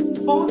පිළිබඳ.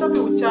 කොහොමද අපි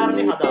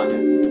උච්චාරණය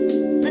හදාගන්නේ?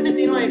 මෙන්න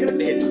තියෙනවා ඒකට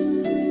බෙහෙත.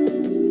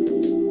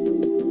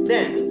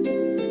 දැන්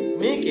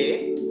මේකේ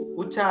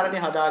උච්චාරණය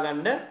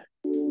හදාගන්න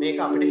මේක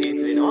අපිට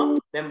හේතු වෙනවා.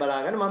 දැන්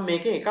බලාගන්න මම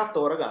මේකේ එකක්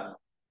තෝරගන්නවා.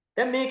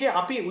 දැන් මේකේ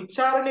අපි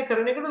උච්චාරණය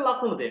කරන එකට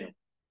ලකුණු දෙනවා.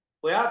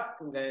 ඔයා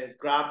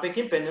graph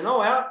එකකින් පෙන්නනවා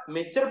ඔයා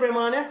මෙච්චර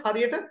ප්‍රමාණයක්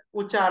හරියට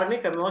උච්චාරණය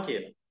කරනවා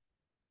කියලා.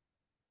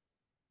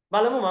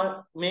 බලමු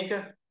මේක.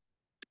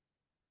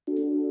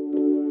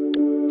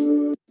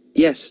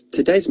 Yes,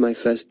 today's my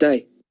first day.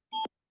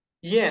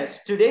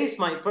 Yes, today's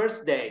my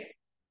first day.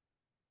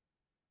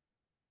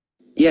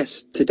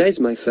 Yes, today's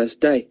my first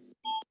day.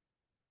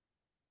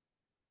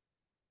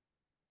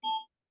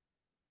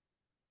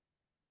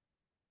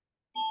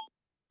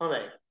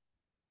 හොඳයි.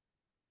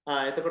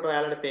 එතකොට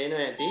ඔයාලට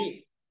පේනවා ඇති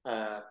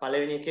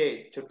පළවෙනි එකේ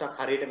චුට්ටක්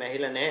හරියට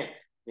මැහිලා නැහැ.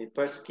 මේ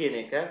first කියන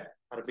එක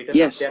අර පිට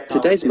Yes,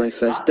 today's my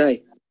first day.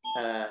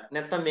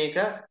 නැත්තම් මේක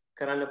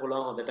කරන්න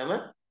පුළුවන් හොඳටම.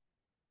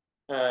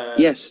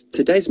 Yes,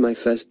 today's my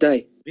first day.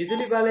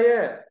 විදුලි බලය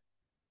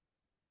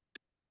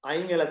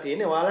අයින් වෙලා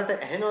තියෙන්නේ. ඔයාලට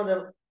ඇහෙනවද?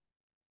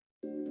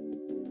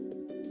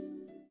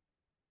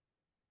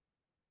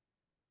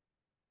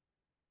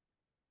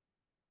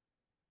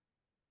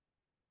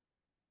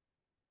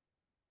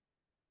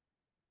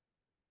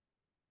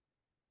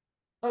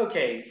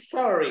 Okay,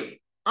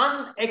 sorry.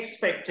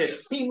 Unexpected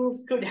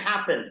things could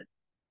happen.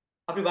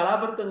 අපි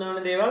බලාපොරොත්තු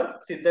නොවන දේවල්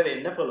සිද්ධ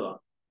වෙන්න පුළුවන්.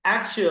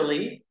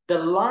 Actually, the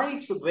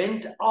lights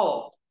went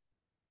off.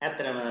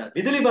 ඇත්තටම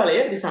විදුලි බලය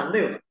විසන්ද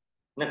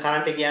වුණා.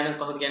 කරන්ට් එක යන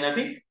කොහොමද කියන්නේ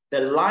අපි?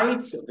 The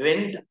lights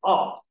went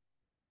off.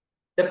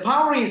 The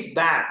power is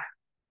back.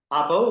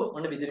 ආපහු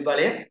ඔන්න විදුලි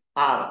බලය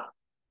ආවා.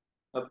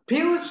 A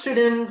few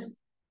students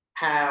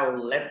have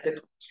left the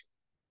classroom.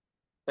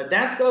 But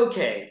that's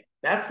okay.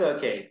 That's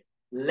okay.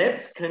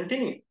 Let's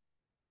continue.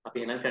 අපි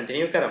එහෙනම්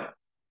continue කරමු.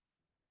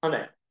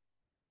 හොඳයි.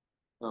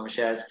 මම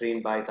share screen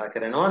භාවිතා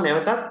කරනවා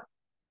නැවතත්.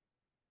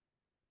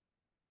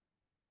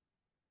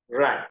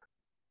 Right.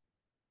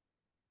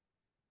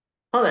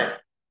 හොඳයි.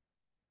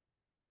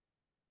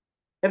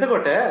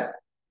 එතකොට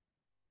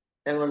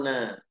දැන් ඔන්න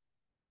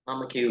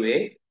මම කිව්වේ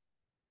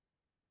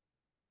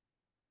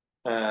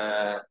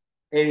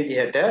ඒ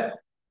විදිහට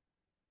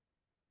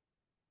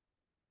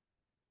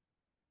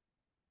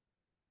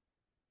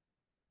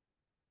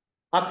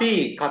අපි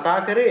කතා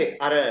කරේ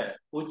අර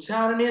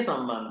උච්චාරණය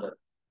සම්බන්ධ.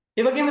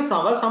 ඒ වගේම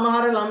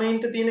සමහර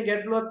ළමයින්ට තියෙන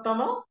ගැටලුවක්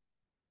තමයි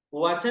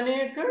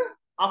වචනයක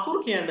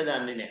අකුරු කියන්න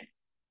දන්නේ නැහැ.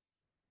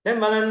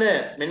 දැන් බලන්න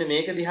මෙන්න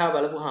මේක දිහා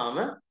බලපුවාම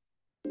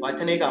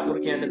වචනයක අකුරු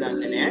කියන්න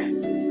දන්නේ නැහැ.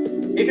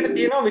 ඒකට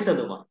තියෙනවා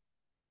විසඳුමක්.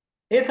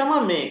 ඒ තමයි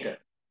මේක.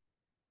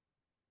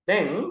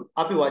 දැන්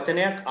අපි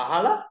වචනයක්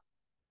අහලා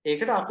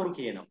ඒකට අකුරු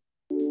කියනවා.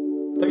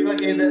 කොයි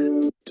වගේද?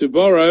 To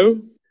borrow.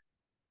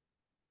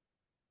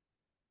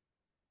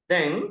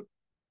 දැන්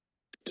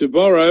To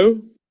borrow.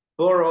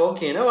 borrow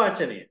කියන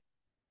වචනය.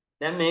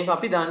 දැන් මේක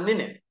අපි දන්නේ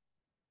නැහැ.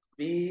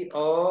 B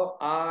O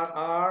R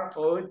R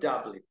O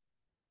W.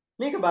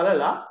 මේක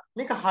බලලා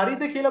මේක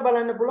හරිද කියලා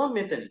බලන්න පුළුවන්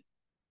මෙතන.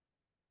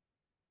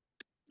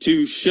 To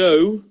show.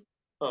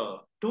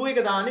 to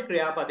එක දාන්නේ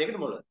ක්‍රියාපදයකට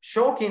මුල.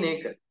 show කියන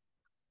එක.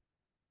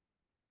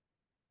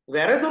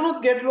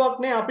 වැරදුනොත් ගැටලුවක්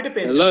නෑ අපිට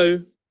පෙන්නන්න. Hello.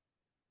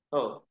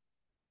 ඔව්.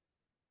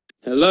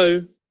 Hello.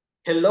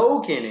 hello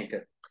කියන එක.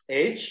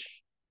 H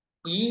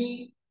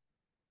E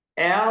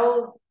L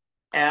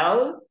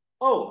L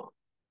O.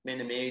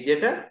 මෙන්න මේ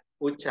විදිහට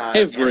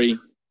උච්චාරණය Every.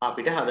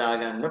 අපිට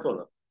හදාගන්න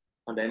පුළුවන්.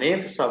 හොඳයි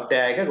මේ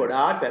software එක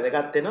ගොඩාක්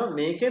වැදගත් වෙනවා.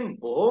 මේකෙන්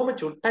බොහොම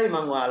චුට්ටයි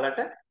මම ඔයාලට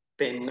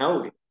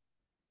පෙන්නවුවේ.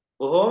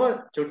 බොහොම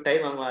චුට්ටයි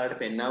මම ඔයාලට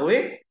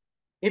පෙන්නවුවේ.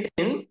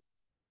 ඉතින්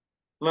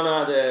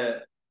මොනවාද?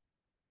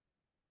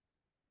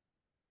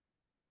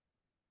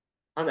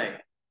 හොඳයි.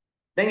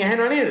 දැන්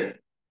ඇහෙනව නේද?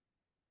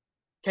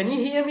 Can you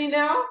hear me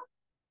now?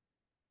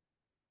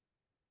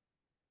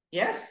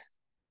 Yes?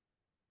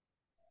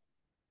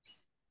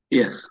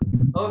 Yes.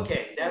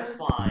 Okay, that's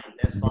fine.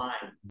 That's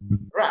fine.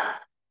 Right.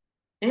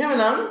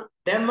 එහෙනම්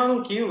දැන්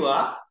මම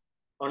කිව්වා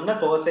ඔන්න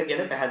කෝස් එක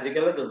ගැන පැහැදිලි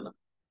කරලා දුන්නා.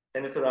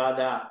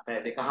 සෙනසුරාදා පැය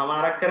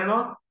දෙකමාරක්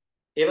කරනවා.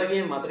 ඒ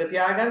වගේම මතක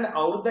තියාගන්න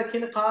අවුරුද්දක්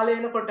කියන කාලේ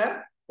එනකොට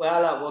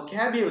ඔයාලා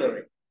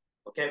vocabulary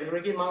එකේ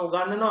මම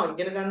උගන්වනවා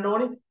ඉගෙන ගන්න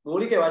ඕනි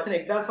මූලික වචන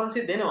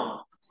 1500 දෙනවා.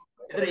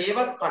 ඒතර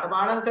ඒවත්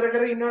කටපාඩම් කර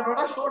කර ඉන්නවට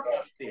වඩා ෂෝට්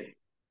කට්ස් තියෙනවා.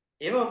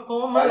 ඒව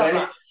ඔක්කොම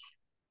ලබා.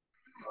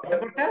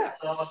 එතකොට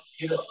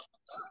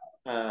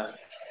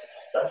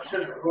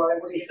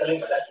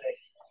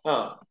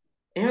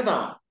එහෙම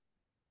තමයි.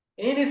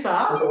 ඒ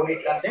නිසා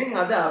දැන්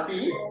අද අපි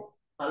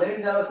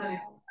පළවෙනි දවසේ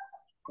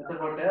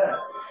එතකොට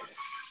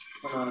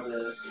මොනවද?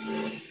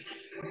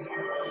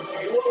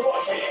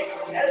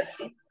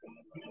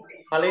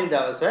 පළවෙනි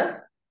දවසේ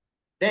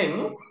දැන්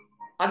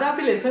අද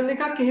අපි ලෙසන්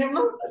එකක් එහෙම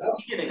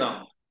ඉගෙන ගමු.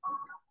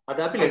 අද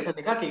අපි ලෙසන්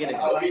එකක් ඉගෙන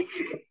ගමු.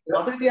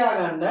 මතක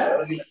තියාගන්න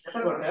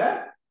එතකොට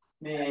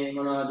මේ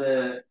මොනවද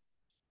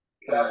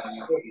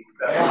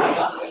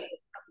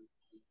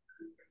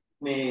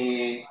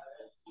මේ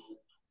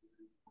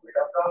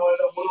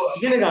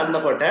ඉගෙන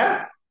ගන්නකොට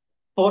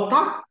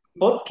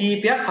පොත්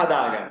කීපයක්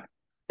හදාගන්න.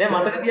 දැන්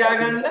මතක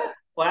තියාගන්න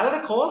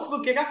ඔයාලට කෝස්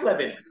බුක් එකක්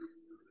ලැබෙනවා.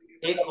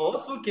 ඒ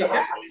කෝස් බුක් එක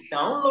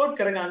ඩවුන්ලෝඩ්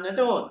කරගන්නට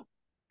ඕන.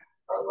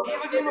 ඒ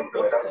වගේම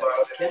පොත්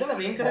බෙදලා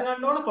වෙන්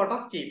කරගන්න ඕන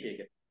කොටස් කීපයක.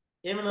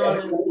 ඒ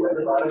මොනවද?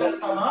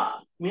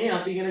 මේ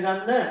අපි ඉගෙන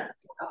ගන්න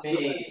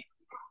මේ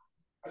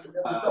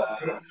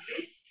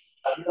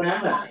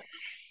grammar.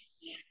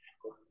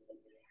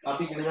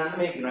 අපි ඉගෙන ගන්න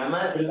මේ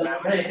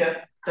grammar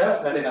එකට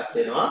වැදගත්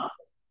වෙනවා.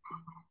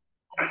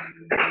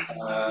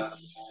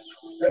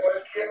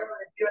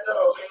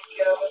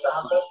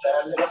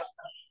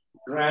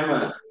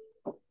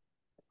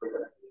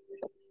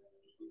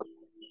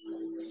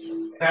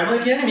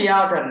 grammar කියන්නේ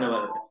ව්‍යාකරණ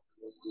වලට.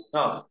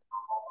 ඔව්.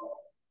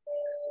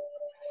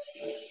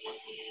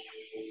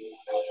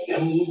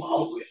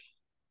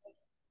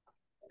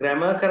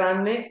 grammar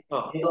කරන්නේ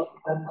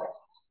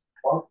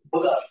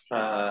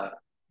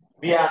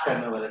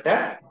ව්‍යාකරණ වලට.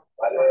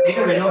 ඒක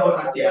වෙනම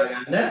පොතක්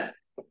තියාගන්න.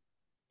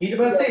 ඊට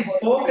පස්සේ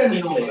spoken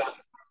English.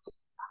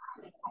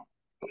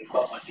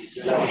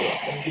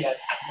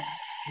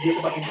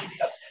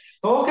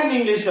 spoken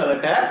English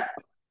වලට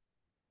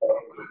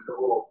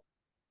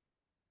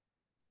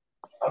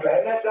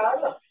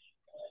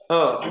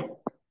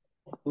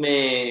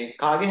මේ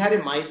කාගේ හරි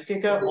මයික්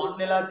එක ඔන්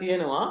වෙලා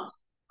තියෙනවා.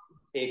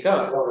 ඒක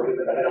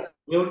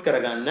මියුට්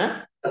කරගන්න.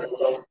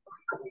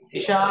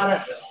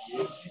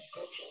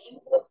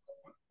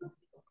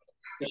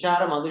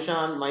 ඉෂාර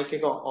මදුෂාන් මයික්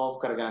එක ඔෆ්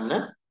කරගන්න.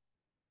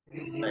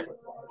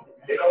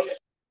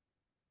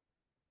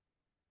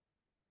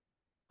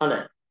 හොඳයි.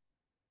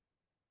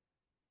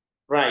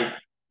 right.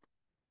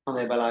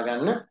 හොඳයි බලා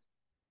ගන්න.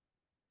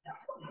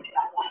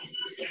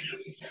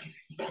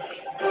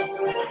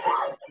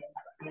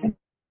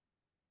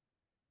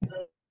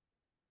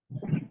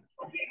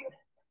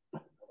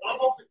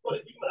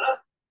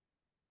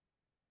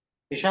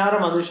 ඉෂාර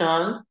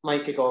මදුෂාන්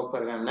මයික් එක ඔෆ්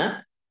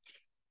කරගන්න.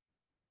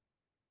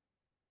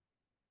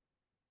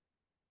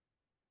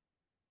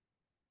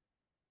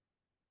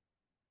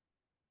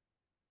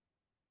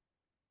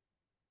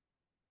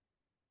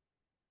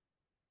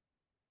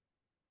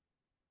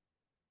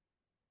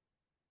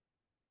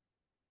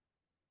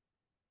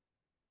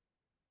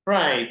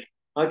 Right.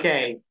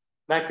 Okay.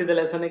 Back to the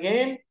lesson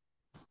again.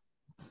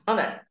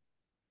 හොඳයි.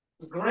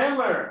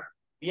 grammar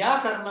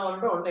ව්‍යාකරණ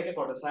වලට ඔන්න එක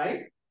කොටසයි.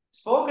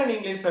 spoken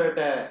english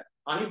වලට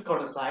අනිත්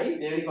කොටසයි,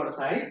 දෙවෙනි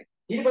කොටසයි.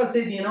 ඊට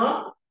පස්සේ තියෙනවා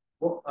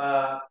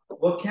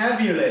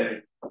vocabulary.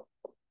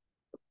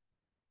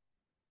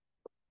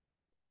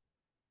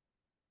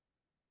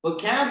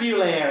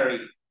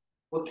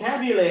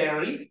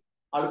 vocabulary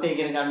අලුතෙන්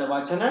ඉගෙන ගන්න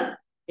වචන.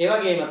 ඒ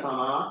වගේම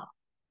තමයි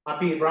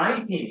අපි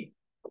writing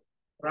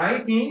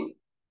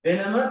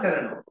වෙනම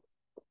කරනවා.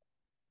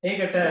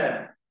 ඒකට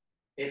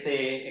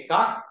එසේ එකක්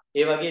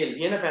ඒ වගේ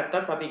ලියන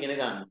පැත්තත් අපි ඉගෙන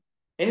ගන්නවා.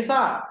 ඒ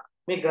නිසා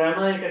මේ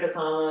grammar එකට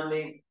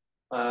සාමාන්‍යයෙන්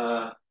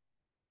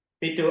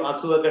පිටු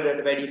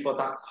 80කට වැඩි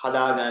පොතක්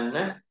හදාගන්න.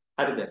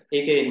 හරිද?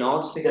 ඒකේ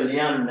notes ටික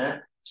ලියන්න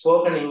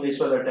spoken english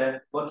වලට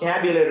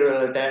vocabulary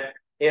වලට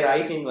ඒ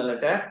writing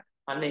වලට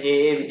අන්න ඒ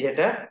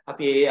විදිහට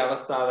අපි ඒ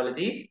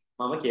අවස්ථාවවලදී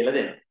මම කියලා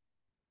දෙනවා.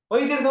 ඔය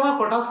විදිහට තමයි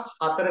කොටස්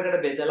 4කට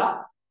බෙදලා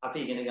අපි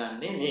ඉගෙන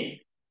ගන්නේ මේ.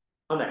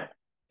 හොඳයි.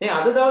 දැන්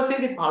අද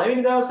දවසේදී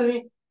පළවෙනි දවසේදී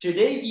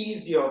today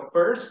is your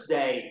first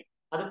day.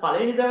 අද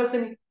පළවෙනි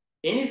දවසේනේ.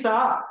 ඒ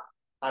නිසා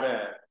අර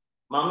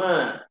මම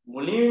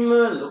මුලින්ම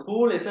ලොකු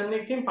ලෙසන්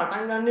එකකින්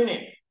පටන් ගන්නෙ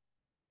නේ.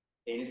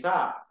 ඒ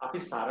නිසා අපි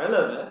සරල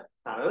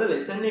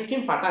ලෙසන්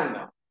එකකින් පටන්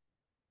ගමු.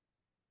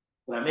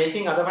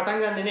 ළමයිකින් අද පටන්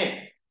ගන්නෙ නේ.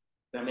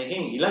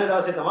 ළමයිකින් ඊළඟ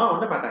දවසේ තමයි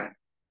ඔන්න පටන් ගන්නේ.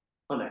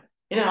 හොඳයි.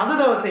 එහෙනම් අද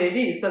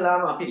දවසේදී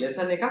ඉස්සලාම අපි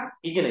ලෙසන් එකක්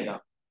ඉගෙන ගමු.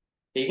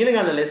 ඉගෙන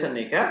ගන්න ලෙසන්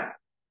එක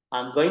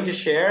I'm going to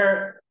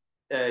share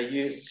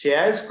you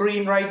share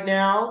screen right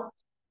now.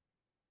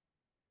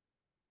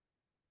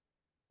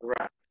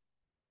 Right.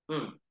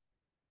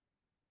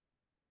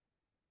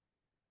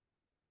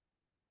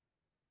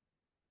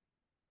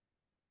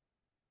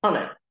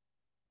 හොඳයි.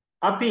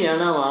 අපි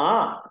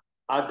යනවා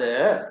අද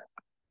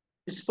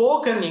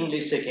spoken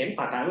english එකෙන්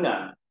පටන්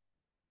ගන්න.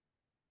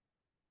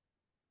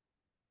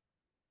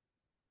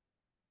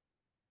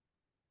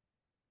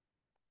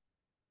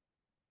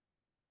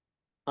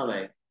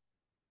 හොඳයි.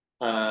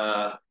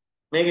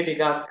 මේක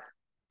ටිකක්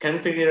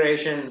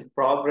configuration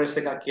progress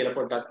එකක් කියලා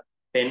පොඩ්ඩක්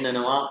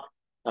පෙන්නනවා.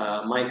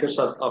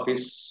 Microsoft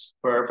Office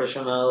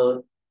Professional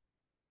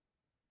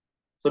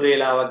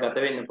සුරේලාවක් ගත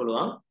වෙන්න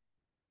පුළුවන්.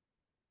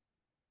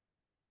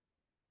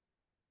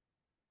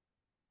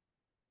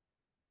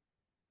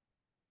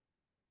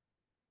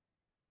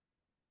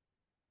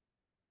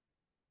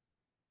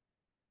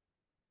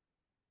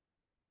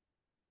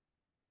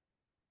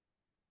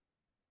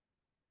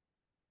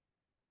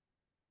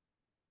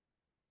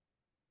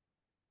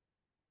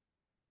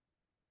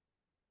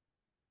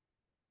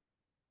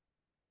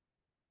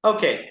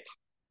 Okay,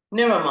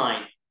 never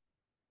mind.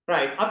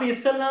 Right. අපි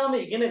ඉස්සල්ලාම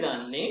ඉගෙන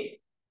ගන්නේ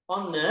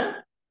ඔන්න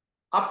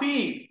අපි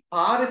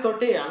පාරේ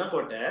තොටේ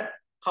යනකොට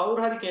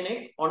කවුරු හරි කෙනෙක්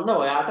ඔන්න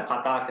ඔයාට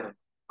කතා කරනවා.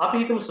 අපි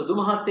හිතමු සුදු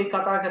මහත්තයෙක්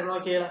කතා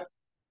කරනවා කියලා.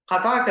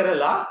 කතා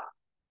කරලා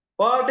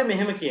ඔයාට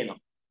මෙහෙම කියනවා.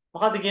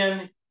 මොකද්ද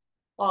කියන්නේ?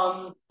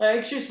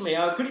 Excuse me,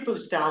 could you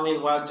please tell me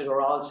where to the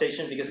rail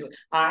station because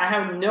I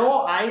have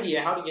no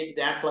idea how to get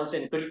to that place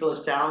and could you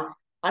please tell me?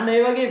 අන්න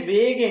ඒ වගේ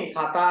වේගෙන්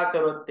කතා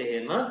කරොත්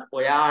එහෙම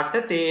ඔයාට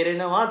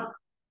තේරෙනවද?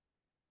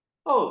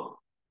 ඔව්.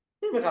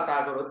 එහෙම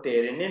කතා කරොත්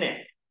තේරෙන්නේ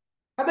නැහැ.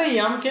 හැබැයි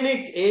යම්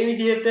කෙනෙක් ඒ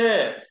විදිහට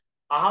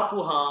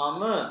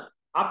අහපුවාම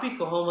අපි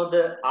කොහොමද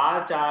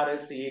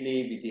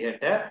ආචාරශීලී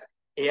විදිහට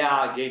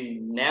එයාගේ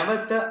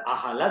නැවත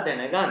අහලා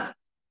දැනගන්නේ?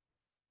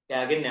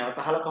 එයාගේ නැවත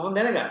අහලා කොහොමද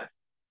දැනගන්නේ?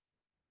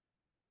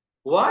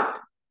 What?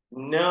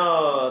 No,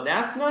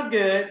 that's not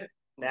good.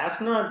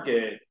 That's not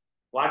good.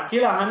 What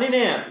කියලා අහන්නේ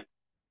නෑ අපි.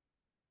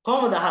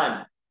 කොහොමද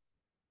අහන්නේ?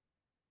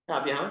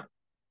 අපි අහමු.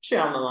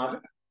 ශ්‍යාමමාර.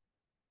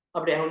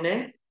 අපිට ඇහුන්නේ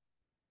නෑ.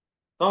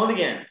 කොහොමද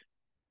කියන්නේ?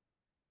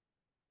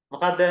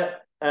 මොකද්ද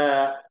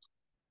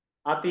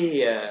අපි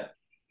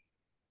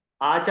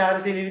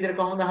ආචාරශීලී විදිහට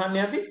කොහොමද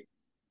අහන්නේ අපි?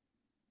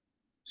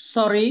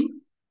 Sorry.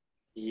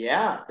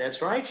 Yeah,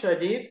 that's right,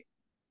 Shadid.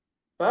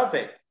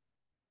 Perfect.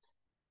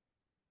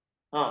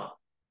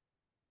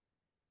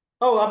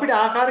 ඔව් අපිට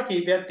ආකාර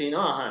කීපයක්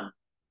තියෙනවා අහන්න.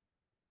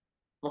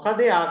 මොකද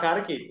ඒ ආකාර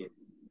කීපය?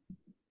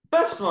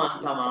 First one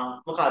තමයි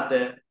මොකද්ද?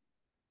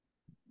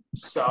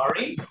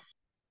 Sorry.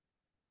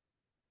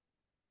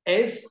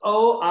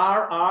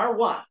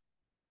 SORR1.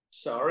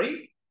 Sorry.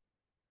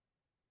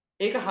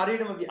 ඒක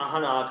හරියටම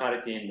අහන ආකාරය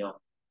තියෙනවා.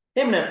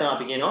 එහෙම නැත්නම්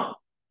අපි කියනවා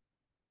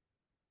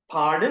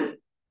pardon.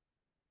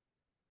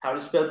 How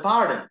to spell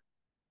pardon?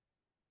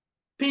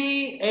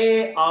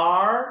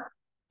 PARDON.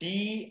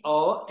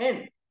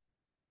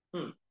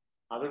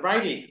 I will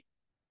write it.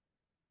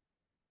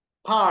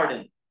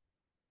 Pardon.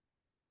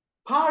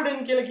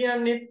 Pardon කියලා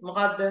කියන්නේ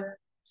මොකද්ද?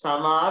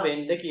 සමා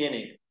වෙන්න කියන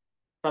එක.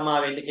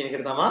 සමා වෙන්න කියන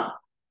එකට තමයි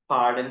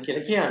pardon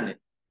කියලා කියන්නේ.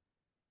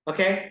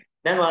 Okay?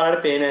 දැන්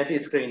ඔයාලට පේන ඇති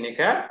screen එක.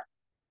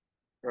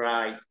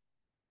 Right.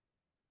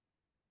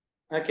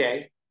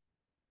 Okay.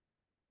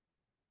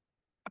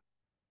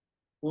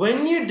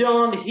 When you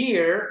don't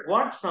hear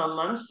what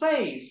someone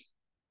says.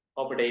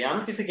 ඔබට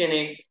යම් කිසි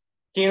කෙනෙක්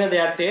කියන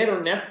දෙයක්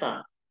තේරුම්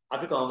නැත්නම්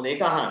අපි කොහොමද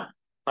ඒක අහන්නේ?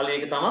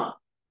 පළවෙනි එක තමයි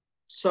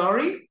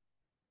sorry.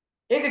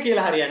 ඒක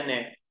කියලා හරියන්නේ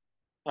නැහැ.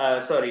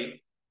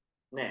 Sorry.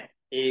 නෑ.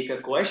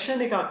 ඒක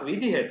question එකක්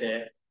විදිහට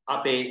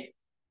අපේ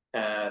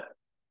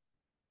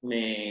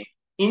මේ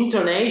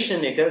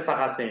intonation එක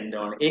සකස් වෙන්න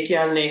ඕනේ. ඒ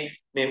කියන්නේ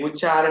මේ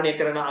උච්චාරණය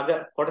කරන අග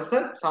කොටස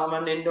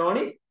සාමාන්‍ය වෙන්න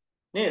ඕනේ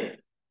නේද?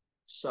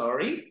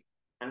 sorry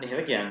අන්න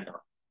එහෙම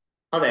කියනවා.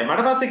 හොඳයි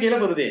මට පස්සේ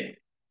කියලා පුරුදු වෙන්න.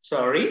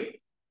 sorry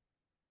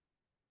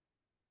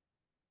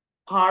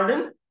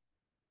pardon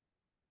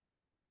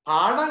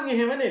pardon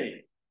එහෙම නෙවෙයි.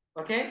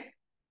 okay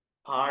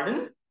pardon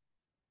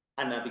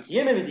අන්න අපි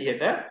කියන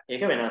විදිහට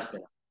ඒක වෙනස්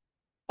වෙනවා.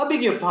 I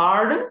beg your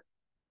pardon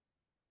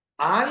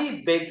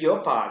I beg your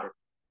pardon.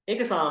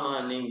 ඒක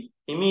සාමාන්‍යයෙන්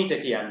හිමීට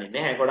කියන්නේ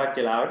නැහැ ගොඩක්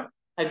වෙලාවට.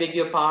 I beg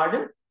your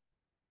pardon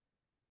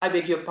I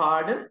beg your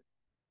pardon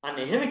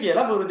අන්න එහෙම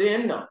කියලා පුරුදු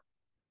වෙන්න ඕන.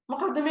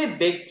 මොකද්ද මේ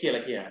beg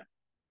කියලා කියන්නේ?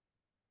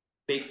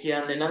 beg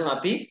කියන්නේ නම්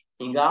අපි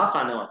හිඟා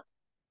කනවා.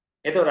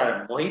 එතකොට අර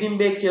මොහිදින්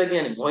බේක් කියලා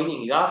කියන්නේ මොහිදින්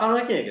හිඟා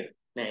කනවා කියන එකද?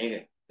 නෑ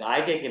ඒක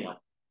ගායකයෙක් නම.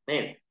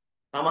 නේද?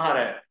 සමහර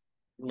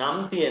නම්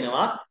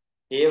තියෙනවා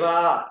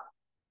ඒවා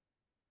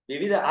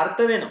විවිධ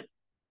අර්ථ වෙනවා.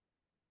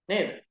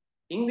 නේද?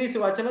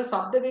 ඉංග්‍රීසි වචන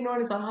શબ્ද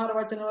වෙනවනේ සමහර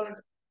වචන වලට.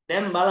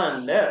 දැන්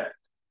බලන්න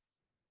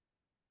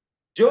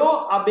ජෝ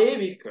අබේ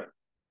වික්‍රම.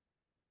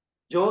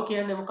 ජෝ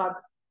කියන්නේ මොකක්ද?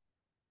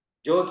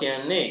 ජෝ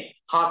කියන්නේ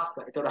හක්ක.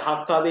 එතකොට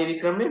හක්ක අබේ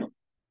වික්‍රම වෙනවා.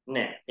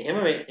 නෑ.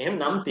 එහෙම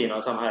නම්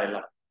තියෙනවා සමහර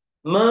වෙලාවට.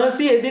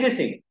 මර්සි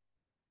එදිරිසිංහ.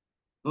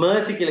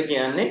 මර්සි කියලා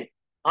කියන්නේ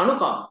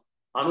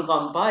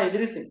අනුකම්පා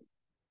එදිරිසිංහ.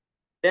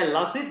 දැන්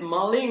ලසිත්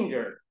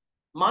මලිංගර්.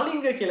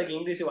 මලිංගර් කියලා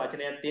ඉංග්‍රීසි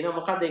වචනයක් තියෙනවා.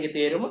 මොකක්ද ඒකේ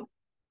තේරුම?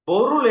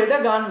 බොරු ලෙඩ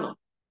ගන්නවා.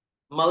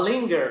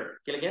 මලිංගර්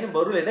කියලා කියන්නේ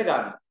බොරු ලෙඩ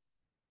ගන්නවා.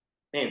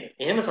 නේද?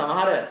 එහෙම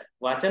සමහර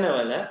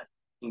වචනවල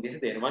ඉංග්‍රීසි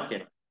තේරුමක්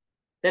එනවා.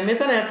 දැන්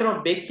මෙතන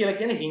ඇත්තටම බෙක් කියලා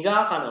කියන්නේ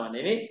හිඟා කනවා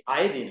නෙවෙයි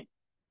අය දිනවා.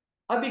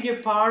 අපි කිය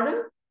pardon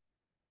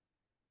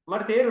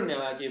මට තේරුන්නේ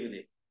නැහැ ඔයා කියපු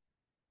දේ.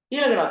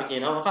 ඊළඟට අපි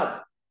කියනවා මොකද්ද?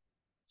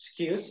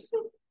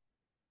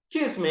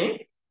 excuse me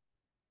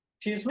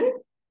excuse me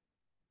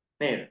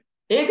නේද?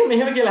 ඒක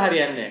මෙහෙම කියලා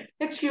හරියන්නේ නැහැ.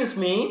 excuse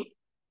me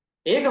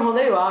ඒක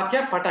හොඳයි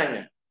වාක්‍යයක් පටන්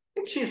ගන්න.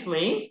 excuse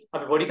me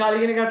අපි පොඩි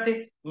කාලේ ඉගෙන ගත්තේ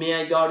may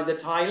I go to the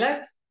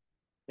toilet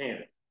නේද?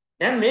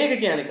 දැන් මේක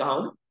කියන්නේ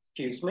කොහොමද?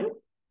 excuse me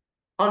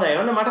හොඳයි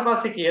ඔන්න මට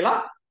පස්සේ කියලා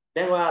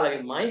දැන්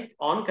ඔයාලගේ mic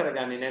on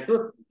කරගන්නේ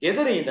නැතුව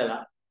ගෙදර ඉඳලා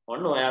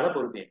ඔන්න ඔයාලා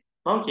පුරුදු වෙන්න.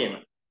 මම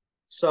කියනවා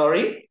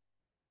sorry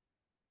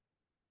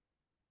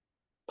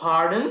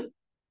pardon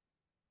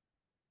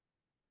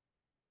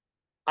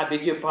I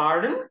beg your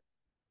pardon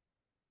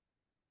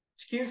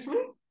excuse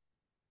me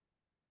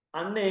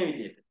අන්න ඒ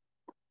විදිහට.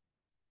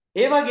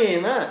 ඒ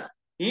වගේම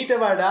ඊට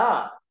වඩා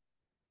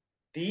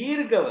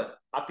දීර්ඝව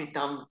අපි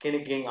තම්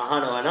කෙනෙක්ගෙන්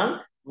අහනවා නම්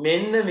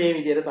මෙන්න මේ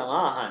විදිහට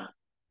තමයි අහන්නේ.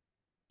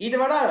 ඊට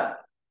වඩා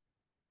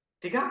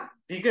ටිකක්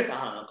දිගට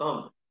අහනවා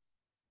කොහොමද?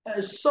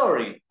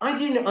 Sorry, I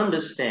didn't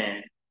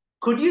understand.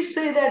 Could you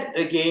say that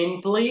again,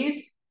 please?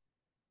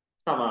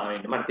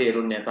 සමාවෙන්න මට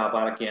තේරුන්නේ නැහැ. තා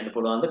පාරක් කියන්න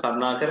පුළුවන්ද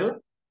කරුණා කරලා?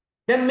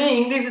 දැන් මේ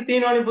ඉංග්‍රීසි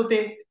තියෙනවනේ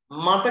පුතේ.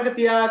 මතක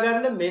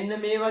තියාගන්න මෙන්න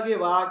මේ වගේ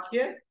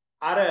වාක්‍ය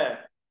අර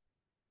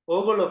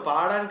ඕගොල්ලෝ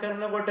පාඩම්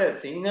කරනකොට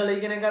සිංහල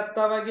ඉගෙන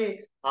ගත්තා වගේ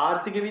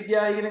ආර්ථික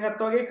විද්‍යාව ඉගෙන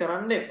ගත්තා වගේ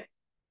කරන්න එපා.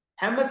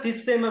 හැම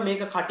තිස්සෙම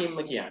මේක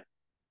කටින්ම කියන්න.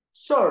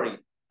 Sorry,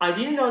 I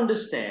didn't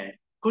understand.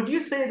 Could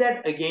you say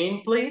that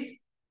again, please?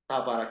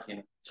 තා පාරක්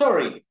කියනවා.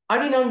 Sorry, I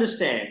didn't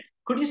understand.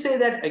 Could you say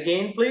that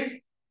again, please?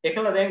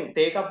 එකල දැන්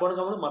තේ එකක් බොන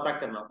ගමන් මතක්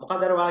කරනවා.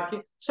 මොකද අර වාක්‍ය?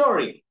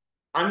 Sorry.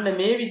 අන්න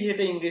මේ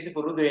විදිහට ඉංග්‍රීසි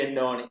පුරුදු වෙන්න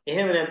ඕනේ.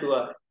 එහෙම නැතුව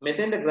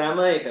මෙතෙන්ද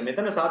ග්‍රැමර් එක,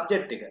 මෙතන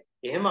සබ්ජෙක්ට් එක.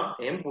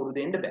 එහෙම පුරුදු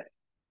වෙන්න බෑ.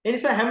 ඒ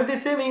නිසා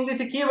හැමතිස්සෙම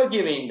ඉංග්‍රීසි කියව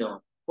ඉන්න ඕන.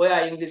 ඔයා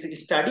ඉංග්‍රීසි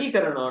ස්ටඩි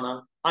කරනවා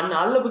නම් අන්න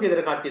අල්ලපු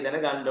ගෙදර කට්ටිය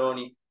දැනගන්න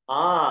ඕනි.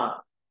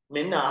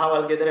 මෙන්න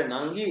අහවල් ගෙදර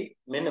නංගි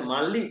මෙන්න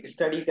මල්ලි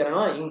ස්ටඩි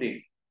කරනවා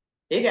ඉංග්‍රීසි.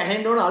 ඒක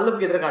ඇහෙන්න ඕන අල්ලපු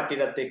ගෙදර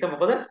කට්ටියටත් එක්ක.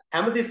 මොකද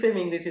හැමතිස්සෙම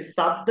ඉංග්‍රීසි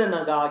ශබ්ද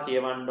නගා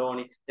කියවන්න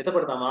ඕනි.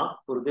 එතකොට තමයි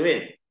පුරුදු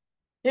වෙන්නේ.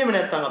 එහෙම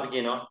නැත්නම් අපි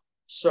කියනවා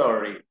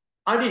sorry,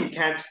 I didn't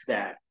catch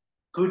that.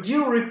 Could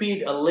you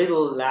repeat a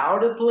little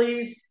louder,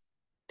 please?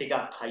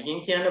 ටිකක්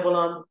හයියෙන් කියන්න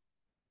බලන්න.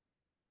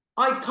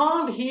 I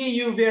can't hear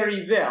you very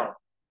well.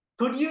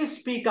 Could you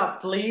speak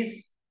up, please?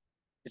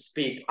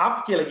 Speak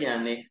up කියලා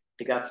කියන්නේ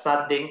ටිකක්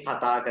සද්දෙන්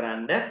කතා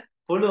කරන්න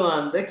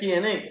පුළුවන්ද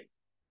කියන එක.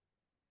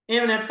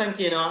 එහෙම නැත්නම්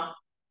කියනවා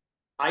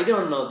I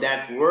don't know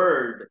that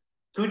word.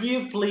 Could you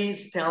please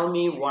tell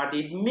me what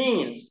it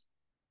means?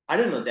 I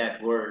don't know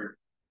that word.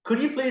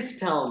 Could you please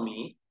tell me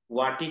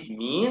what it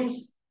means?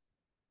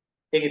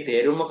 ඒකේ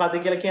තේරුම මොකද්ද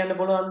කියලා කියන්න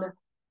පුළුවන්ද?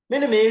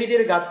 මෙන්න මේ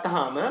විදිහට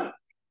ගත්තාම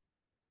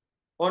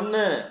ඔන්න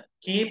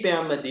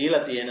කීපයක්ම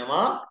දීලා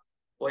තියෙනවා.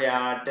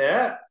 ඔයාට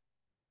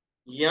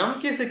යම්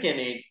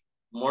කෙනෙක්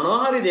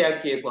මොනවා හරි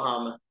දෙයක්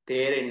කියපුවාම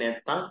තේරෙන්නේ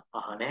නැත්නම්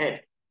අහන්න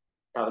හැටි.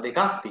 තව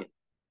දෙකක් තියෙනවා.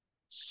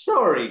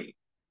 Sorry,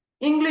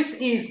 English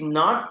is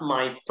not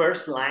my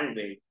first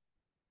language.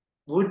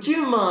 Would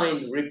you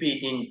mind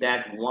repeating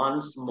that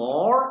once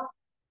more?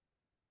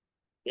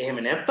 එහෙම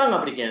නැත්නම්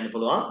අපිට කියන්න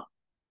පුළුවන්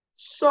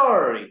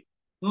Sorry,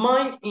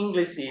 my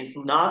English is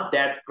not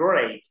that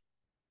great.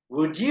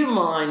 Would you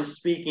mind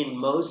speaking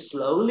more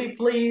slowly,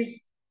 please?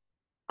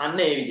 අන්න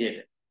ඒ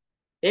විදිහට.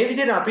 ඒ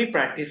විදිහට අපි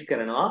ප්‍රැක්ටිස්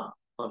කරනවා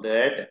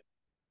හොඳට.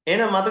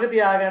 එහෙනම් මතක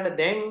තියාගන්න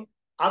දැන්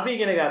අපි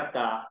ඉගෙන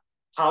ගත්තා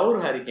කවුරු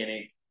හරි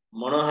කෙනෙක්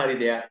මොනවා හරි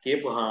දෙයක්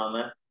කියපුවාම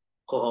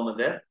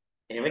කොහොමද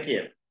එහෙම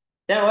කියලා.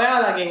 දැන්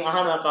ඔයාලගෙන්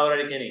අහනවා කවුරු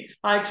හරි කෙනෙක්.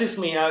 Excuse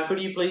me,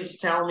 could you please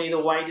tell me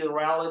the way to the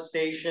railway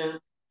station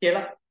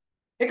කියලා.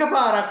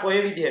 එකපාරක් ඔය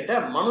විදිහට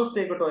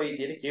මිනිස්සෙකුට ඔය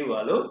විදිහට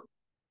කිව්වලු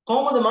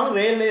කොහොමද මං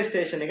රේල්වේ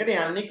ස්ටේෂන් එකට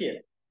යන්නේ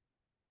කියලා.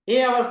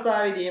 ඒ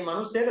අවස්ථාවේදී මේ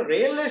මිනිස්සයාට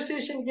රේල්වේ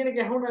ස්ටේෂන් කියන එක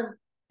ඇහුණානේ.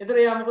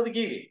 එතකොට එයා මොකද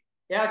කිව්වේ?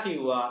 එයා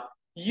කිව්වා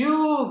you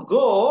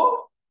go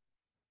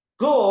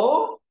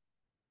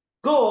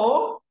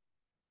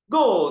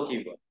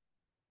කිව්වා.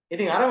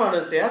 ඉතින් අර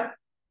මිනිස්සයා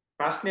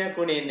ප්‍රශ්නයක්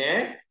උනේ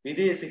නැහැ.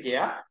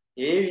 විදේශිකයා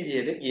ඒ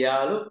විදිහට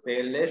ගියාලු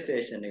රේල්වේ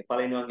ස්ටේෂන් එක.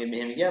 පළවෙනි වගේ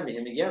මෙහෙම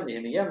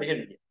ගියා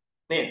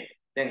නේද?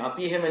 දැන්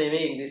අපි එහෙම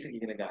නෙමෙයි ඉංග්‍රීසි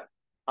ඉගෙන ගන්න.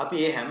 අපි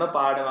මේ හැම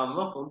පාඩමක්ම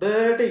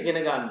හොඳට ඉගෙන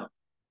ගන්නවා.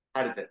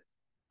 හරිද?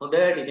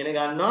 හොඳට ඉගෙන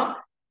ගන්නවා.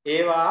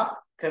 ඒවා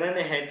කරන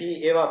හැටි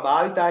ඒවා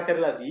භාවිතා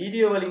කරලා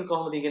වීඩියෝ වලින්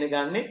කොහොමද ඉගෙන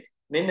ගන්නෙ?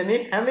 මෙන්න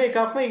මේ හැම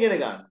එකක්ම ඉගෙන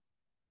ගන්න.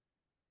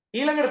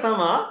 ඊළඟට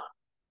තමයි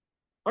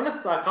ඔන්න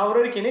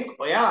කවුරු කෙනෙක්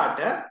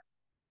ඔයාට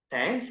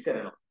thanks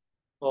කරනවා.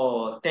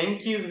 Oh,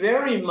 thank you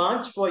very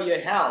much for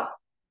your help.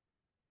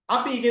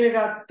 අපි ඉගෙන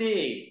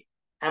ගත්තේ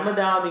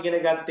හැමදාම ඉගෙන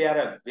ගත්තේ අර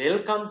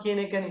welcome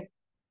කියන එකනේ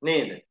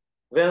නේද?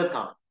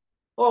 Welcome.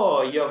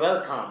 Oh, you're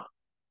welcome.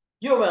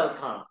 You're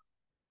welcome.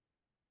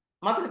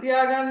 මතක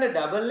තියාගන්න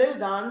double L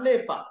දාන්න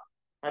එපා.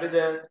 හරිද?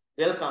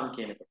 welcome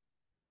කියන එක.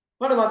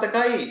 මට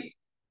මතකයි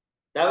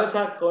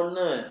දවසක් ඔන්න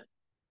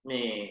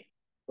මේ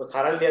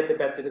කරල්ලියද්ද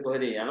පැත්තේ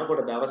කොහෙද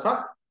යනකොට දවසක්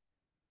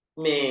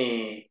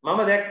මේ මම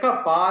දැක්ක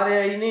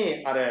පාරේ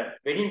ඉන්නේ අර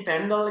වෙඩින්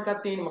පැන්ඩල්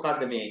එකක් තියෙන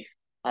මොකද්ද මේ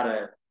අර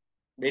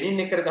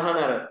වෙඩින් එකට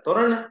ගහන අර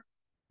තොරණ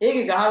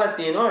ඒකේ ගහලා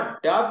තියෙනවා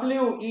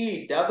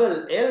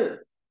WELL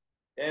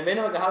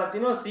වෙනම ගහලා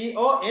තියෙනවා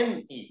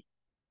COME.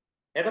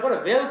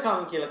 එතකොට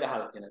වෙල්කම් කියලා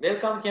ගහලා තියෙනවා.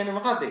 වෙල්කම් කියන්නේ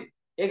මොකද්ද?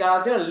 ඒ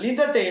ගහලා තියෙනවා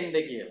ලිඳට එන්න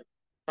කියලා.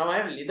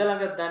 තමයි ලිඳ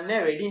ළඟ දන්නේ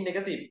නැහැ වෙඩින්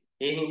එක තිබ්බ.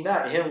 ඒ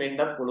හින්දා එහෙම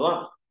වෙන්නත් පුළුවන්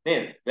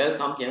නේද?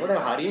 වෙල්කම් කියනකොට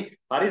හරි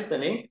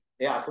පරිස්සමෙන්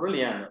ඒ අකුරු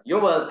ලියන්න.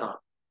 you're welcome.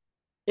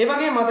 ඒ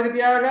වගේ මතක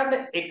තියාගන්න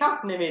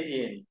එකක් නෙමෙයි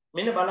තියෙන්නේ.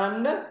 මෙන්න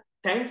බලන්න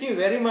thank you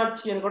very much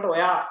කියනකොට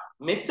ඔයා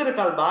මෙච්චර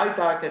කල්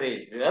භාවිතා කරේ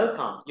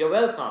welcome, you're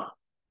welcome.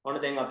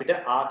 ඔන්න දැන් අපිට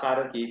ආකාර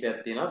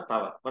කීපයක් තියෙනවා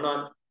තව.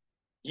 මොනවද?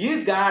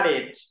 You got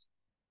it.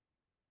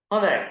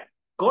 හොඳයි.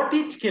 Got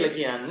it කියලා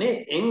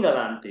කියන්නේ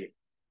එංගලන්තේ.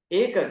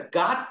 ඒක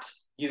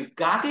you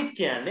got it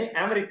කියන්නේ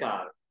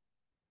ඇමරිකාවේ.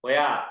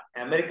 ඔයා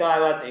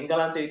ඇමරිකාවේවත්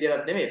එංගලන්තේ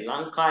විදිහට නෙමෙයි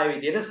ලංකාවේ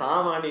විදිහට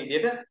සාමාන්‍ය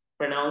විදිහට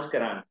ප්‍රොනවුන්ස්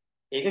කරන්න.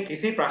 ඒක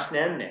කිසි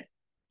ප්‍රශ්නයක් නැහැ.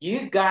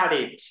 You got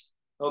it.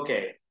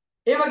 Okay.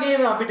 ඒ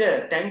වගේම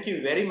අපිට thank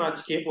you very much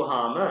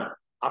කියපුවාම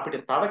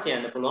අපිට තව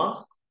කියන්න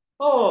පුළුවන්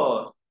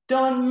oh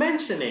don't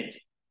mention it.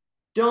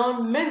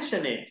 Don't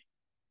mention it.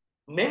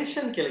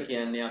 mention කියලා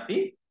කියන්නේ අපි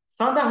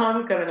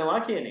සඳහන් කරනවා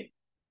කියන එක.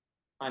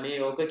 අනේ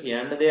ඕක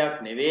කියන්න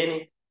දෙයක්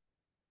නෙවෙයිනේ.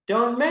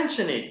 Don't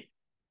mention it.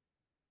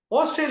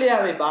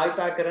 ඕස්ට්‍රේලියාවේ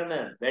භාවිතා කරන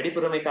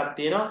වැඩිපුරම එකක්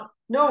තියෙනවා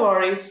no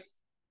worries.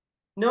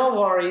 No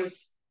worries.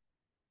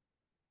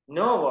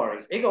 No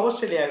worries. ඒක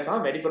ඕස්ට්‍රේලියාවේ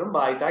තමයි වැඩිපුරම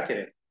භාවිතා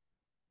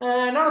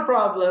කරන්නේ. Not a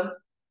problem.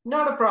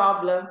 Not a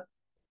problem.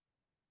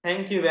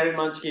 Thank you very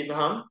much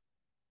කියපහම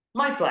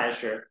my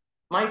pleasure.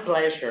 My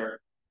pleasure.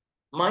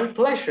 My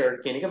pleasure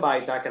කියන එක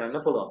භාවිතා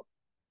කරන්න පුළුවන්.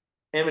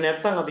 එහෙම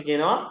නැත්නම් අපි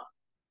කියනවා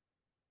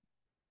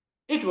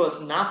it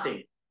was nothing.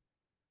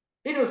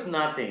 It was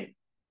nothing.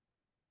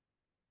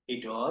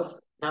 It was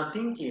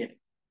nothing කියන.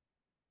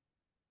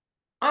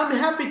 I'm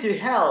happy to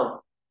help.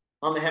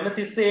 මම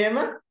හැමතිස්සෙම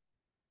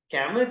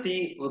කැමති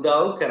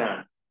උදව් කරන්න.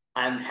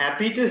 I'm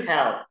happy to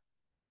help.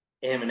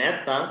 එහෙම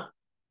නැත්නම්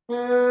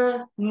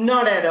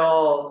not at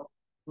all.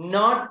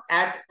 Not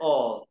at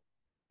all.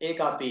 ඒක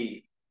අපි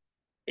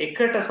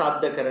එකට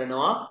શબ્ද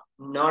කරනවා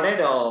not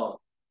at all.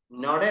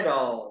 Not at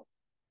all.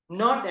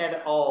 Not at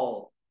all.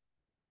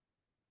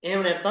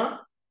 එහෙම නැත්නම්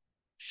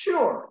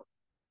sure.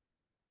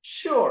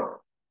 Sure.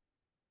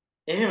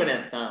 එහෙම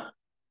නැත්නම්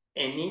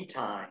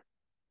anytime.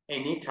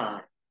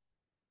 Anytime.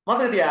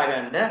 මතක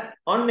තියාගන්න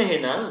ඔන්න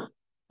එහෙනම්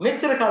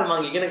මෙච්චර කල්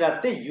මම ඉගෙන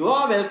ගත්තේ you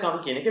are welcome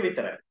කියන එක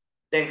විතරයි.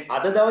 දැන්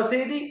අද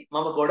දවසේදී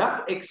මම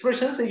ගොඩක්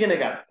expressions ඉගෙන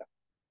ගත්තා.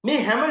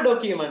 මේ හැම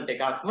ડોකියුමන්ට්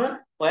එකක්ම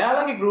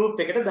ඔයාලගේ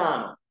group එකට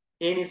දානවා.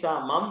 ඒ නිසා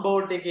මම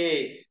board එකේ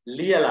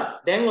ලියලා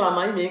දැන්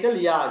ළමයි මේක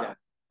ලියාගන්න.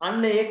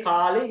 අන්න ඒ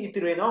කාලේ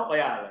ඉතිරි වෙනවා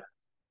ඔයාලට.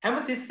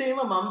 හැමතිස්සෙම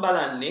මම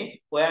බලන්නේ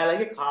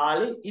ඔයාලගේ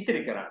කාලේ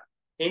ඉතිරි කරන්න.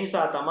 ඒ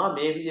නිසා තමයි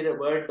මේ විදිහට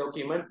word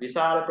document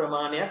විශාල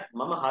ප්‍රමාණයක්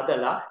මම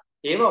හදලා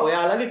ඒවා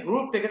ඔයාලගේ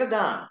group එකට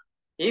දාන්න.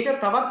 ඒක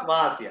තවත්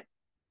වාසියක්.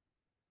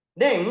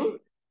 දැන්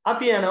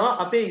අපි යනවා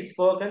අපේ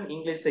spoken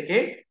English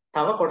එකේ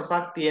තව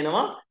කොටසක්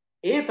තියෙනවා.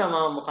 ඒ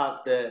තමයි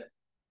මොකක්ද?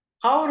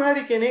 කවුරු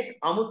හරි කෙනෙක්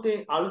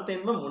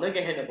අලුතෙන්ම මුණ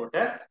ගැහෙනකොට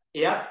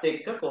එයත්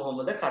එක්ක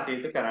කොහොමද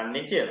කටයුතු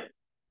කරන්නේ කියලා.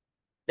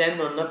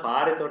 දැන් ඔන්න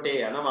පාරේ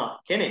තොටේ යනවා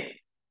කෙනෙක්.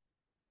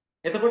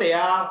 එතකොට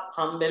එයා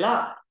හම්බෙලා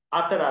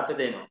අත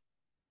දෙනවා.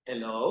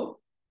 Hello.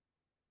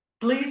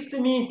 Pleased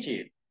to meet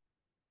you.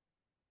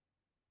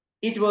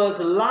 It was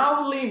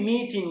lovely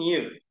meeting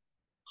you.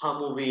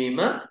 හමු වීම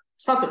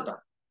සතුටක්.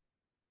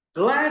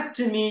 Glad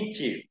to meet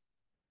you.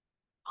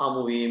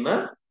 හමු වීම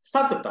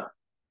සතුටක්.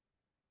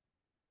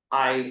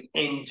 I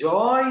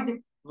enjoyed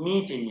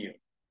meeting you.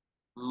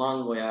 මං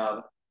ඔයාව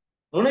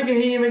මුණ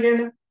ගැහිම ගැන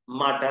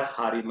මට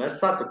හරිම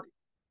සතුටුයි.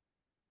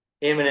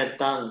 එහෙම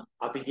නැත්නම්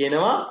අපි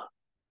කියනවා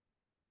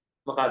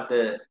මොකද්ද?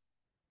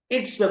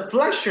 It's a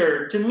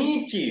pleasure to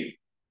meet you.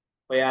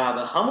 ඔයාව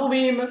හමු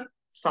වීම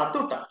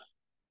සතුටක්.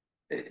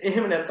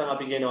 එහෙම නැත්නම්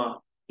අපි කියනවා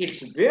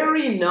It's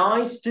very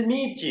nice to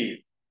meet you.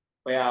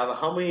 ඔයාව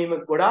හමු වීම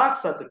ගොඩාක්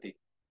සතුටුයි.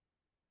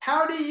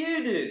 How do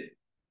you do?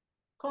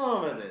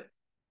 කොහොමද?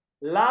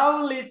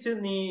 Lovely to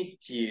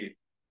meet you.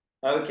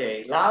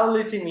 Okay,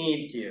 lovely to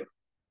meet you.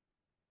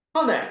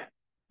 හොඳයි.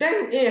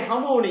 දැන් ඒ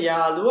හමුවුණු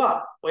යාළුවා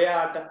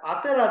ඔයාට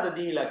අතරද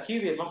දීලා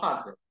කිව්වේ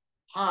මොකද්ද?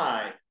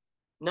 Hi.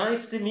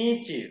 Nice to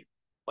meet you.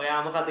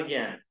 ඔයා මොකද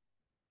කියන්නේ?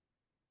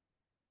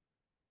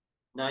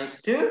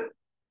 Nice to?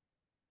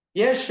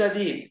 Yes,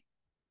 Shadib.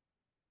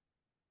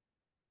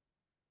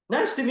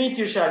 Nice to meet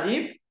you,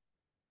 Shadib.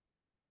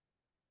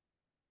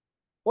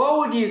 What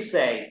would you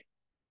say?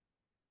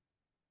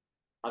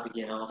 අපි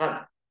කියනවා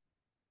මොකක්ද?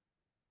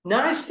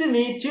 Nice to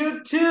meet you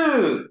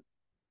too.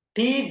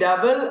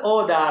 T-double-O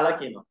දාලා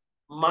කියනවා.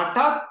 මටත්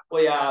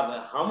ඔයාව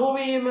හමු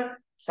වීම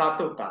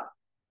සතුටක්.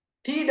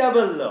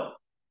 T-double-O.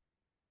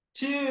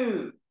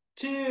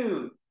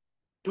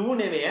 Two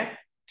නෙමෙයි.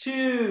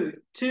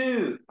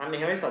 Two. අන්න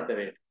එහෙමයි සද්ද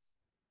වෙන්නේ.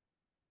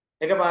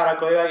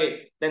 එකපාරක් ඔය වගේ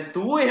දැන්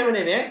two එහෙම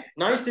නෙමෙයි.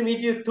 Nice to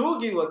meet you too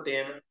කිව්වොත්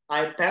එහෙම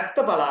ආයෙ පැත්ත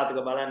බලාතක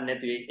බලන්නේ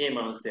නැති වෙයි ඒ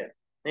මනුස්සයා.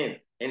 නේද?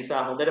 ඒ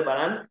නිසා හොඳට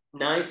බලන්න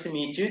nice to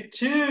meet you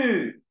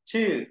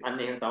too. අන්න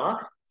එහෙම තමයි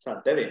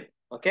සද්ද වෙන්නේ.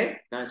 Okay?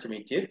 Nice to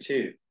meet you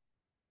too.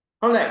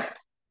 හොඳයි.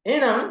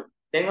 එහෙනම්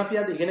දැන් අපි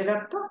අද ඉගෙන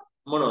ගත්තා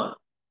මොනවද?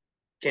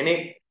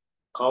 කෙනෙක්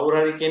කවුරු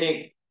හරි කෙනෙක්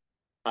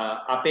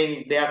අපෙන්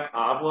දෙයක්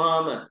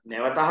ආවම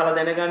නැවත අහලා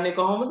දැනගන්නේ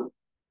කොහොමද?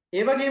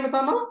 ඒ වගේම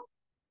තමයි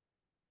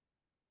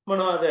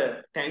මොනවද?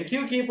 thank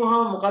you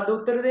කියපුවාම මොකද්ද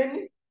උත්තර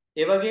දෙන්නේ?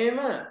 ඒ වගේම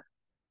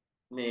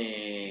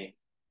මේ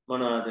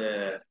මොනවද?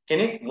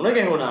 කෙනෙක් මුණ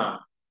ගැහුණා.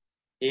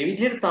 ඒ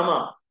විදිහට තමයි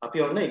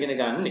අපි ඔන්න ඉගෙන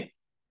ගන්නෙ.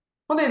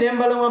 හොඳයි දැන්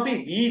බලමු අපි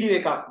වීඩියෝ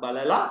එකක්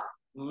බලලා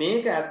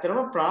මේක ඇත්තටම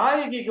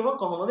ප්‍රායෝගිකව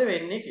කොහොමද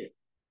වෙන්නේ කියලා.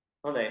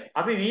 හොඳයි.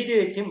 අපි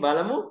වීඩියෝ එකකින්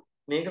බලමු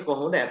මේක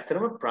කොහොමද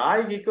ඇත්තටම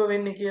ප්‍රායෝගිකව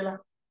වෙන්නේ කියලා.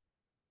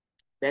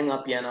 දැන්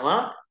අපි යනවා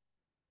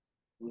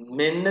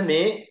මෙන්න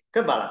මේක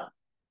බලන්න.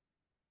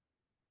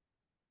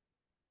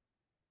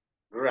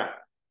 right.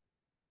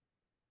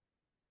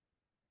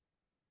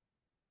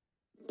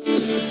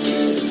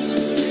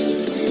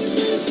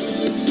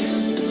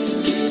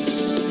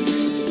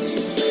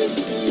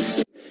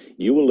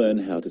 You will learn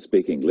how to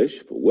speak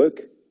English for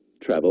work,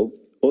 travel,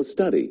 or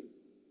study.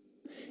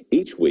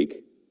 Each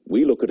week,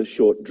 we look at a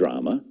short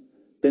drama,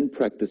 then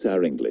practice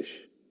our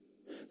English.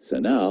 So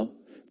now,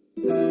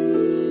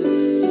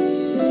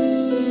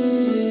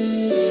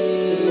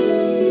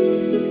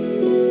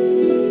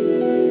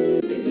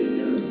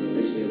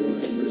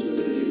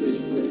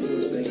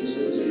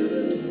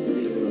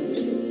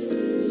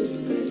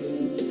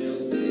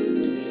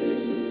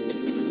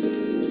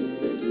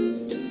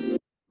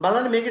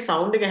 බලන්න මේකේ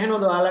sound එක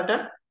ඇහෙනවද ඔයාලට?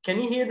 Can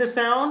you hear the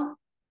sound?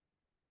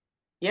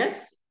 Yes?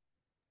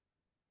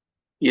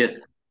 Yes.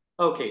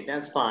 Okay,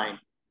 that's fine.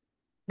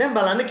 දැන්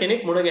බලන්න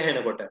කෙනෙක් මුණ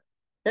ගැහෙනකොට.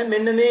 දැන්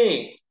මෙන්න මේ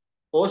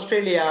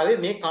ඕස්ට්‍රේලියාවේ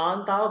මේ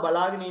කාන්තාව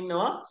බලාගෙන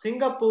ඉන්නවා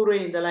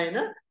සිංගප්පූරුවේ ඉඳලා එන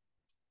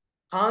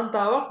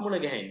කාන්තාවක්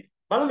මුණ ගැහෙන්නේ.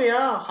 බලමු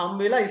එයා හම්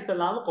වෙලා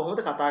ඉස්සලාම කොහොමද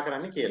කතා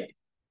කරන්නේ කියලා.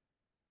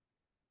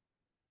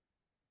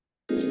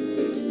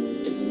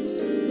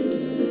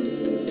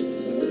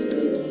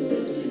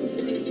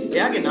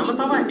 එයාගේ නම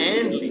තමයි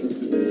ඇන්ලි.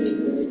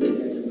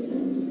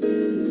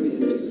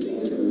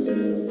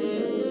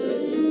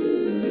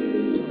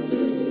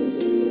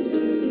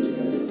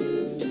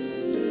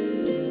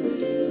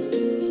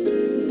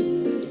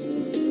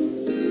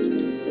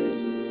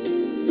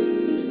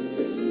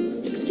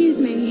 Excuse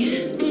me,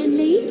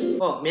 Anley?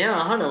 ඔව් මෙයා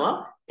අහනවා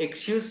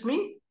excuse me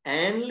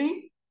ඇන්ලි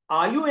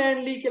are you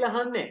ඇන්ලි කියලා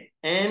අහන්නේ.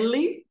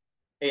 ඇන්ලි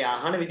එයා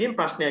අහන විදිහෙන්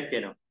ප්‍රශ්නයක්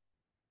එනවා.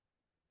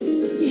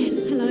 Yes,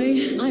 hello.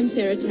 I'm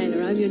Sarah Taylor.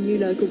 I'm your new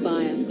local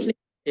buyer.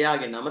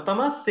 එයාගේ නම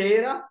තමයි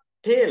සේරා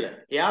ටේලර්.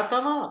 එයා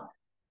තමයි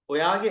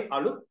ඔයාගේ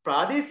අලුත්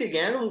ප්‍රාදේශීය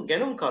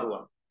ගැනුම් කරුවා.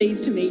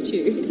 Pleased to meet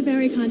you. It's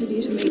very kind of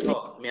you to meet me.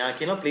 ඔව් මෙයා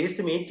කියනවා pleased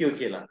to meet you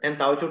කියලා. දැන්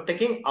තව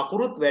චුට්ටකින්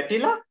අකුරුත්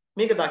වැටිලා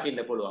මේක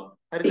දකින්න පුළුවන්.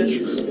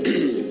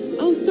 හරිද?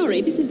 Oh, sorry.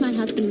 This is my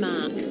husband,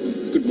 Mark.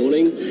 Good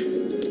morning.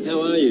 How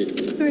are you?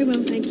 Very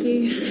well, thank you.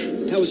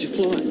 How was your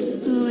flight?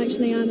 Oh,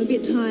 actually, I'm a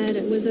bit tired.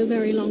 It was a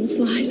very long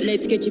flight.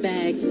 Let's get your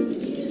bags.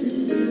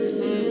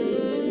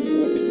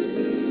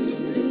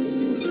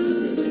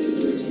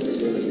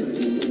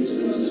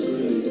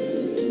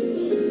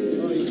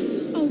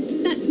 Oh,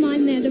 that's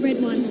mine there, the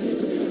red one.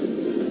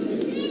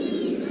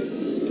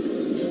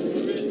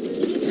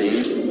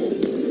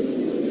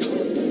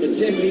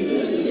 It's Emily.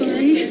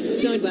 Sorry.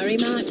 Don't worry,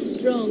 Mark's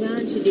strong,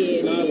 aren't you,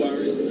 dear? No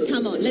worries.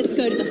 Come on, let's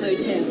go to the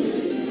hotel.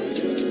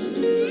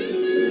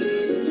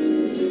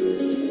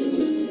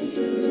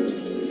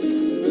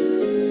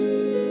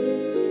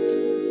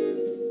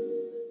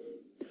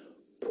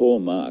 poor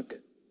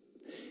Mark.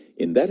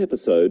 In that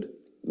episode,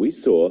 we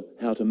saw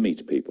how to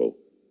meet people.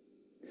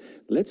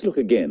 Let's look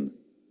again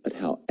at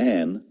how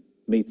Anne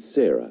meets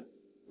Sarah.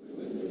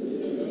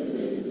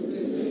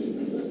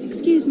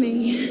 Excuse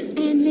me,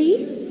 Anne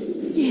Lee?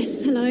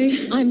 Yes, hello.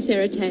 I'm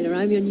Sarah Taylor.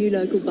 I'm your new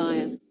local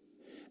buyer.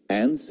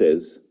 Anne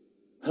says,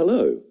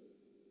 hello.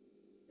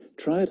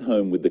 Try it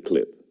home with the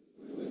clip.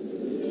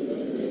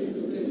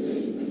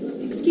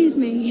 Excuse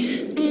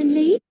me, Anne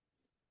Lee?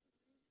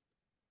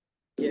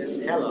 Yes,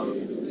 hello.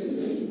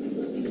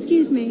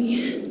 Excuse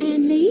me,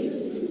 Anne Lee?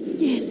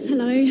 Yes,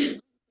 hello.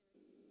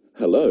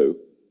 Hello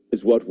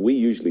is what we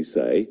usually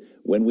say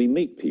when we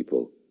meet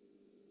people.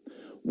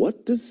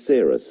 What does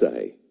Sarah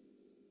say?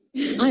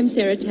 I'm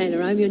Sarah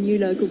Taylor. I'm your new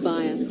local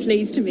buyer.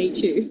 Pleased to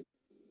meet you.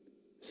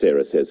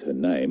 Sarah says her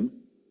name,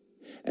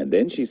 and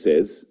then she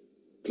says,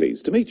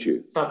 pleased to meet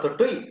you.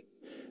 Satutui.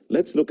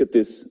 Let's look at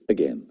this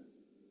again.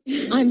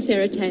 I'm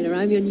Sarah Taylor.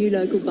 I'm your new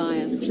local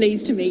buyer.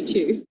 Pleased to meet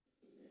you.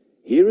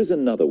 Here is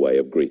another way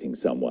of greeting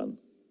someone.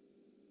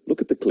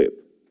 Look at the clip.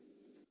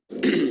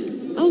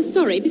 Oh,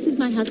 sorry. This is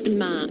my husband,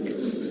 Mark.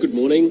 Good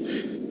morning.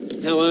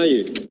 How are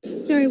you?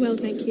 Very well,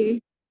 thank you.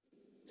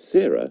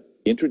 Sarah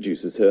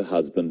introduces her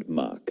husband,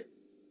 Mark.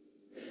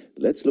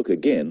 Let's look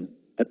again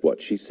at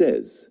what she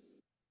says.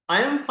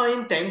 I am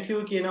fine, thank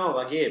you කියනවා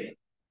වගේම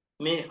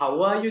මේ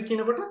how are you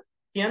කියනකොට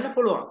කියන්න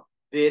පුළුවන්.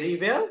 Very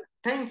well,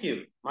 thank you.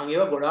 මම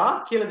ඒවා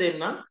ගොඩාක් කියලා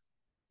දෙන්නම්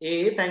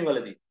ඒ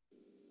තැන්වලදී.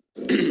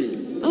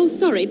 Oh,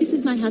 sorry. This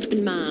is my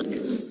husband, Mark.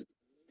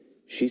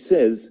 She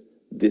says,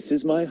 this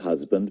is my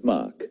husband,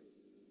 Mark.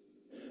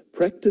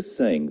 Practice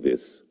saying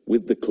this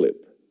with the clip.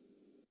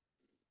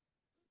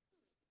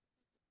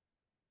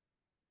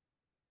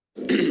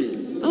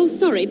 Oh,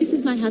 sorry. This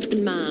is my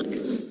husband, Mark.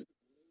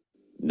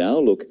 Now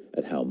look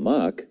at how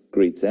Mark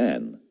greets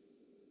Anne.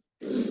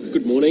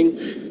 Good morning.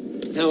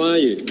 How are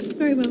you?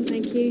 Very well,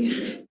 thank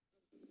you.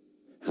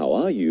 How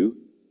are you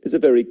is a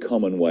very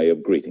common way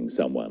of greeting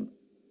someone.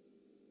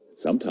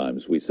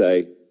 Sometimes we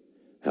say,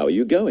 how are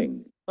you going?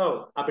 ඔව්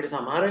අපිට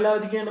සමහර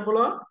වෙලාවදී කියන්න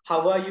පුළුවන් how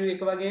are you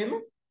එක වගේම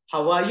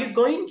how are you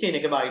going කියන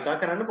එක භාවිතා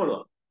කරන්න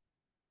පුළුවන්.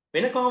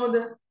 වෙන කොහොමද?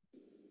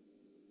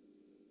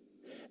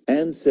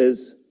 Anne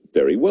says,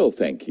 very well,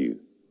 thank you.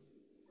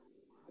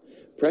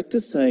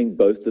 Practice saying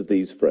both of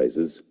these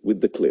phrases with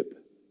the clip.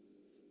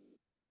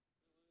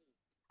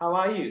 How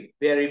are you?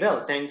 Very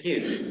well, thank you.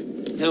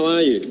 How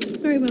are you?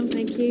 Very well,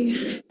 thank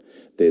you.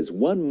 There's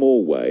one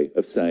more way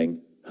of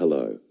saying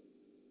hello.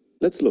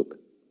 Let's look.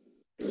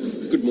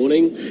 Good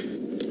morning.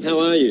 How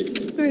are you?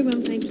 Very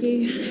well, thank you.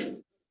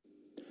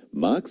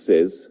 Mark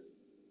says,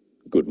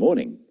 good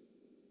morning.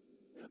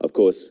 Of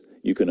course,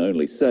 you can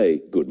only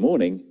say good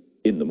morning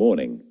in the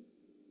morning.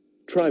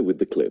 Try with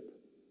the clip.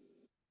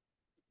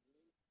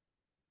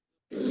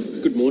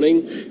 Good morning.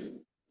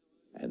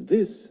 And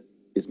this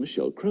is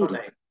Michelle Crowder.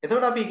 හොඳයි.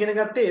 එතකොට අපි ඉගෙන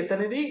ගත්තේ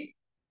එතනදී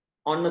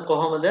ඔන්න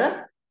කොහොමද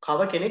කව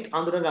කෙනෙක්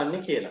අඳුරගන්නේ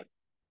කියලා.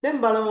 දැන්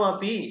බලමු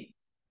අපි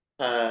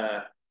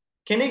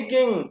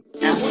කෙනෙක්ගෙන්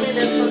ඇහුනේ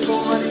නැත්නම්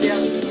කොහොමද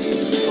දෙයක්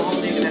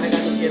කොහොමද ඒක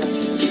දැනගන්නේ කියලා.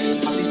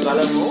 අපි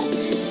බලමු.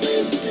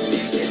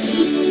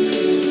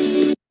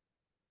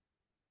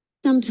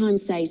 Sometimes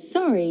say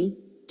sorry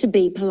to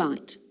be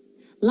polite,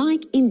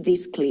 like in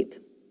this clip.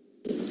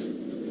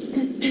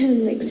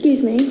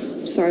 Excuse me.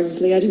 Sorry, Ms.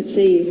 Lee, I didn't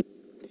see you.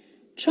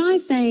 Try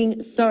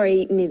saying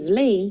sorry, Ms.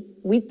 Lee,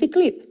 with the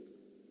clip.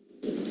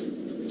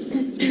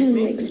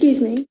 Excuse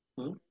me.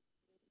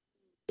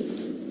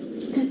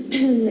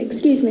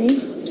 Excuse me.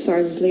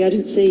 Sorry, Ms. Lee, I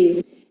didn't see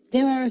you.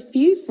 There are a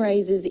few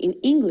phrases in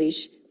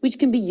English which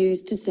can be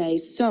used to say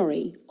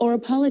sorry or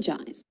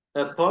apologise.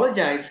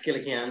 Apologize කියලා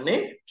කියන්නේ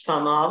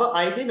සමාව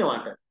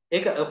අයදිනවට.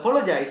 ඒක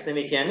apologize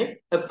නෙමෙයි කියන්නේ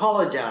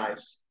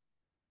apologize.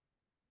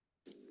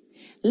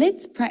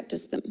 Let's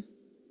practice them.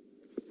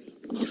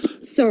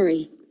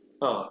 Sorry.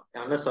 ඔව්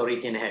යන්න sorry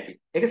කියන හැටි.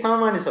 ඒක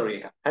සාමාන්‍ය sorry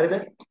එක. හරිද?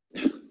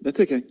 That's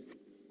okay.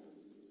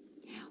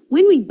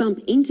 When we bump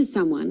into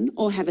someone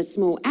or have a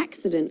small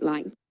accident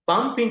like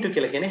bump into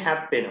කියලා කියන්නේ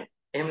හැප්පෙනවා.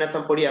 එහෙම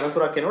නැත්නම් පොඩි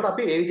අනතුරක් වෙනකොට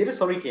අපි ඒ විදිහට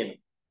sorry කියනවා.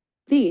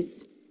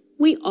 this,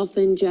 we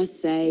often just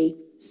say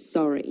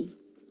sorry.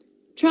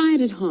 Try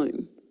it at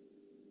home.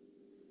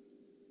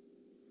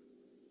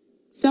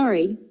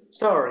 Sorry.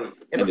 Sorry.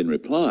 And in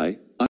reply,